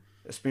about.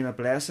 It's been a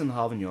blessing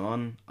having you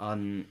on,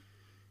 and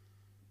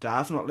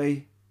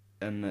definitely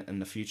in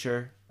the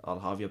future I'll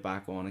have you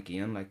back on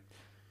again. Like,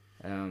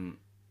 I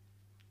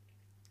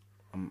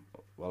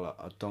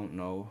don't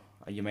know.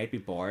 You might be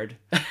bored.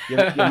 You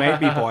might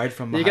be bored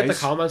from my you house. get the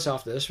comments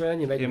after this,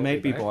 Ryan. You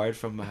might be bored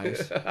from my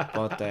house,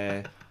 but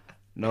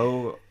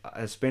no,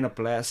 it's been a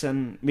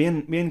blessing. Me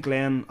and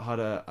Glenn had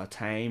a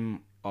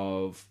time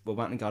of, we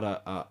went and got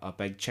a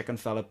big chicken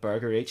fillet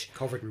burger each,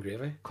 covered in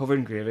gravy,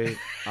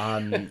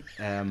 and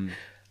and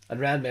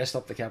Ryan messed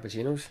up the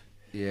cappuccinos.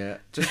 Yeah,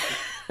 just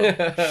we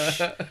had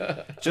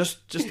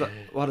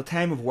a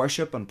time of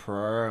worship and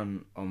prayer,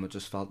 and we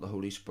just felt the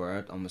Holy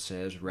Spirit, and we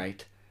says,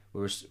 right,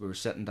 we were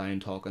sitting down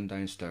talking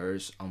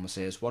downstairs, and we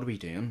says, what are we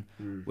doing?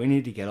 We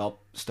need to get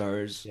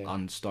upstairs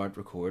and start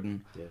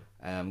recording,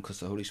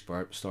 because the Holy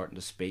Spirit was starting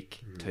to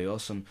speak to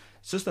us, and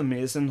it's just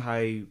amazing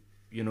how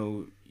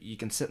you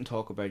can sit and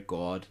talk about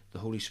God, the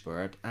Holy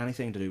Spirit,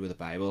 anything to do with the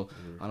Bible,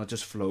 and it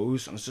just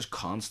flows, and it's just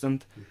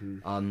constant,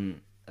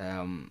 and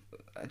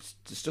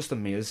it's just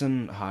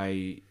amazing how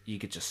you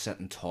could just sit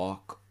and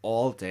talk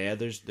all day.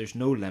 There's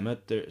no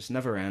limit. It's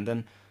never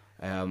ending.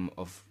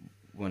 Of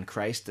when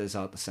Christ is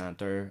at the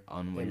center,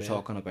 and when you're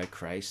talking about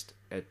Christ,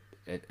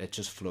 it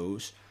just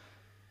flows.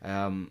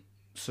 Any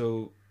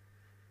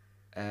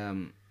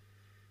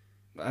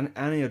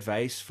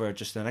advice for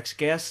just the next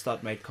guest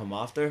that might come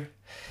after?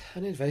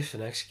 Any advice for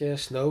the next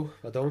guest? No,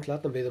 I don't.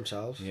 Let them be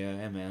themselves. Yeah,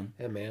 amen.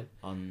 Amen.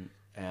 And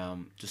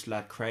just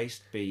let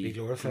Christ be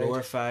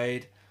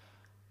glorified.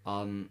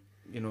 And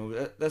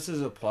this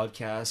is a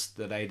podcast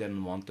that I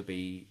didn't want to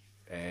be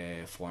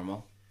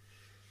formal.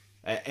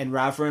 In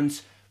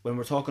reverence, when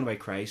we're talking about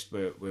Christ,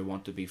 we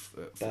want to be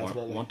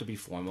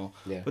formal.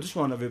 Yeah. We just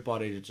want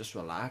everybody to just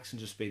relax and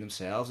just be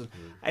themselves. And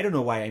I don't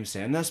know why I'm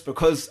saying this,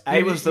 because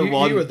I was the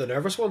one. You were the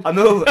nervous one. I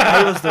know.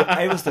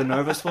 I was the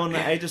nervous one.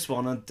 I just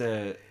wanted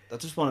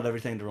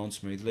everything to run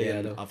smoothly. Yeah,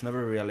 and I've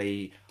never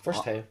really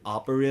first time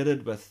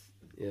operated with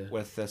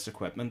this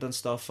equipment and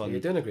stuff. And you're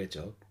doing a great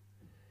job.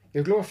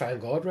 You're glorifying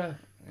God, right?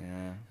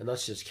 Yeah. And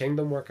that's just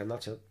kingdom work, and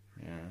that's it.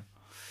 Yeah.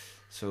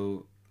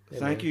 So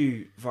thank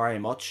you very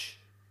much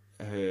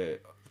to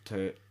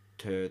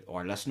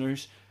our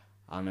listeners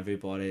and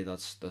everybody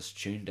that's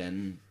tuned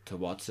in to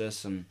watch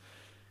this. And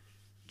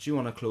do you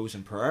want to close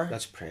in prayer?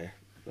 Let's pray.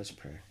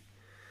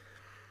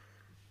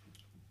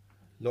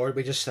 Lord,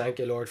 we just thank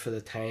you, Lord, for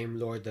the time,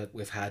 Lord, that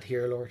we've had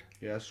here, Lord.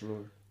 Yes,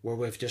 Lord. Where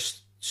we've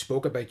just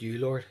spoke about you,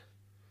 Lord,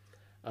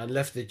 and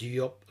lifted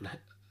you up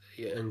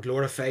and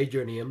glorified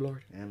your name,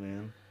 Lord.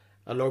 Amen.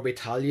 And Lord, we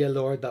tell you,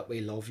 Lord, that we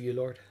love you,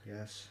 Lord.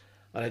 Yes.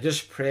 And I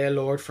just pray,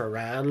 Lord, for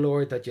Ryan,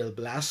 Lord, that you'll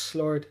bless,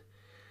 Lord,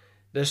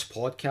 this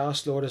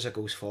podcast, Lord, as it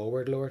goes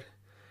forward, Lord,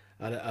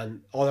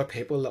 and other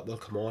people that will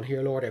come on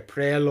here, Lord. I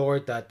pray,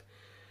 Lord, that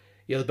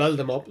you'll build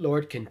him up,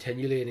 Lord,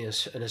 continually in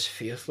his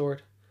faith,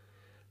 Lord.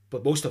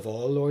 But most of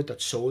all, Lord,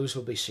 that souls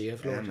will be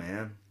saved, Lord.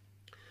 Amen.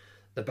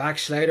 The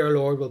backslider,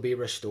 Lord, will be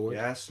restored.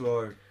 Yes,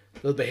 Lord.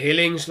 There'll be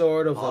healings,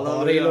 Lord, of Hallelujah. the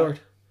body, Lord.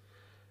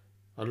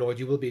 And Lord,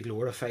 you will be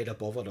glorified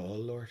above it all,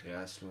 Lord.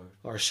 Yes, Lord.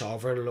 Our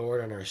sovereign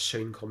Lord and our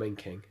soon coming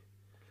King.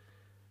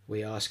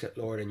 We ask it,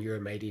 Lord, in your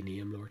mighty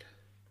name, Lord.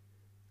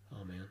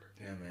 Amen.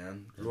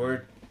 Amen.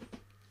 Lord,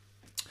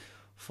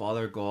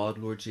 Father God,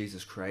 Lord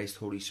Jesus Christ,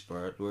 Holy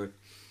Spirit, Lord,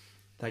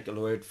 Thank you,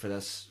 Lord, for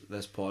this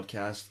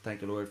podcast.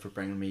 Thank you, Lord, for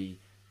bringing me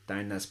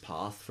down this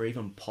path, for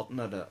even putting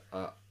it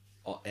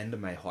into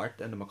my heart,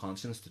 into my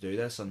conscience to do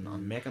this,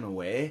 and making a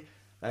way.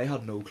 I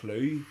had no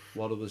clue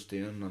what I was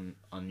doing,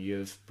 and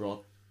you've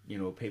brought, you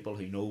know, people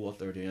who know what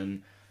they're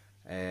doing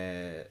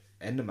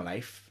into my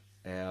life.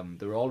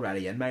 They were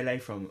already in my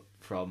life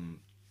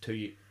from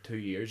 2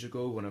 years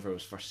ago, whenever I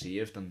was first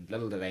saved, and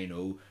little did I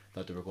know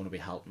that they were going to be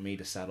helping me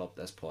to set up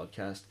this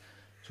podcast.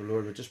 So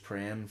Lord, we're just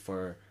praying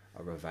for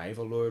a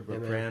revival, Lord.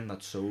 We're praying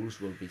that souls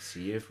will be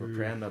saved. We're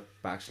praying that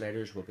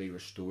backsliders will be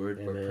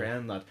restored. We're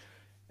praying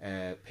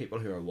that people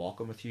who are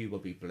walking with you will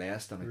be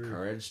blessed and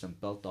encouraged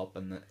and built up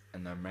in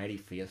their mighty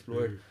faith,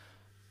 Lord.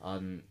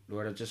 And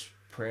Lord, I just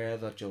pray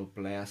that you'll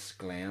bless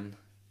Glenn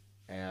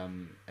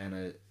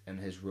in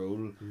his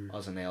role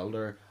as an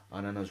elder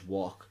and in his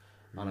walk.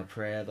 And I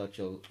pray that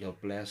you'll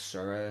bless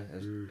Sarah,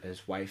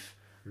 his wife,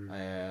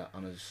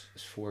 and his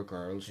 4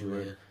 girls,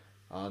 Lord,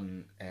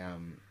 and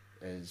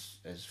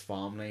his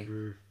family,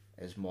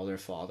 his mother,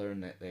 father,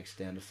 and the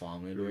extended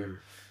family, Lord.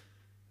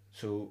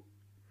 So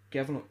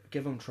give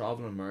him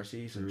travelling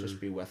mercies and just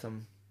be with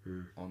him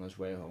on his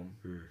way home.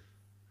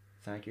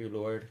 Thank you,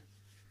 Lord.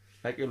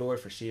 Thank you, Lord,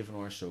 for saving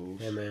our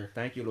souls. Amen.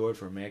 Thank you, Lord,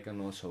 for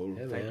making us whole.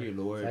 Amen. Thank you,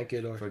 Lord,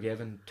 Lord, for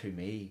giving to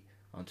me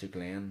and to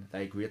Glenn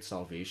thy great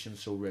salvation,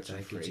 so rich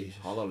and free.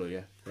 Jesus.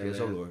 Hallelujah. Praise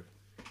the Lord.